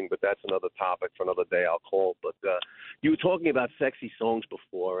of voting, but that's another topic for another day I'll call. But you were talking about sexy songs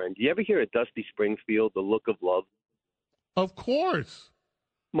before, and do you ever hear of Dusty Springfield, The Look of Love? Of course.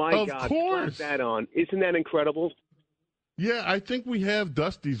 My God, slap that on. Isn't that incredible? Yeah, I think we have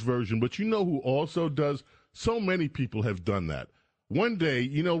Dusty's version, but you know who also does? So many people have done that. One day,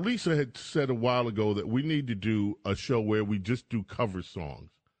 you know, Lisa had said a while ago that we need to do a show where we just do cover songs.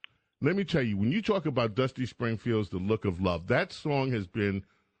 Let me tell you, when you talk about Dusty Springfield's The Look of Love, that song has been,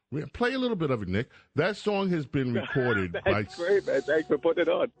 play a little bit of it, Nick. That song has been recorded That's great, man. Thanks for putting it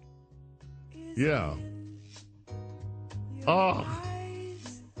on. Yeah. Oh.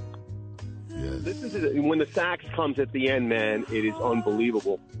 Yes. Listen to when the sax comes at the end, man, it is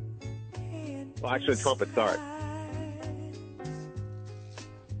unbelievable. Well, actually, the trumpet, sorry.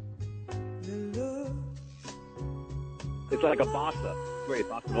 It's like a bossa. Great,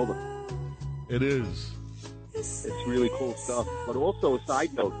 bossa nova. It is. It's really cool stuff. But also, a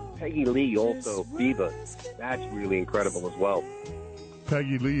side note, Peggy Lee, also, Viva. That's really incredible as well.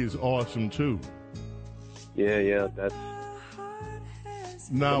 Peggy Lee is awesome, too. Yeah, that's...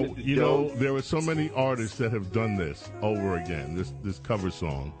 Now, you know, there are so many artists that have done this over again, this cover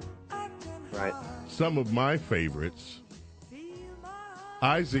song. Right. Some of my favorites,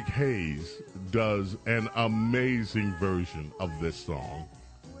 Isaac Hayes does an amazing version of this song.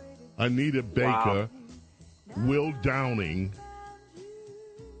 Anita Baker, Will Downing.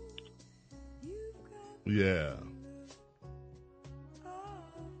 Yeah.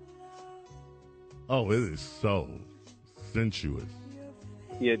 Oh, it is so sensuous.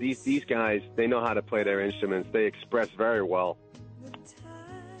 Yeah, these guys, they know how to play their instruments. They express very well.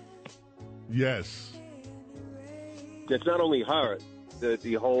 Yes. It's not only her,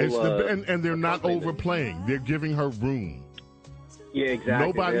 the whole... and they're not overplaying. They're giving her room. Yeah, exactly.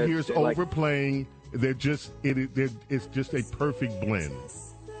 Nobody here is they're overplaying. They're just it's just a perfect blend.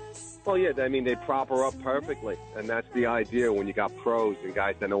 Well, yeah, I mean, they prop her up perfectly, and that's the idea when you got pros and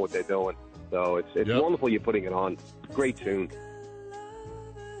guys that know what they're doing. So it's wonderful you're putting it on. Great tune.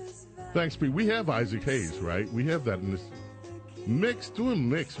 Thanks, Pete. We have Isaac Hayes, right? We have that in this mix. Do a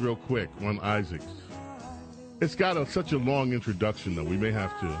mix real quick on Isaac's. It's got such a long introduction, though. We may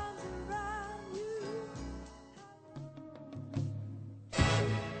have to.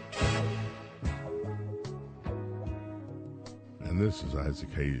 And this is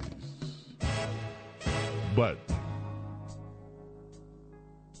Isaac Hayes. But,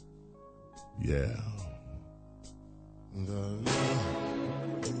 yeah. The love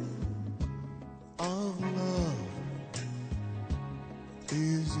of love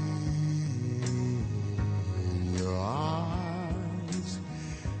is in your eyes.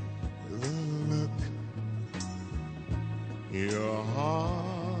 The look your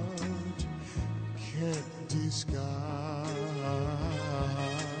heart can't disguise.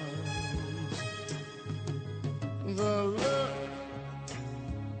 The look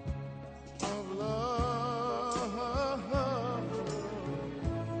of love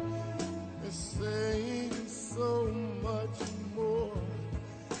is saying so much more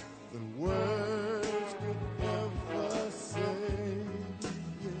than words could ever say.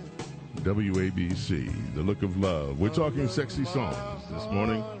 WABC, The Look of Love. We're talking sexy songs this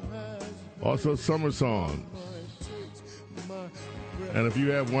morning. Also summer songs. And if you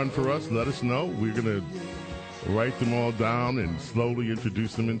have one for us, let us know. We're going to write them all down and slowly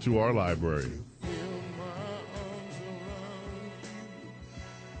introduce them into our library.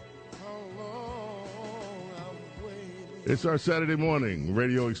 It's our Saturday morning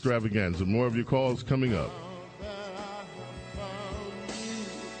radio extravaganza. More of your calls coming up.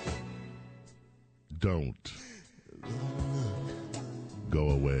 Don't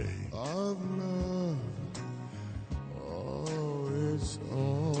go away. Of love, oh, it's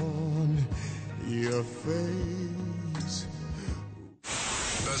on your face.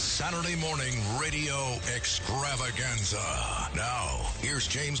 The Saturday morning radio extravaganza. Now, here's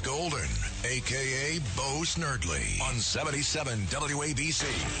James Golden, a.k.a. Bo Snerdley, on 77 WABC.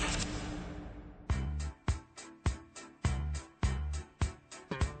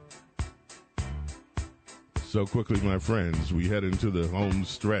 So quickly, my friends, we head into the home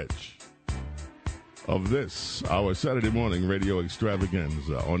stretch of this, our Saturday morning radio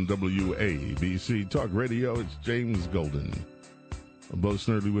extravaganza on WABC Talk Radio. It's James Golden. Bo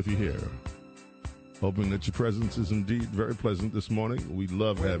Snerdley with you here. Hoping that your presence is indeed very pleasant this morning. We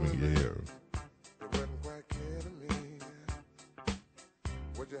love having you here.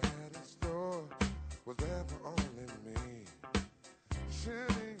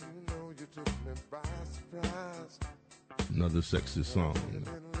 Another sexy song.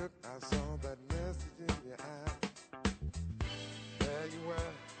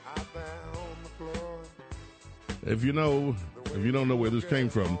 If you don't know where this came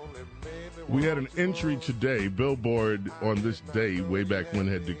from, we had an entry today. Billboard on this day, way back when,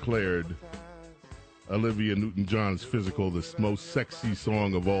 had declared Olivia Newton-John's Physical the most sexy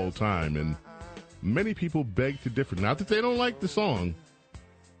song of all time. And many people beg to differ. Not that they don't like the song,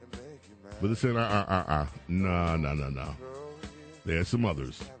 but they're saying, no. There's some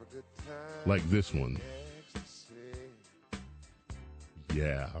others, like this one.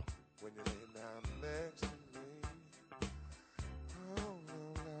 Yeah.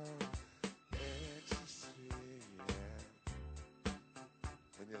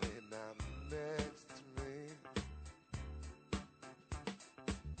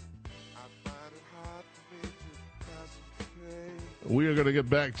 We are going to get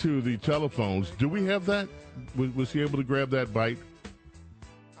back to the telephones. Do we have that? Was he able to grab that bite?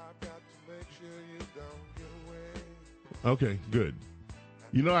 Okay, good.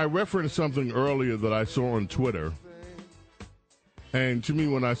 You know, I referenced something earlier that I saw on Twitter. And to me,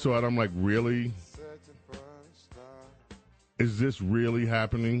 when I saw it, I'm like, really? Is this really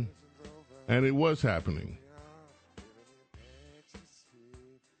happening? And it was happening.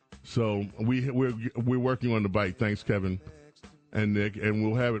 So we're working on the bite. Thanks, Kevin and Nick, and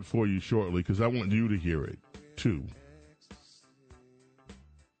we'll have it for you shortly because I want you to hear it, too.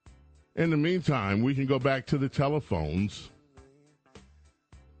 In the meantime, we can go back to the telephones.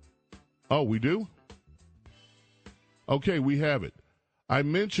 Oh, we do? Okay, we have it. I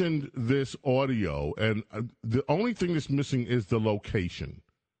mentioned this audio, and the only thing that's missing is the location.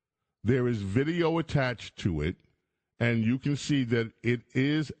 There is video attached to it, and you can see that it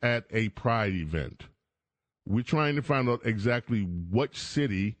is at a Pride event. We're trying to find out exactly what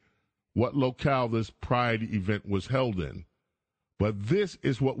city, what locale this Pride event was held in. But this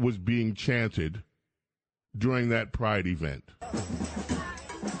is what was being chanted during that Pride event.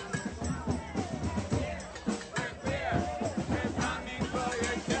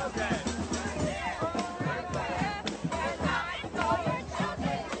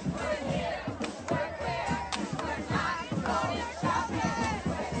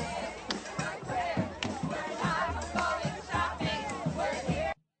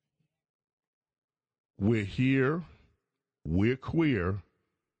 We're here, we're queer,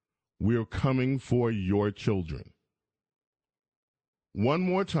 we're coming for your children. One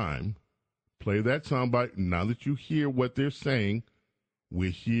more time, play that soundbite. Now that you hear what they're saying, we're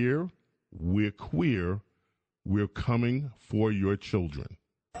here, we're queer, we're coming for your children.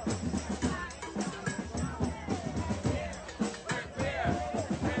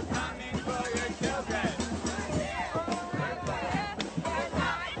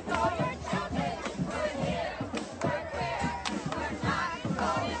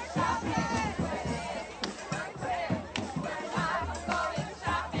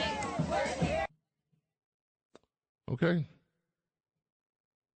 Okay.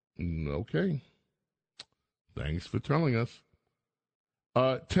 Okay. Thanks for telling us.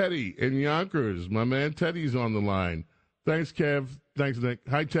 Teddy in Yonkers. My man Teddy's on the line. Thanks, Kev. Thanks, Nick.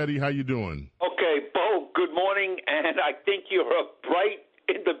 Hi, Teddy. How you doing? Okay, Bo, good morning, and I think you're a bright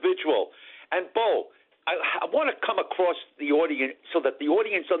individual. And, Bo, I want to come across the audience so that the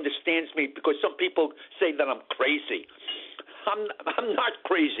audience understands me, because some people say that I'm crazy. I'm not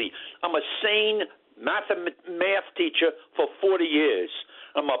crazy. I'm a sane math teacher for 40 years.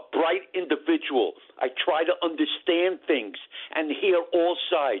 I'm a bright individual. I try to understand things and hear all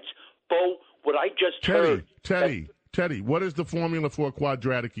sides. Bo, what I just heard... Teddy, what is the formula for a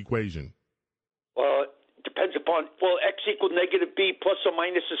quadratic equation? Depends upon, x equals negative b plus or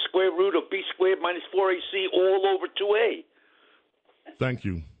minus the square root of b squared minus 4ac all over 2a. Thank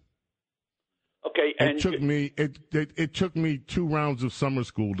you. Okay, and it took me 2 rounds of summer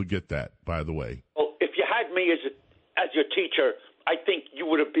school to get that. By the way. Well, if you had me as your teacher, I think you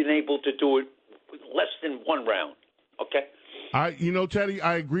would have been able to do it with less than 1 round. Okay. Teddy,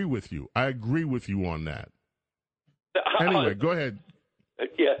 I agree with you. I agree with you on that. Anyway, go ahead.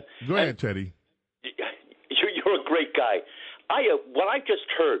 Yeah. Go ahead, Teddy. You're a great guy. What I just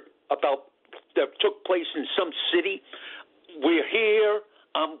heard about that took place in some city, we're here,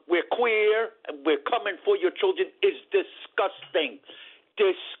 we're queer, and we're coming for your children, is disgusting.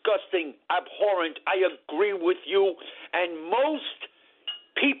 Disgusting, abhorrent. I agree with you. And most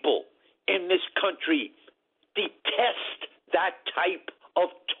people in this country detest that type of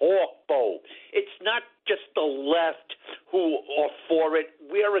talk, Bo. It's not just the left who are for it.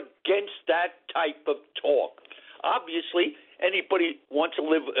 We're against that type of talk. Obviously, anybody wants to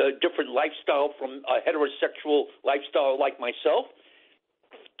live a different lifestyle from a heterosexual lifestyle like myself,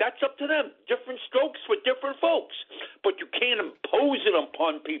 that's up to them. Different strokes for different folks. But you can't impose it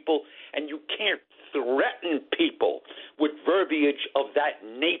upon people, and you can't threaten people with verbiage of that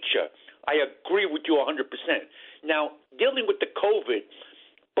nature. I agree with you 100%. Now, dealing with the COVID,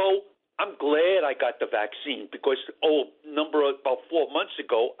 Bo, I'm glad I got the vaccine because, about 4 months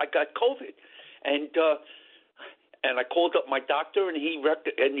ago, I got COVID. And I called up my doctor, and he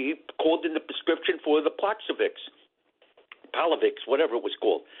called in the prescription for the Palovix, whatever it was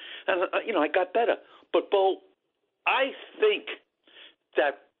called. And, I got better. But, Bo, I think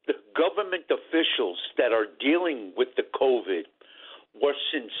that the government officials that are dealing with the COVID were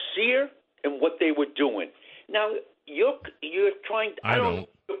sincere in what they were doing. Now, you're trying. You're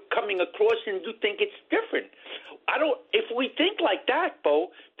coming across and you think it's different. If we think like that,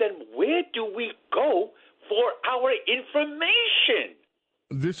 Bo, then where do we go for our information?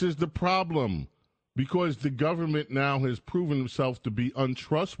 This is the problem, because the government now has proven himself to be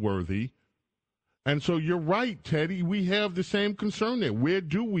untrustworthy. And so you're right, Teddy. We have the same concern there. Where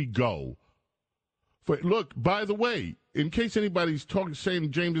do we go? Look, by the way, in case anybody's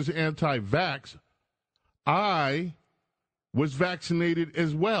saying James is anti-vax, I was vaccinated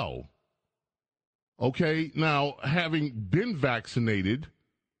as well. Okay, now, having been vaccinated,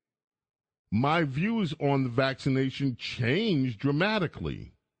 my views on the vaccination changed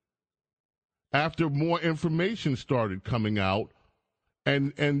dramatically after more information started coming out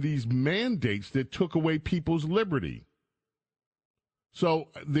and these mandates that took away people's liberty. So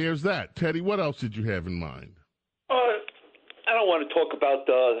there's that. Teddy, what else did you have in mind? I don't want to talk about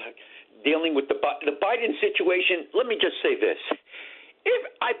dealing with the Biden situation. Let me just say this.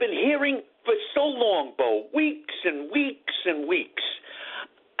 I've been hearing for so long, Bo, weeks and weeks and weeks.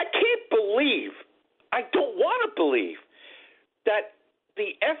 I can't believe, I don't want to believe, that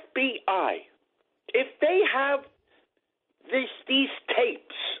the FBI, if they have these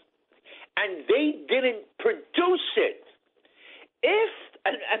tapes and they didn't produce it,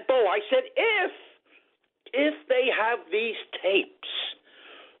 and Bo, I said if they have these tapes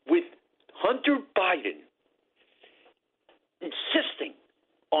with Hunter Biden insisting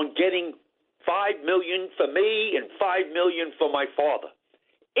on getting $5 million for me and $5 million for my father,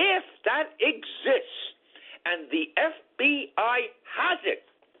 if that exists and the FBI has it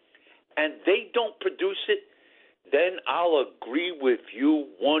and they don't produce it, then I'll agree with you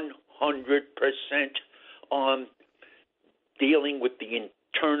 100% on dealing with the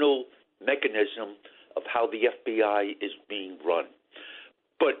internal mechanism of how the FBI is being run.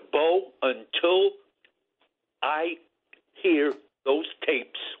 But, Bo, until I hear those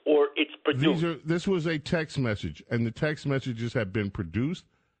tapes or it's produced. This was a text message, and the text messages have been produced,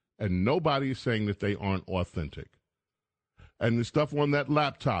 and nobody is saying that they aren't authentic. And the stuff on that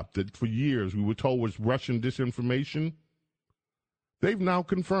laptop that for years we were told was Russian disinformation, they've now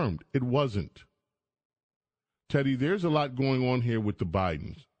confirmed it wasn't. Teddy, there's a lot going on here with the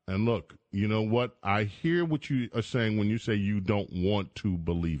Bidens. And look, you know what? I hear what you are saying when you say you don't want to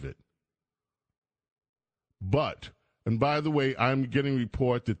believe it. But, and by the way, I'm getting a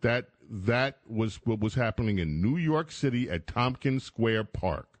report that was what was happening in New York City at Tompkins Square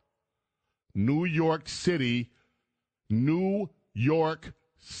Park. New York City,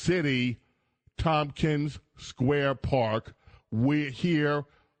 Tompkins Square Park. We're here,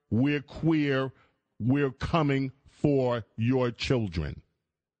 we're queer, we're coming for your children.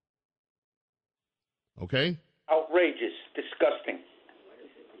 Okay? Outrageous, disgusting.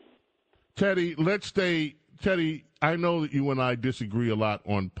 Teddy, I know that you and I disagree a lot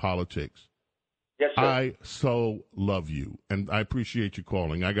on politics. Yes, sir. I so love you, and I appreciate you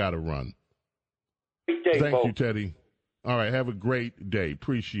calling. I got to run. Great day, Thank Bo. you, Teddy. All right, have a great day.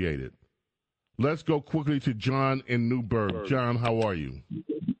 Appreciate it. Let's go quickly to John in Newburgh. John, how are you?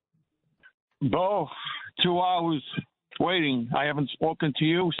 Bo, 2 hours waiting. I haven't spoken to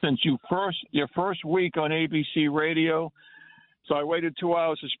you since your first week on ABC Radio. So I waited 2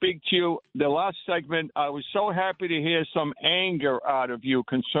 hours to speak to you. The last segment, I was so happy to hear some anger out of you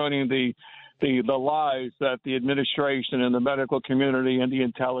concerning the lies that the administration and the medical community and the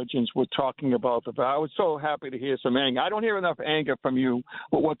intelligence were talking about. I was so happy to hear some anger. I don't hear enough anger from you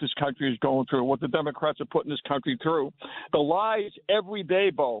with what this country is going through, what the Democrats are putting this country through. The lies every day,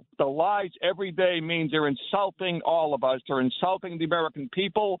 Bo. The lies every day means they're insulting all of us. They're insulting the American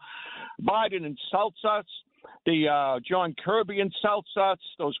people. Biden insults us. John Kirby insults us.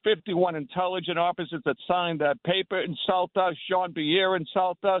 Those 51 intelligent officers that signed that paper insult us. Jean Pierre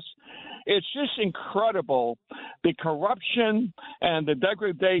insult us. It's just incredible, the corruption and the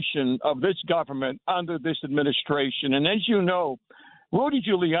degradation of this government under this administration. And as you know, Rudy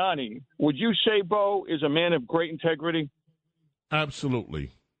Giuliani, would you say, Bo, is a man of great integrity?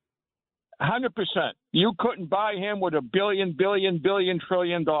 Absolutely. 100%. You couldn't buy him with $1 billion,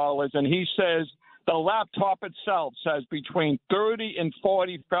 trillion, and he says the laptop itself says between 30 and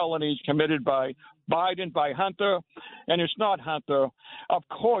 40 felonies committed by Biden, by Hunter, and it's not Hunter. Of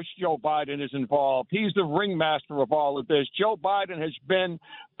course Joe Biden is involved. He's the ringmaster of all of this. Joe Biden has been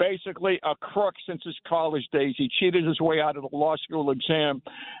basically a crook since his college days. He cheated his way out of the law school exam,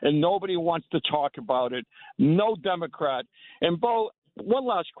 and nobody wants to talk about it. No Democrat. And, Bo, one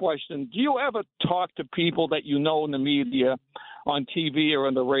last question. Do you ever talk to people that you know in the media, on TV or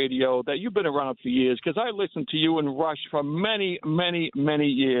on the radio, that you've been around for years? Because I listened to you and Rush for many, many, many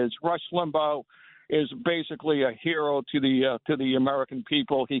years. Rush Limbaugh is basically a hero to the American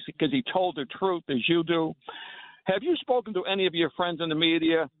people because he told the truth as you do. Have you spoken to any of your friends in the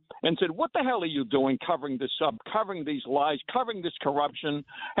media and said, what the hell are you doing covering this up, covering these lies, covering this corruption?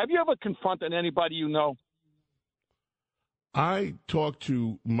 Have you ever confronted anybody you know? I talk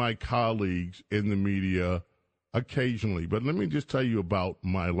to my colleagues in the media occasionally, but let me just tell you about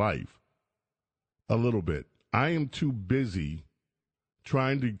my life a little bit. I am too busy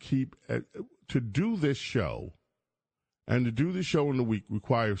trying to to do this show, and to do the show in the week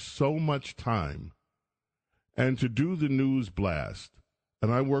requires so much time, and to do the news blast,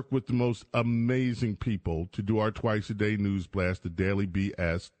 and I work with the most amazing people to do our twice-a-day news blast, the Daily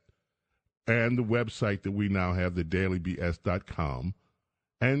BS, and the website that we now have, thedailybs.com,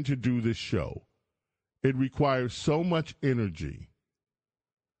 and to do this show. It requires so much energy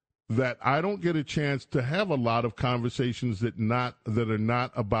that I don't get a chance to have a lot of conversations that are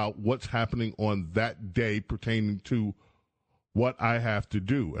not about what's happening on that day pertaining to what I have to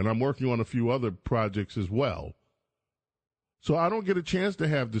do. And I'm working on a few other projects as well. So I don't get a chance to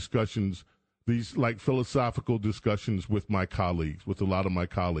have discussions, these like philosophical discussions with my colleagues, with a lot of my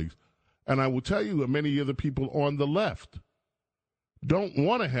colleagues. And I will tell you that many of the people on the left don't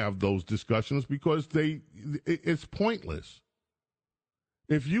want to have those discussions because it's pointless.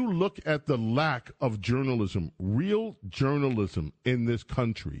 If you look at the lack of journalism, real journalism in this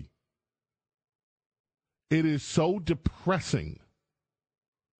country, it is so depressing.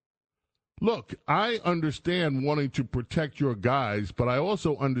 Look, I understand wanting to protect your guys, but I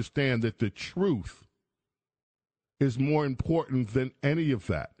also understand that the truth is more important than any of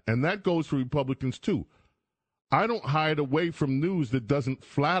that. And that goes for Republicans, too. I don't hide away from news that doesn't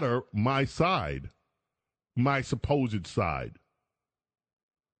flatter my side, my supposed side.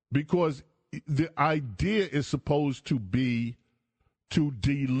 Because the idea is supposed to be to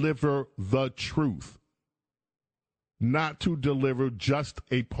deliver the truth, not to deliver just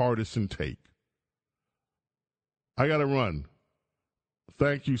a partisan take. I got to run.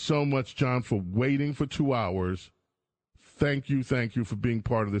 Thank you so much, John, for waiting for 2 hours. Thank you for being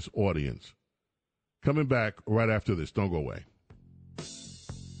part of this audience. Coming back right after this. Don't go away.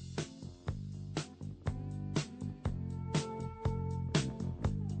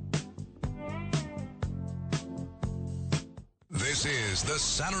 This is the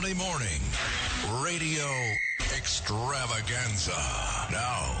Saturday morning radio extravaganza.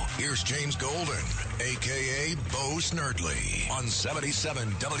 Now, here's James Golden, a.k.a. Bo Snerdley, on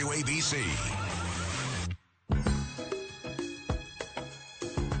 77 WABC.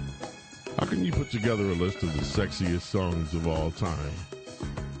 How can you put together a list of the sexiest songs of all time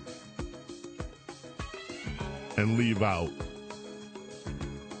and leave out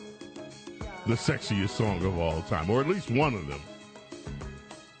the sexiest song of all time, or at least one of them?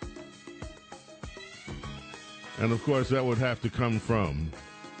 And, of course, that would have to come from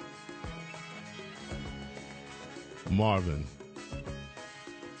Marvin.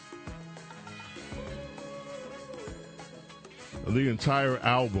 The entire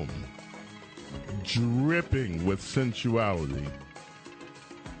album dripping with sensuality.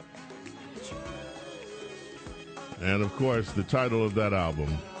 And, of course, the title of that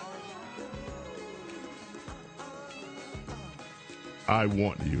album, I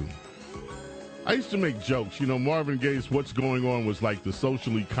Want You. I used to make jokes. You know, Marvin Gaye's What's Going On was like the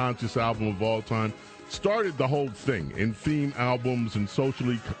socially conscious album of all time. Started the whole thing in theme albums and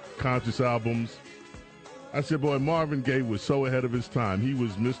socially conscious albums. I said, boy, Marvin Gaye was so ahead of his time. He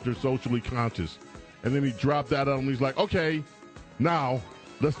was Mr. Socially Conscious. And then he dropped that album. He's like, okay, now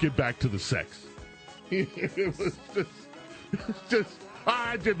let's get back to the sex. It was just,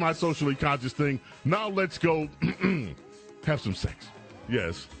 I did my socially conscious thing. Now let's go have some sex.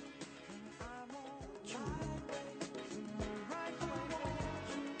 Yes.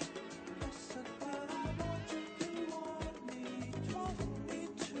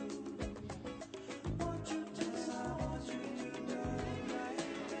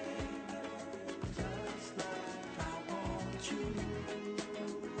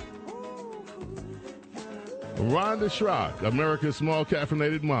 Rhonda Schrock, America's small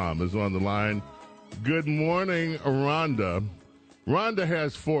caffeinated mom, is on the line. Good morning, Rhonda. Rhonda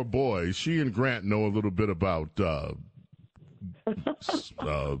has 4 boys. She and Grant know a little bit about Rhonda,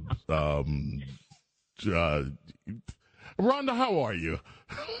 how are you?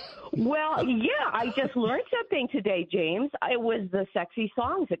 Well, yeah, I just learned something today, James. It was the sexy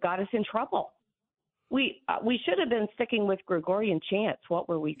songs that got us in trouble. We should have been sticking with Gregorian chants. What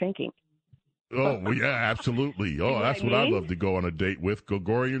were we thinking? Oh, well, yeah, absolutely. Oh, that's what I'd love to go on a date with,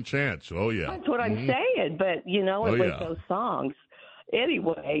 Gregorian chants. Oh, yeah. That's what I'm saying, but, you know, it was those songs.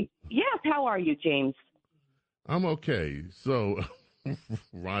 Anyway, yes, how are you, James? I'm okay. So,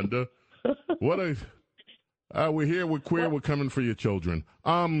 Rhonda, we're here, we're queer, we're coming for your children.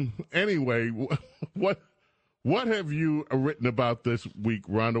 Anyway, what have you written about this week,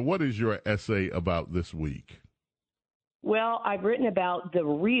 Rhonda? What is your essay about this week? Well, I've written about the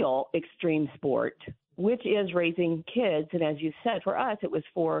real extreme sport, which is raising kids. And as you said, for us, it was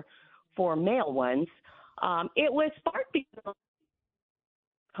for male ones. It was sparked because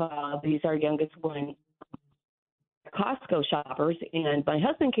these are our youngest one, Costco shoppers. And my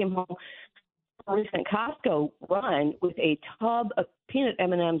husband came home from a recent Costco run with a tub of peanut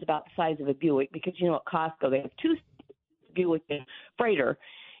M&Ms about the size of a Buick, because, you know, at Costco, they have 2 Buick and freighter.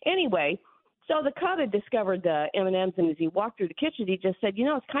 Anyway, so the cub had discovered the M&Ms, and as he walked through the kitchen, he just said, you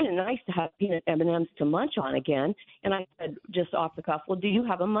know, it's kind of nice to have peanut M&Ms to munch on again. And I said, just off the cuff, well, do you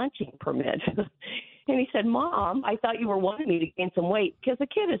have a munching permit? And he said, Mom, I thought you were wanting me to gain some weight because the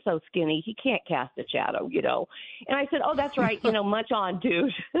kid is so skinny, he can't cast a shadow, you know. And I said, oh, that's right, you know, munch on,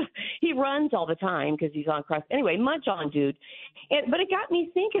 dude. He runs all the time because he's on crust. Anyway, munch on, dude. But it got me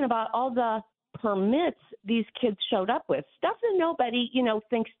thinking about all the permits these kids showed up with, stuff that nobody, you know,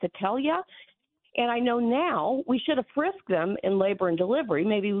 thinks to tell you. And I know now we should have frisked them in labor and delivery.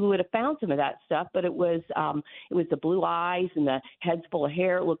 Maybe we would have found some of that stuff, but it was the blue eyes and the heads full of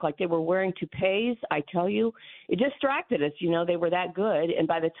hair. It looked like they were wearing toupees. I tell you, it distracted us. You know, they were that good. And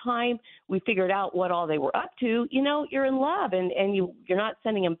by the time we figured out what all they were up to, you know, you're in love and you're not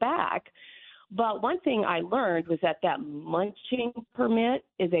sending them back. But one thing I learned was that munching permit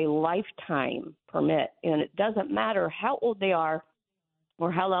is a lifetime permit, and it doesn't matter how old they are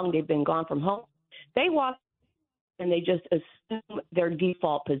or how long they've been gone from home. They walk and they just assume their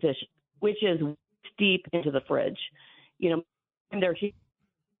default position, which is deep into the fridge, you know, in their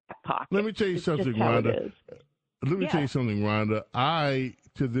back pocket. Let me tell you something, Rhonda. Tell you something, Rhonda.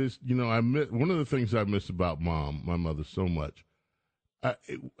 One of the things I miss about my mother so much,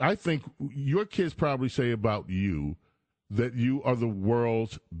 I think your kids probably say about you that you are the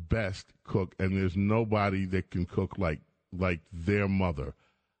world's best cook, and there's nobody that can cook like their mother.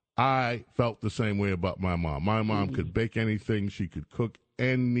 I felt the same way about my mom. My mom could bake anything. She could cook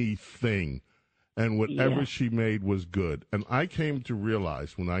anything. And whatever she made was good. And I came to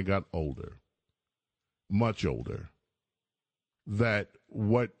realize when I got older, much older, that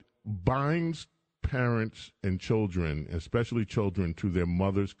what binds parents and children, especially children, to their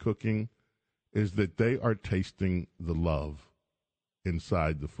mother's cooking is that they are tasting the love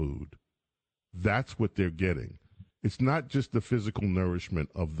inside the food. That's what they're getting. It's not just the physical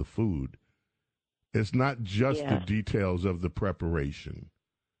nourishment of the food. It's not just the details of the preparation.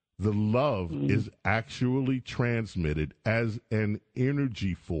 The love is actually transmitted as an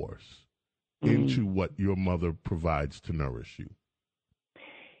energy force into what your mother provides to nourish you.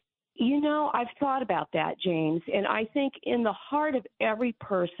 You know, I've thought about that, James, and I think in the heart of every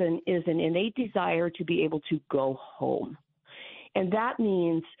person is an innate desire to be able to go home. And that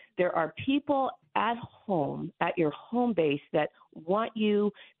means there are people at home, at your home base, that want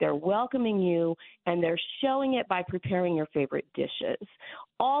you, they're welcoming you, and they're showing it by preparing your favorite dishes.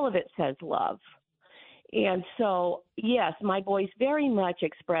 All of it says love. And so, yes, my boys very much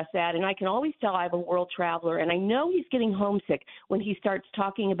express that, and I can always tell I have a world traveler, and I know he's getting homesick when he starts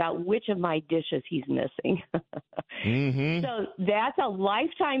talking about which of my dishes he's missing. Mm-hmm. So that's a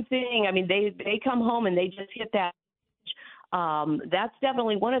lifetime thing. I mean, they come home and they just hit that. That's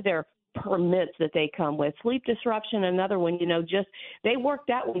definitely one of their permits that they come with. Sleep disruption, another one, just they worked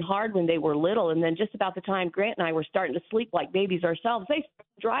that one hard when they were little, and then just about the time Grant and I were starting to sleep like babies ourselves, they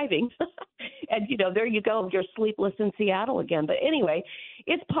started driving. And, there you go, you're sleepless in Seattle again. But anyway,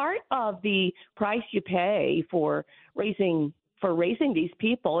 it's part of the price you pay for raising these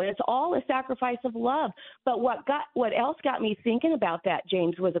people, and it's all a sacrifice of love. But what else got me thinking about that,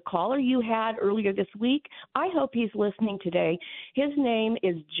 James, was a caller you had earlier this week. I hope he's listening today. His name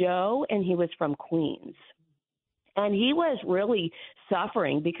is Joe, and he was from Queens. And he was really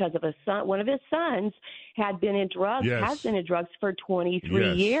suffering because of one of his sons had been in drugs, has been in drugs for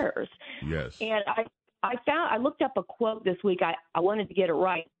 23 years. Yes. And I looked up a quote this week. I wanted to get it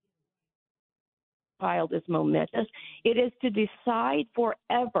right. Child is momentous. It is to decide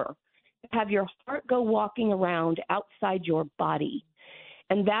forever to have your heart go walking around outside your body.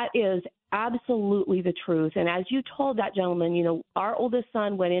 And that is absolutely the truth. And as you told that gentleman, our oldest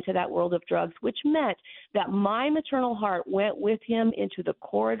son went into that world of drugs, which meant that my maternal heart went with him into the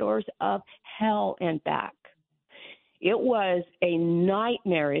corridors of hell and back. It was a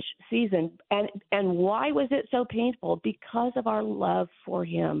nightmarish season. And why was it so painful? Because of our love for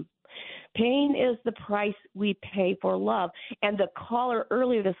him. Pain is the price we pay for love. And the caller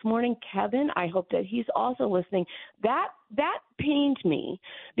earlier this morning, Kevin, I hope that he's also listening. That pained me,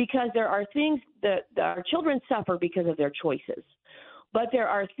 because there are things that our children suffer because of their choices. But there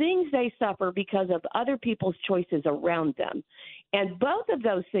are things they suffer because of other people's choices around them. And both of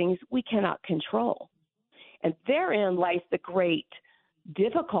those things we cannot control. And therein lies the great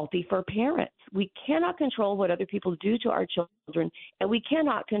difficulty for parents. We cannot control what other people do to our children, and we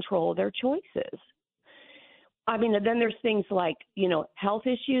cannot control their choices. I mean, then there's things like, health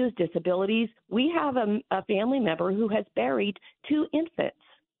issues, disabilities. We have a family member who has buried 2 infants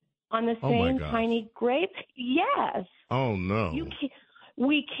on the same tiny grave. Yes. Oh, no.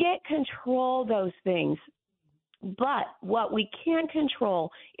 We can't control those things. But what we can control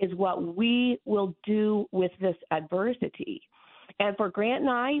is what we will do with this adversity. And for Grant and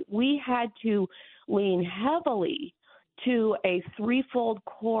I, we had to lean heavily to a threefold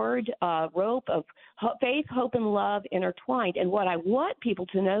cord rope of faith, hope, and love intertwined. And what I want people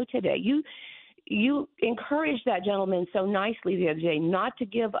to know today, you encouraged that gentleman so nicely the other day not to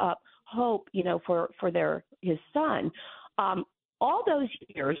give up hope, for his son. All those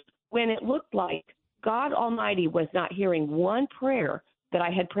years when it looked like God Almighty was not hearing one prayer that I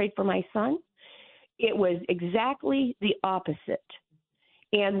had prayed for my son, it was exactly the opposite.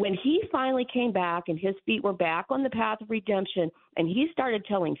 And when he finally came back and his feet were back on the path of redemption, and he started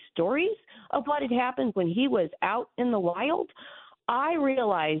telling stories of what had happened when he was out in the wild, I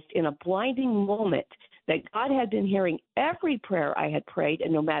realized in a blinding moment that God had been hearing every prayer I had prayed,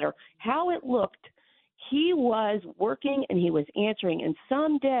 and no matter how it looked, he was working and he was answering. And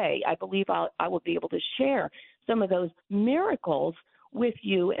someday I believe I will be able to share some of those miracles with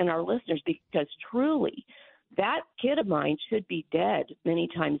you and our listeners, because truly that kid of mine should be dead many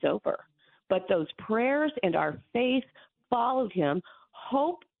times over. But those prayers and our faith followed him.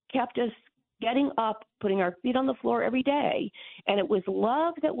 Hope kept us getting up, putting our feet on the floor every day. And it was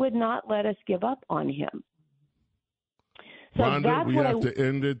love that would not let us give up on him. So Rhonda, we have to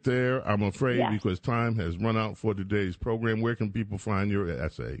end it there, I'm afraid, yes, because time has run out for today's program. Where can people find your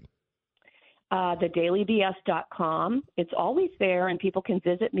essay? thedailybs.com. It's always there, and people can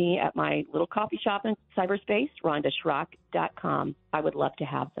visit me at my little coffee shop in cyberspace, rhondaschrock.com. I would love to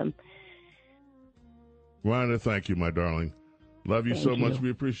have them. Rhonda, thank you, my darling. Love you so much. We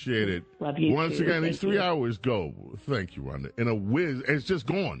appreciate it. Love you Once too. again, these Thank 3 you. hours go. Thank you, Rhonda. In a whiz, it's just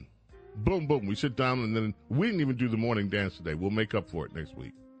gone. Boom, boom. We sit down, and then we didn't even do the morning dance today. We'll make up for it next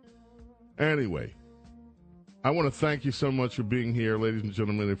week. Anyway, I want to thank you so much for being here, ladies and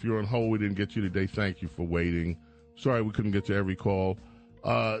gentlemen. If you're on hold, we didn't get you today. Thank you for waiting. Sorry we couldn't get to every call.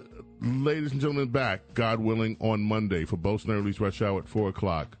 Ladies and gentlemen, back, God willing, on Monday for Bo Snerdley's Rush Hour at 4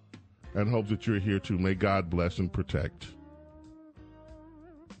 o'clock. And hope that you're here, too. May God bless and protect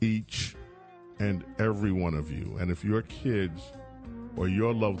each and every one of you. And if your kids or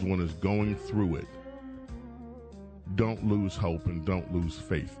your loved one is going through it, don't lose hope and don't lose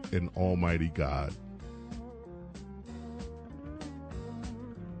faith in Almighty God.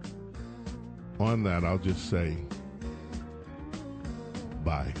 on that, I'll just say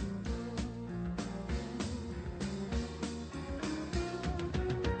bye.